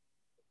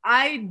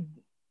 I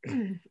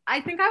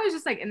think I was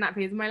just like in that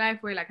phase of my life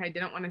where like I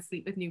didn't want to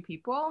sleep with new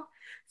people.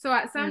 So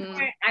at some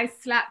point I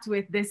slept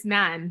with this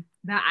man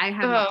that I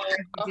had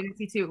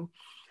virginity to.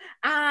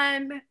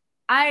 And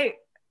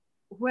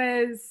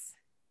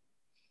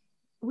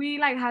we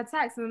like had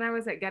sex, and then I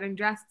was like getting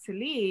dressed to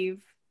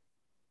leave.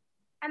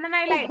 And then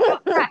I like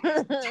looked at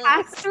his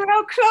chest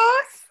real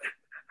close.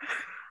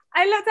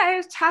 I looked at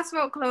his chest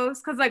real close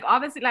because like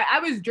obviously like I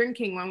was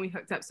drinking when we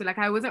hooked up. So like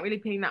I wasn't really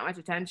paying that much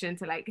attention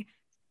to like,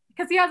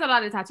 because he has a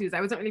lot of tattoos.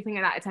 I wasn't really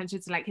paying that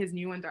attention to like his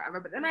new ones or whatever.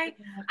 But then I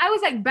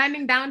was like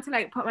bending down to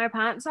like put my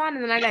pants on,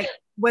 and then I like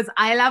was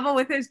eye level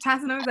with his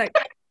chest, and I was like,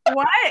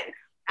 what?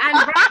 And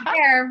right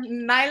there,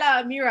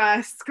 Nyla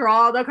Amira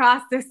scrawled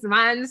across this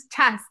man's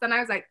chest, and I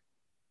was like,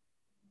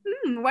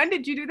 when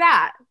did you do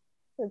that?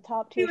 The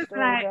top two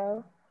story, like,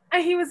 bro.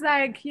 And he was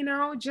like, you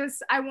know,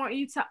 just I want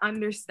you to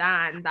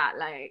understand that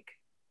like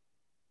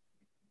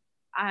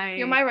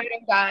you're my right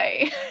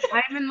guy.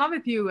 I'm in love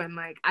with you, and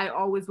like I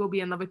always will be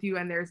in love with you,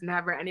 and there's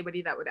never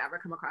anybody that would ever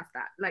come across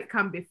that, like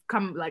come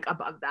like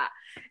above that.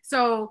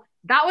 So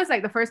that was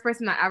like the first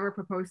person that ever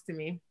proposed to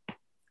me.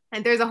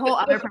 And there's a whole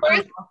other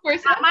proposal.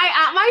 At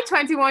my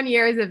 21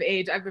 years of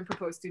age, I've been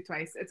proposed to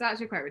twice. It's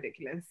actually quite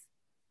ridiculous.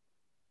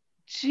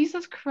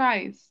 Jesus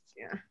Christ.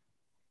 Yeah.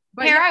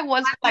 But here I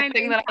was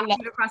reflecting that I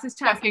loved across his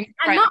chest. And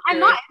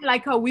not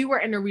like we were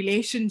in a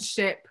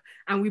relationship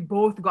and we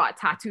both got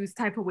tattoos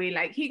type of way.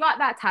 Like he got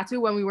that tattoo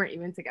when we weren't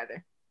even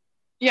together.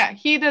 Yeah,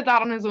 he did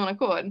that on his own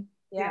accord.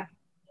 Yeah.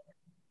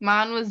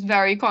 Man was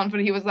very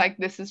confident. He was like,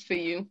 this is for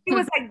you. He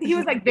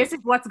was like, this is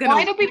what's gonna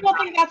Why do people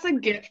think that's a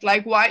gift?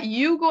 Like, why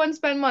you go and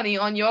spend money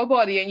on your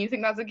body and you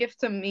think that's a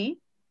gift to me?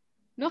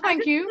 No,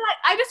 thank you.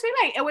 I just feel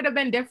like it would have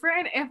been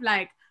different if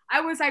like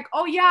I was like,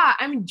 oh yeah,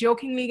 I'm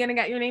jokingly gonna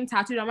get your name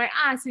tattooed on my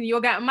ass and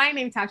you'll get my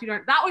name tattooed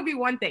on. That would be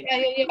one thing.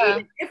 Yeah.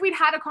 If we'd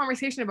had a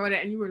conversation about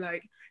it and you were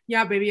like,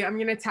 yeah, baby, I'm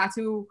gonna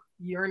tattoo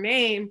your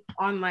name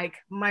on like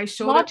my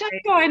shoulder. Not just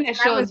your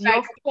initials,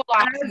 your full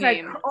last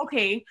name. Like,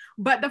 okay,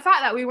 but the fact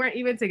that we weren't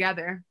even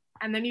together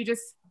and then you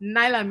just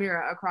Nyla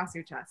Amira across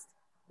your chest.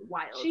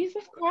 Wild.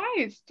 Jesus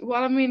Christ.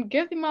 Well, I mean,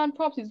 give the man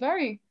props. He's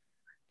very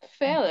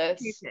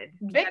fearless.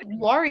 Bit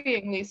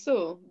worryingly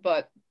so,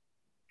 but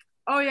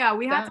oh yeah,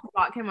 we had to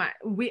block him at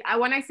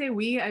when I say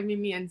we, I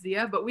mean me and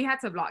Zia, but we had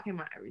to block him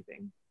at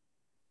everything.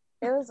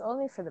 It was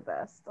only for the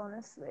best,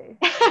 honestly.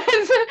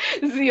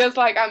 Zia's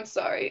like, I'm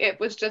sorry. It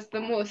was just the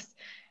most.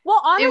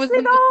 Well, honestly,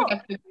 though,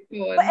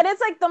 and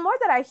it's like the more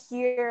that I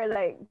hear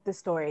like the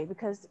story,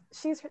 because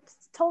she's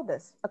told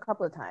this a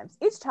couple of times.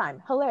 Each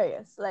time,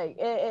 hilarious. Like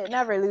it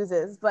never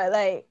loses. But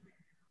like,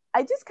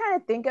 I just kind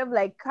of think of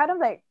like kind of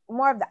like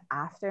more of the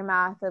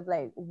aftermath of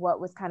like what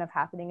was kind of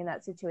happening in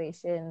that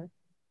situation.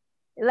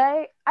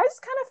 Like I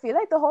just kind of feel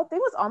like the whole thing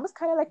was almost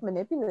kind of like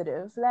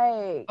manipulative.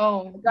 Like,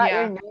 got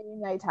your name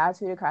like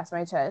tattooed across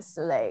my chest.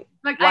 So like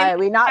why are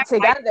we not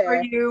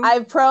together?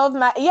 I've probed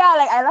my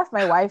like I left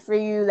my wife for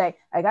you. Like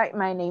I got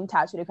my name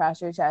tattooed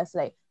across your chest.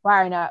 Like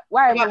why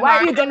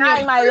are you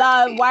denying my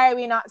love? Why are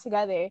we not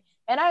together?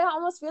 And I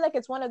almost feel like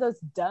it's one of those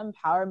dumb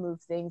power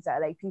move things that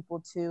like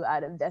people do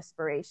out of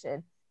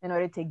desperation in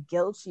order to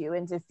guilt you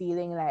into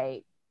feeling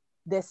like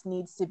this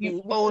needs to be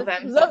you owe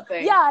them look,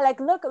 something. Yeah, like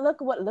look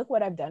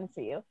what I've done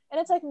for you. And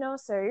it's like, no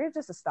sir, you're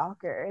just a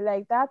stalker.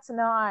 Like that's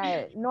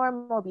not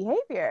normal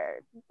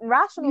behavior.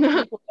 Rational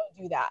people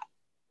don't do that.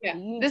 Yeah,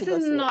 this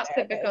is not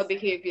typical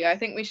behavior. I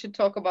think we should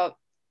talk about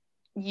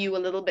you a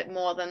little bit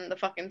more than the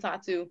fucking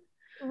tattoo.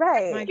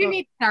 Right. You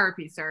need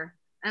therapy, sir,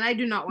 and I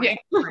do not want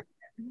to.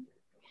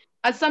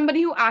 As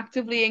somebody who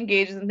actively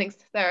engages and thinks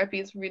therapy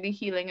is really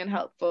healing and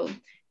helpful,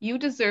 you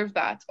deserve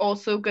that.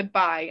 Also,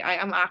 goodbye. I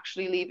am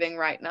actually leaving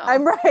right now.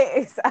 I'm right,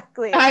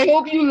 exactly. I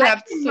hope you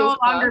left. I can no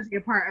longer be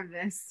a part of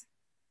this.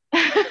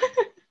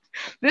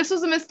 This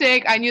was a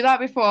mistake. I knew that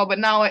before, but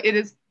now it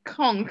is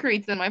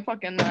concrete in my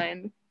fucking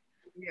mind.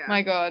 Yeah.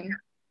 My God.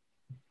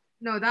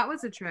 No, that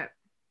was a trip.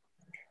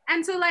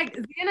 And so like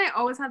Z and I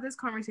always have this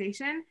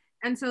conversation.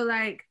 And so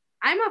like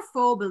I'm a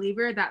full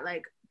believer that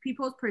like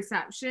people's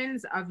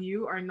perceptions of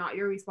you are not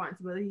your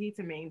responsibility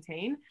to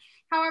maintain.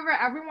 However,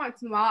 every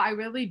once in a while, I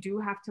really do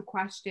have to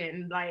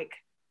question like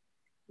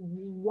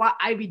what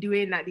I be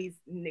doing that these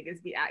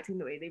niggas be acting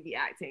the way they be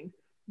acting.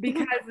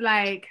 Because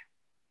like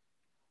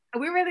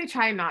we really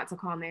try not to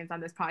call names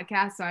on this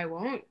podcast, so I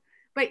won't.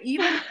 But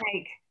even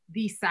like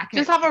the second,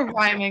 just have a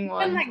rhyming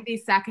one. Even like the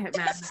second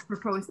man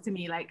proposed to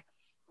me, like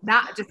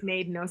that just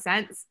made no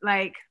sense.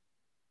 Like,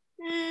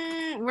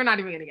 we're not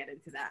even gonna get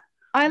into that.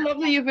 I love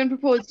that you've been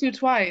proposed to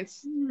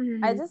twice.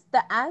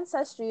 The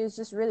ancestry is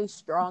just really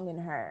strong in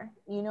her,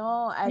 you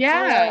know. I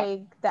feel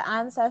like the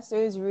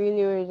ancestors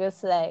really were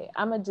just like,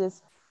 I'm gonna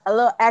just a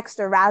little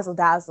extra razzle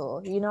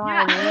dazzle, you know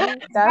what I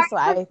mean? That's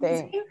what I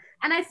think.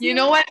 And I feel you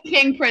know when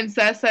King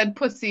Princess said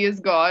pussy is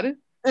God,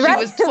 she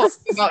was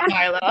talking about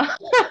Nyla.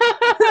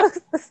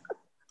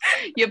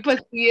 Your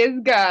pussy is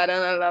God,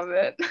 and I love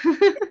it.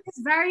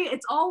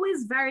 It's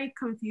always very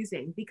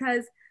confusing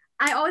because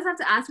I always have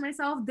to ask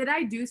myself, did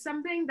I do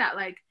something that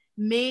like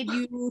made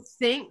you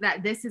think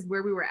that this is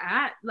where we were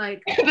at?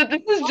 Like that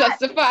this is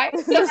justified?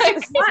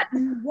 Like,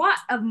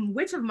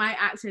 which of my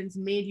actions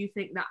made you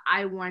think that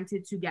I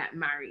wanted to get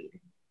married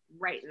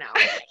right now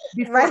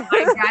before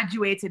I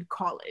graduated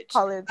college?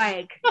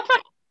 Like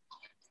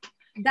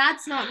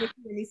that's not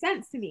making any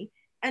sense to me.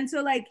 And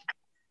so like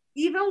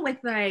even with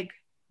like,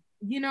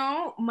 you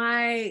know,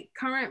 my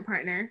current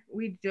partner,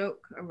 we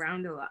joke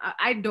around a lot.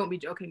 I don't be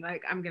joking,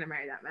 like I'm gonna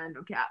marry that man,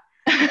 don't cap.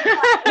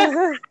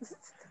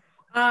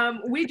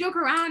 We joke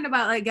around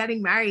about like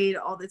getting married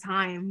all the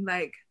time.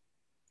 Like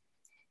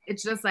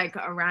it's just like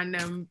a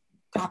random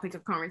topic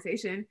of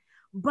conversation.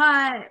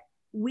 But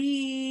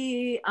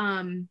we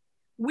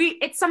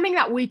it's something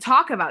that we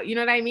talk about, you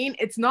know what I mean?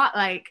 It's not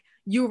like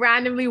you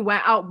randomly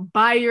went out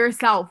by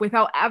yourself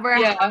without ever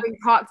having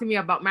talked to me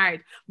about marriage,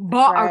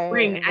 bought a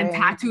ring and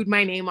tattooed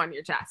my name on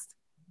your chest.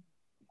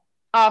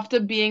 After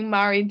being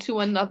married to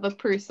another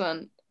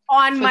person.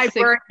 On my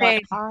birthday.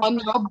 On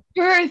your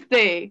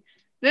birthday.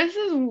 This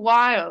is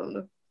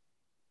wild.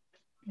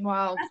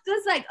 Wow. That's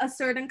just like a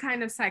certain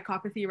kind of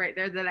psychopathy right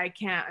there that I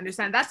can't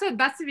understand. That's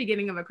the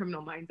beginning of a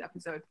Criminal Minds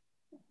episode.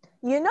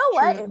 You know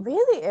what? It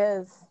really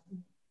is.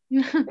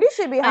 You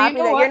should be happy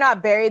that you're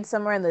not buried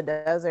somewhere in the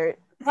desert.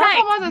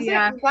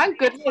 Thank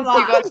goodness you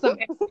got some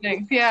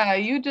instincts. Yeah,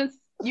 you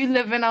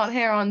living out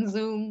here on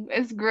Zoom.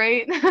 It's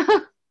great.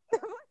 I'm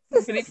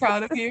really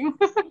proud of you.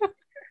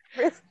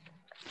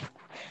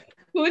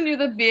 Who knew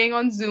that being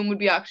on Zoom would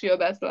be actually your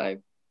best life?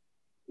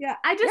 Yeah,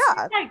 I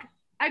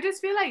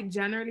just feel like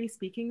generally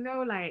speaking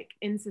though, like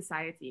in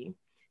society,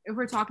 if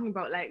we're talking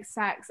about like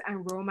sex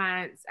and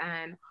romance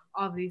and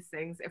all these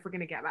things, if we're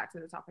gonna get back to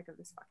the topic of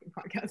this fucking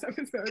podcast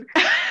episode,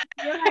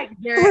 I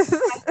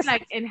feel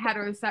like in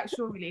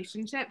heterosexual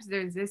relationships,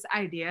 there's this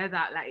idea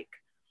that like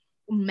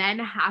men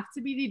have to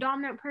be the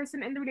dominant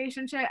person in the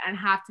relationship and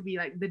have to be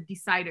like the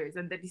deciders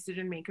and the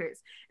decision makers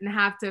and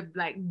have to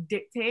like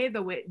dictate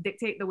the way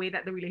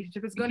that the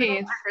relationship is going to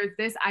go. There's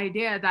this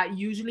idea that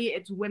usually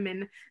it's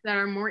women that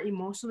are more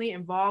emotionally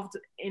involved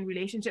in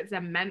relationships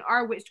than men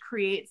are, which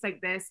creates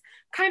like this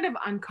kind of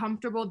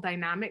uncomfortable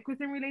dynamic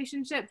within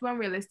relationships when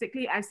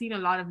realistically I've seen a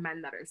lot of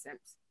men that are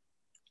simps.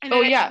 And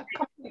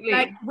completely.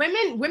 Like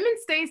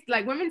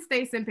women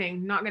stay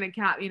simping, not gonna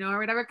cap, you know, or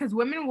whatever, because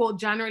women will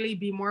generally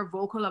be more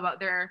vocal about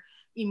their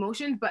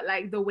emotions, but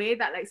like the way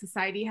that like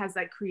society has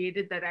like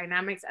created the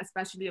dynamics,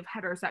 especially of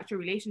heterosexual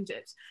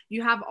relationships,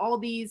 you have all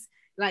these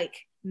like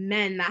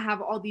men that have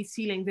all these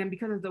feelings, and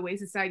because of the way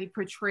society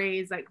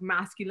portrays like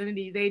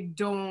masculinity, they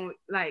don't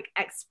like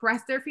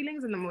express their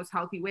feelings in the most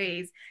healthy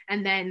ways,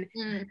 and then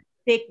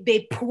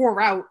they pour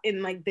out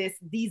in like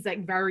these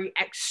like very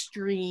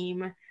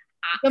extreme,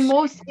 the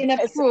most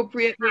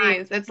inappropriate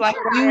ways. It's like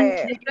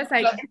it's just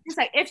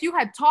like if you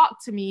had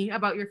talked to me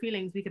about your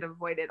feelings, we could have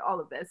avoided all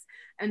of this.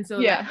 And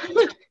so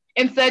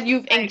instead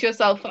you've inked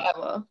yourself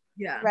forever.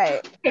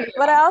 Right.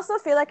 But I also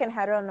feel like in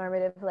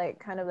heteronormative like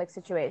kind of like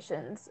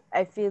situations,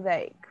 I feel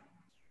like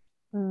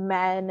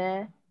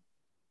men,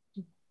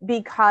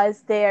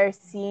 because they are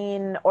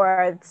seen or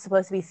are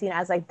supposed to be seen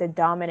as like the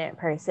dominant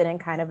person and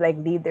kind of like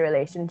lead the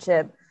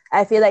relationship,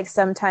 I feel like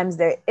sometimes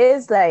there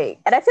is like,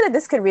 and I feel like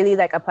this could really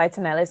like apply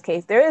to Nyla's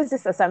case, there is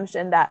this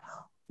assumption that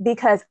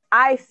because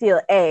I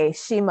feel A,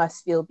 she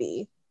must feel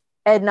B,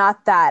 and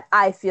not that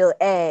I feel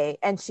A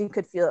and she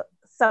could feel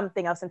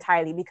something else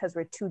entirely because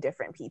we're two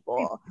different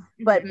people.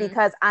 But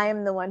because I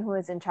am the one who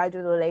is in charge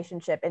of the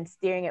relationship and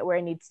steering it where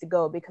it needs to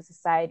go, because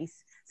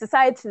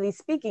societally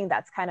speaking,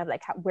 that's kind of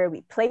like where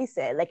we place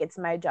it. Like it's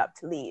my job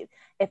to lead.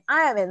 If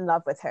I am in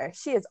love with her,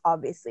 she is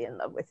obviously in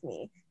love with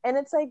me. And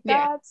it's like,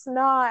 that's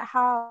not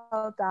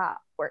how that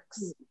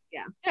works.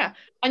 Yeah.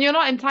 And you're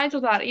not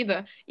entitled to that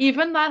either.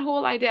 Even that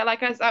whole idea,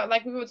 like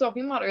we were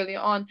talking about earlier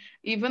on,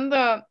 even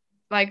the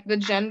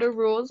gender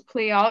roles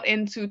play out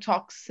into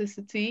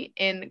toxicity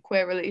in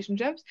queer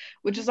relationships,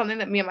 which is something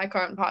that me and my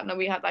current partner,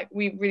 we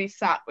really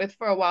sat with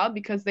for a while,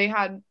 because they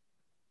had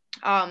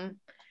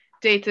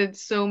dated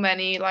so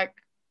many like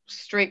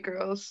straight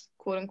girls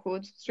quote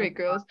unquote straight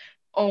girls,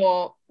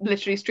 or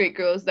literally straight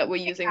girls that were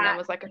using them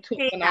as like a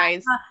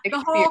tokenized experience.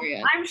 The whole,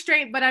 I'm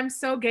straight, but I'm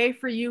so gay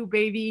for you,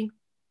 baby.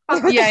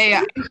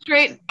 Yeah.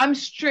 I'm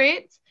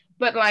straight,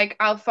 but like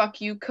I'll fuck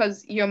you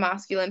because you're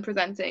masculine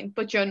presenting,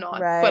 but you're not.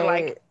 Right. But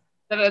like,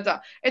 da, da, da.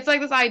 It's like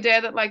this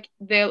idea that like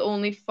they'll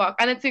only fuck,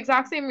 and it's the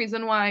exact same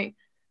reason why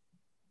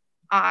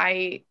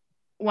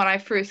when I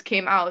first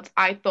came out,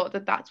 I thought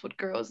that that's what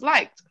girls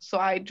liked. So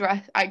I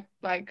dressed a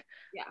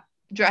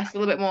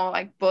little bit more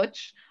like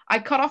butch. I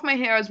cut off my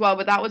hair as well,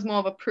 but that was more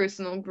of a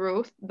personal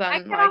growth than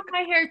I cut off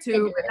my hair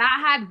too, but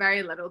that had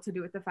very little to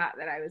do with the fact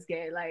that I was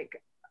gay. Like,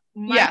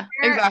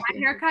 exactly.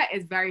 My haircut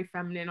is very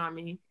feminine on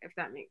me, if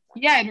that makes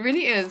sense. Yeah, it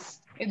really is.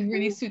 It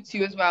really suits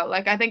you as well.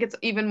 Like, I think it's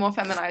even more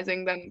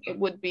feminizing than it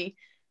would be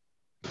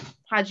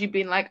had you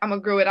been like, I'm gonna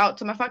grow it out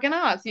to my fucking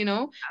ass, you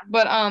know?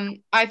 But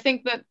I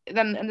think that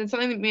then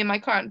something that me and my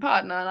current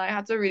partner and I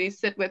had to really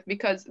sit with,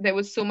 because there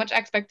was so much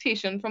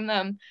expectation from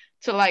them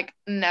to like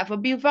never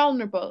be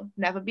vulnerable,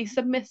 never be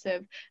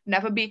submissive,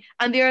 never be,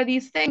 and there are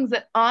these things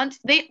that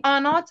they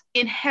are not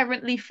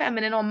inherently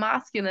feminine or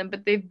masculine,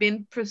 but they've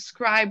been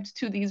prescribed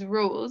to these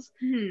roles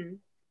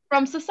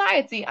from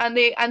society,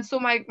 and so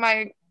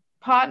my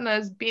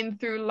partner's been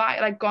through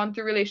like gone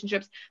through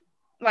relationships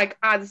like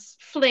as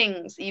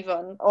flings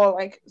even, or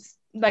like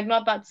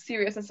not that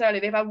serious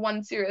necessarily. They've had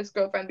one serious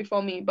girlfriend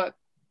before me, but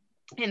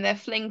in their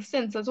flings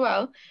since as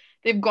well,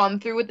 they've gone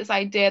through with this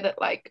idea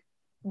that like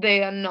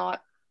they are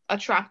not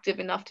attractive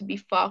enough to be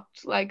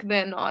fucked, like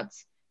they're not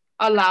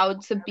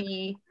allowed to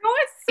be. No,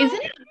 it's so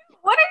isn't it?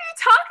 What are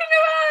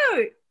you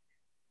talking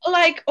about?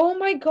 Like, oh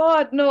my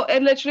god, no,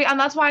 it literally, and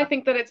that's why I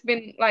think that it's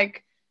been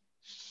like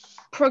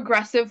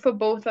progressive for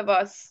both of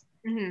us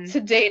to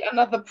date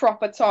another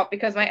proper top,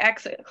 because my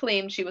ex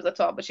claimed she was a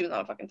top, but she was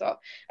not a fucking top.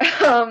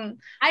 I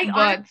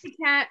honestly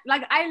can't,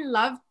 like, I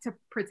love to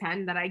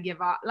pretend that I give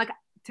off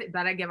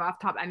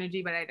top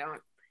energy, but I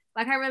don't.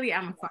 Like, I really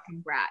am a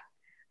fucking brat.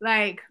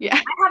 Like,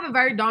 I have a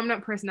very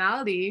dominant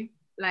personality,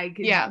 like,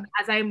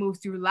 as I move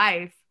through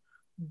life,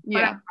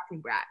 but I'm a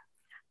fucking brat.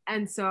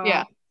 And so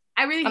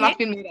I really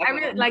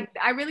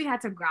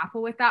had to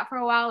grapple with that for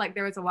a while. Like,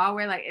 there was a while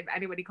where like if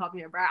anybody called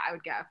me a brat, I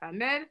would get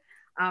offended.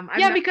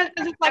 Because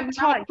it's like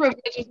top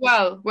privilege as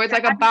well, where it's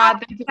like a bad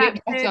thing to be a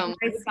bottom.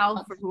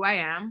 Myself for who I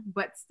am,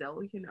 but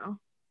still, you know.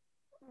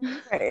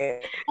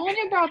 Right. On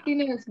your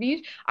brattiness,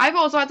 beach. I've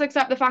also had to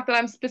accept the fact that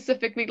I'm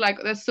specifically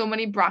like, there's so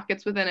many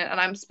brackets within it, and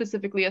I'm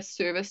specifically a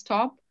service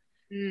top.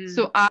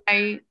 So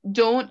I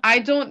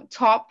don't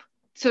top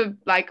to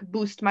like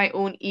boost my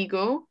own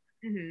ego.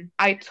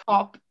 I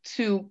top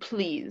to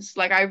please.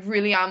 Like, I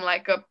really am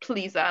like a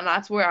pleaser, and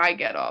that's where I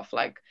get off.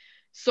 Like,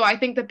 so I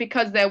think that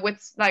because they're with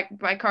like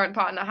my current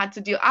partner had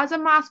to deal as a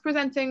mask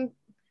presenting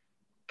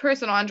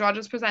person or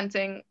androgynous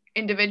presenting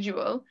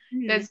individual,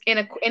 there's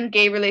in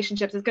gay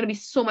relationships, there's going to be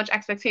so much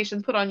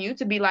expectations put on you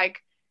to be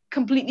like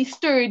completely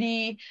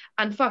sturdy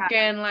and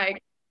fucking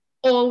like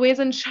always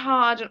in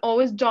charge and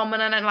always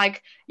dominant, and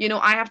like, you know,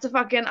 I have to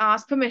fucking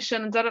ask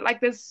permission and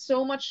like there's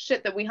so much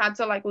shit that we had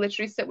to like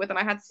literally sit with, and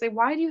I had to say,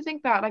 why do you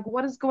think that? Like,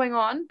 what is going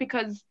on?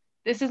 Because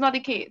this is not the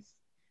case.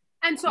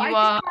 And so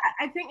I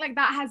think like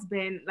that has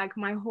been like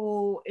my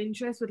whole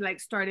interest with like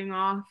starting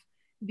off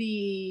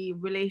the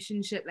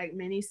relationship like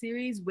mini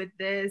series with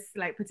this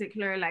like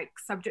particular like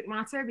subject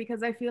matter,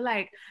 because I feel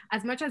like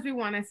as much as we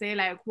want to say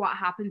like what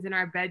happens in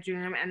our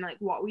bedroom and like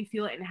what we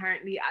feel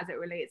inherently as it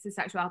relates to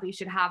sexuality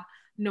should have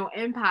no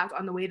impact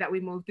on the way that we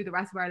move through the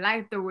rest of our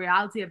life, the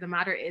reality of the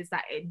matter is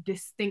that it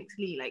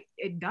distinctly like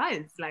it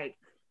does, like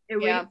it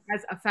really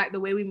does affect the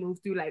way we move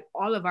through like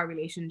all of our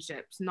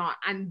relationships,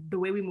 and the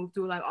way we move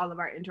through like all of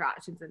our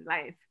interactions in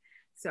life.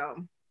 So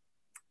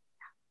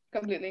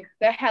completely,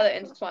 they're hella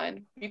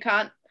intertwined. You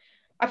can't,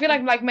 I feel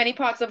like many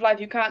parts of life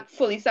you can't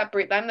fully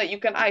separate them, that you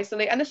can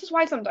isolate. And this is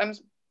why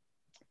sometimes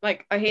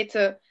like I hate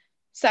to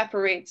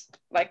separate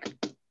like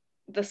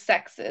the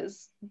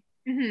sexes,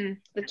 the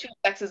two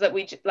sexes that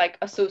we like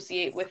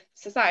associate with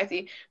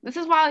society. This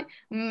is why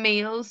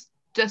males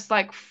just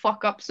like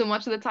fuck up so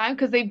much of the time,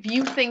 because they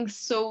view things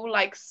so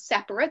like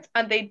separate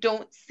and they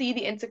don't see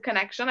the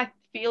interconnection. I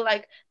feel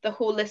like the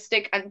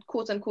holistic and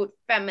quote unquote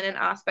feminine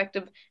aspect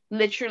of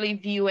literally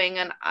viewing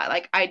and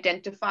like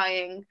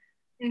identifying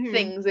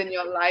things in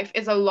your life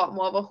is a lot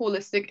more of a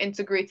holistic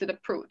integrated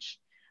approach.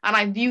 And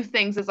I view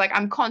things as like,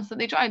 I'm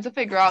constantly trying to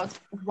figure out,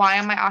 why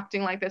am I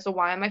acting like this, or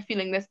why am I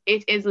feeling this?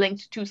 It is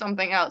linked to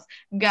something else,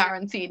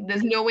 guaranteed.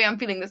 There's no way I'm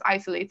feeling this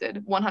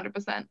isolated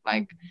 100%.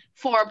 Like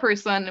for a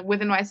person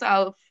within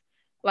myself,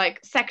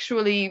 like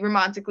sexually,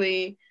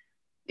 romantically,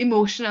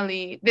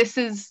 emotionally, this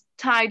is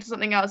tied to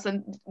something else.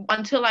 And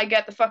until I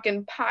get the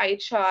fucking pie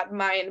chart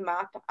mind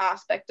map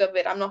aspect of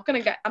it, I'm not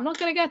gonna get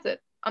it.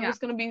 I'm just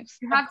gonna be.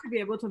 You have to be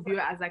able to view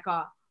it as like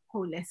a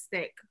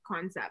holistic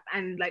concept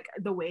and like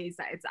the ways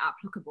that it's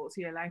applicable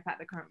to your life at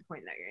the current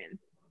point that you're in.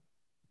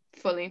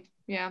 Fully,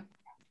 yeah.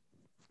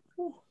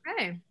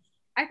 Okay,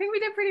 I think we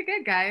did pretty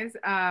good, guys.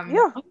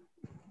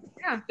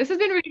 Yeah. This has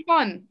been really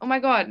fun. Oh my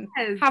God.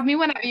 Yes. Have me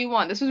whenever you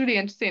want. This was really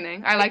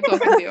entertaining. I like talking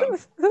to you.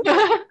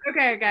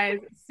 Okay, guys.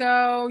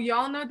 So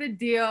y'all know the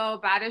deal.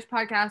 Baddish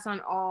podcast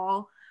on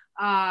all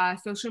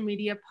social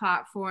media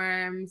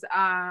platforms.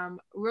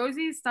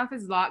 Rosie's stuff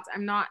is locked.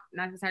 I'm not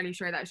necessarily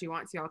sure that she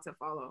wants y'all to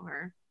follow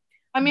her.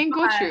 I mean,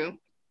 go true.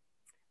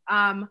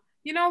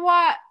 You know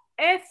what?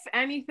 If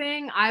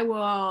anything, I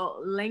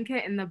will link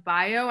it in the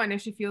bio, and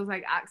if she feels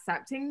like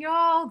accepting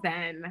y'all,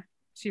 then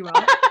she will.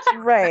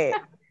 Right.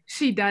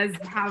 She does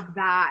have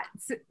that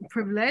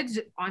privilege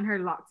on her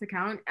locked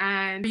account.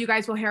 And you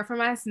guys will hear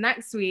from us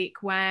next week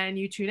when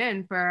you tune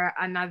in for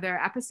another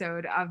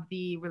episode of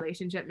the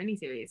relationship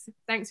miniseries.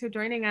 Thanks for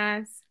joining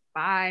us.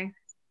 Bye.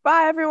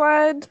 Bye,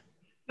 everyone.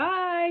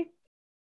 Bye.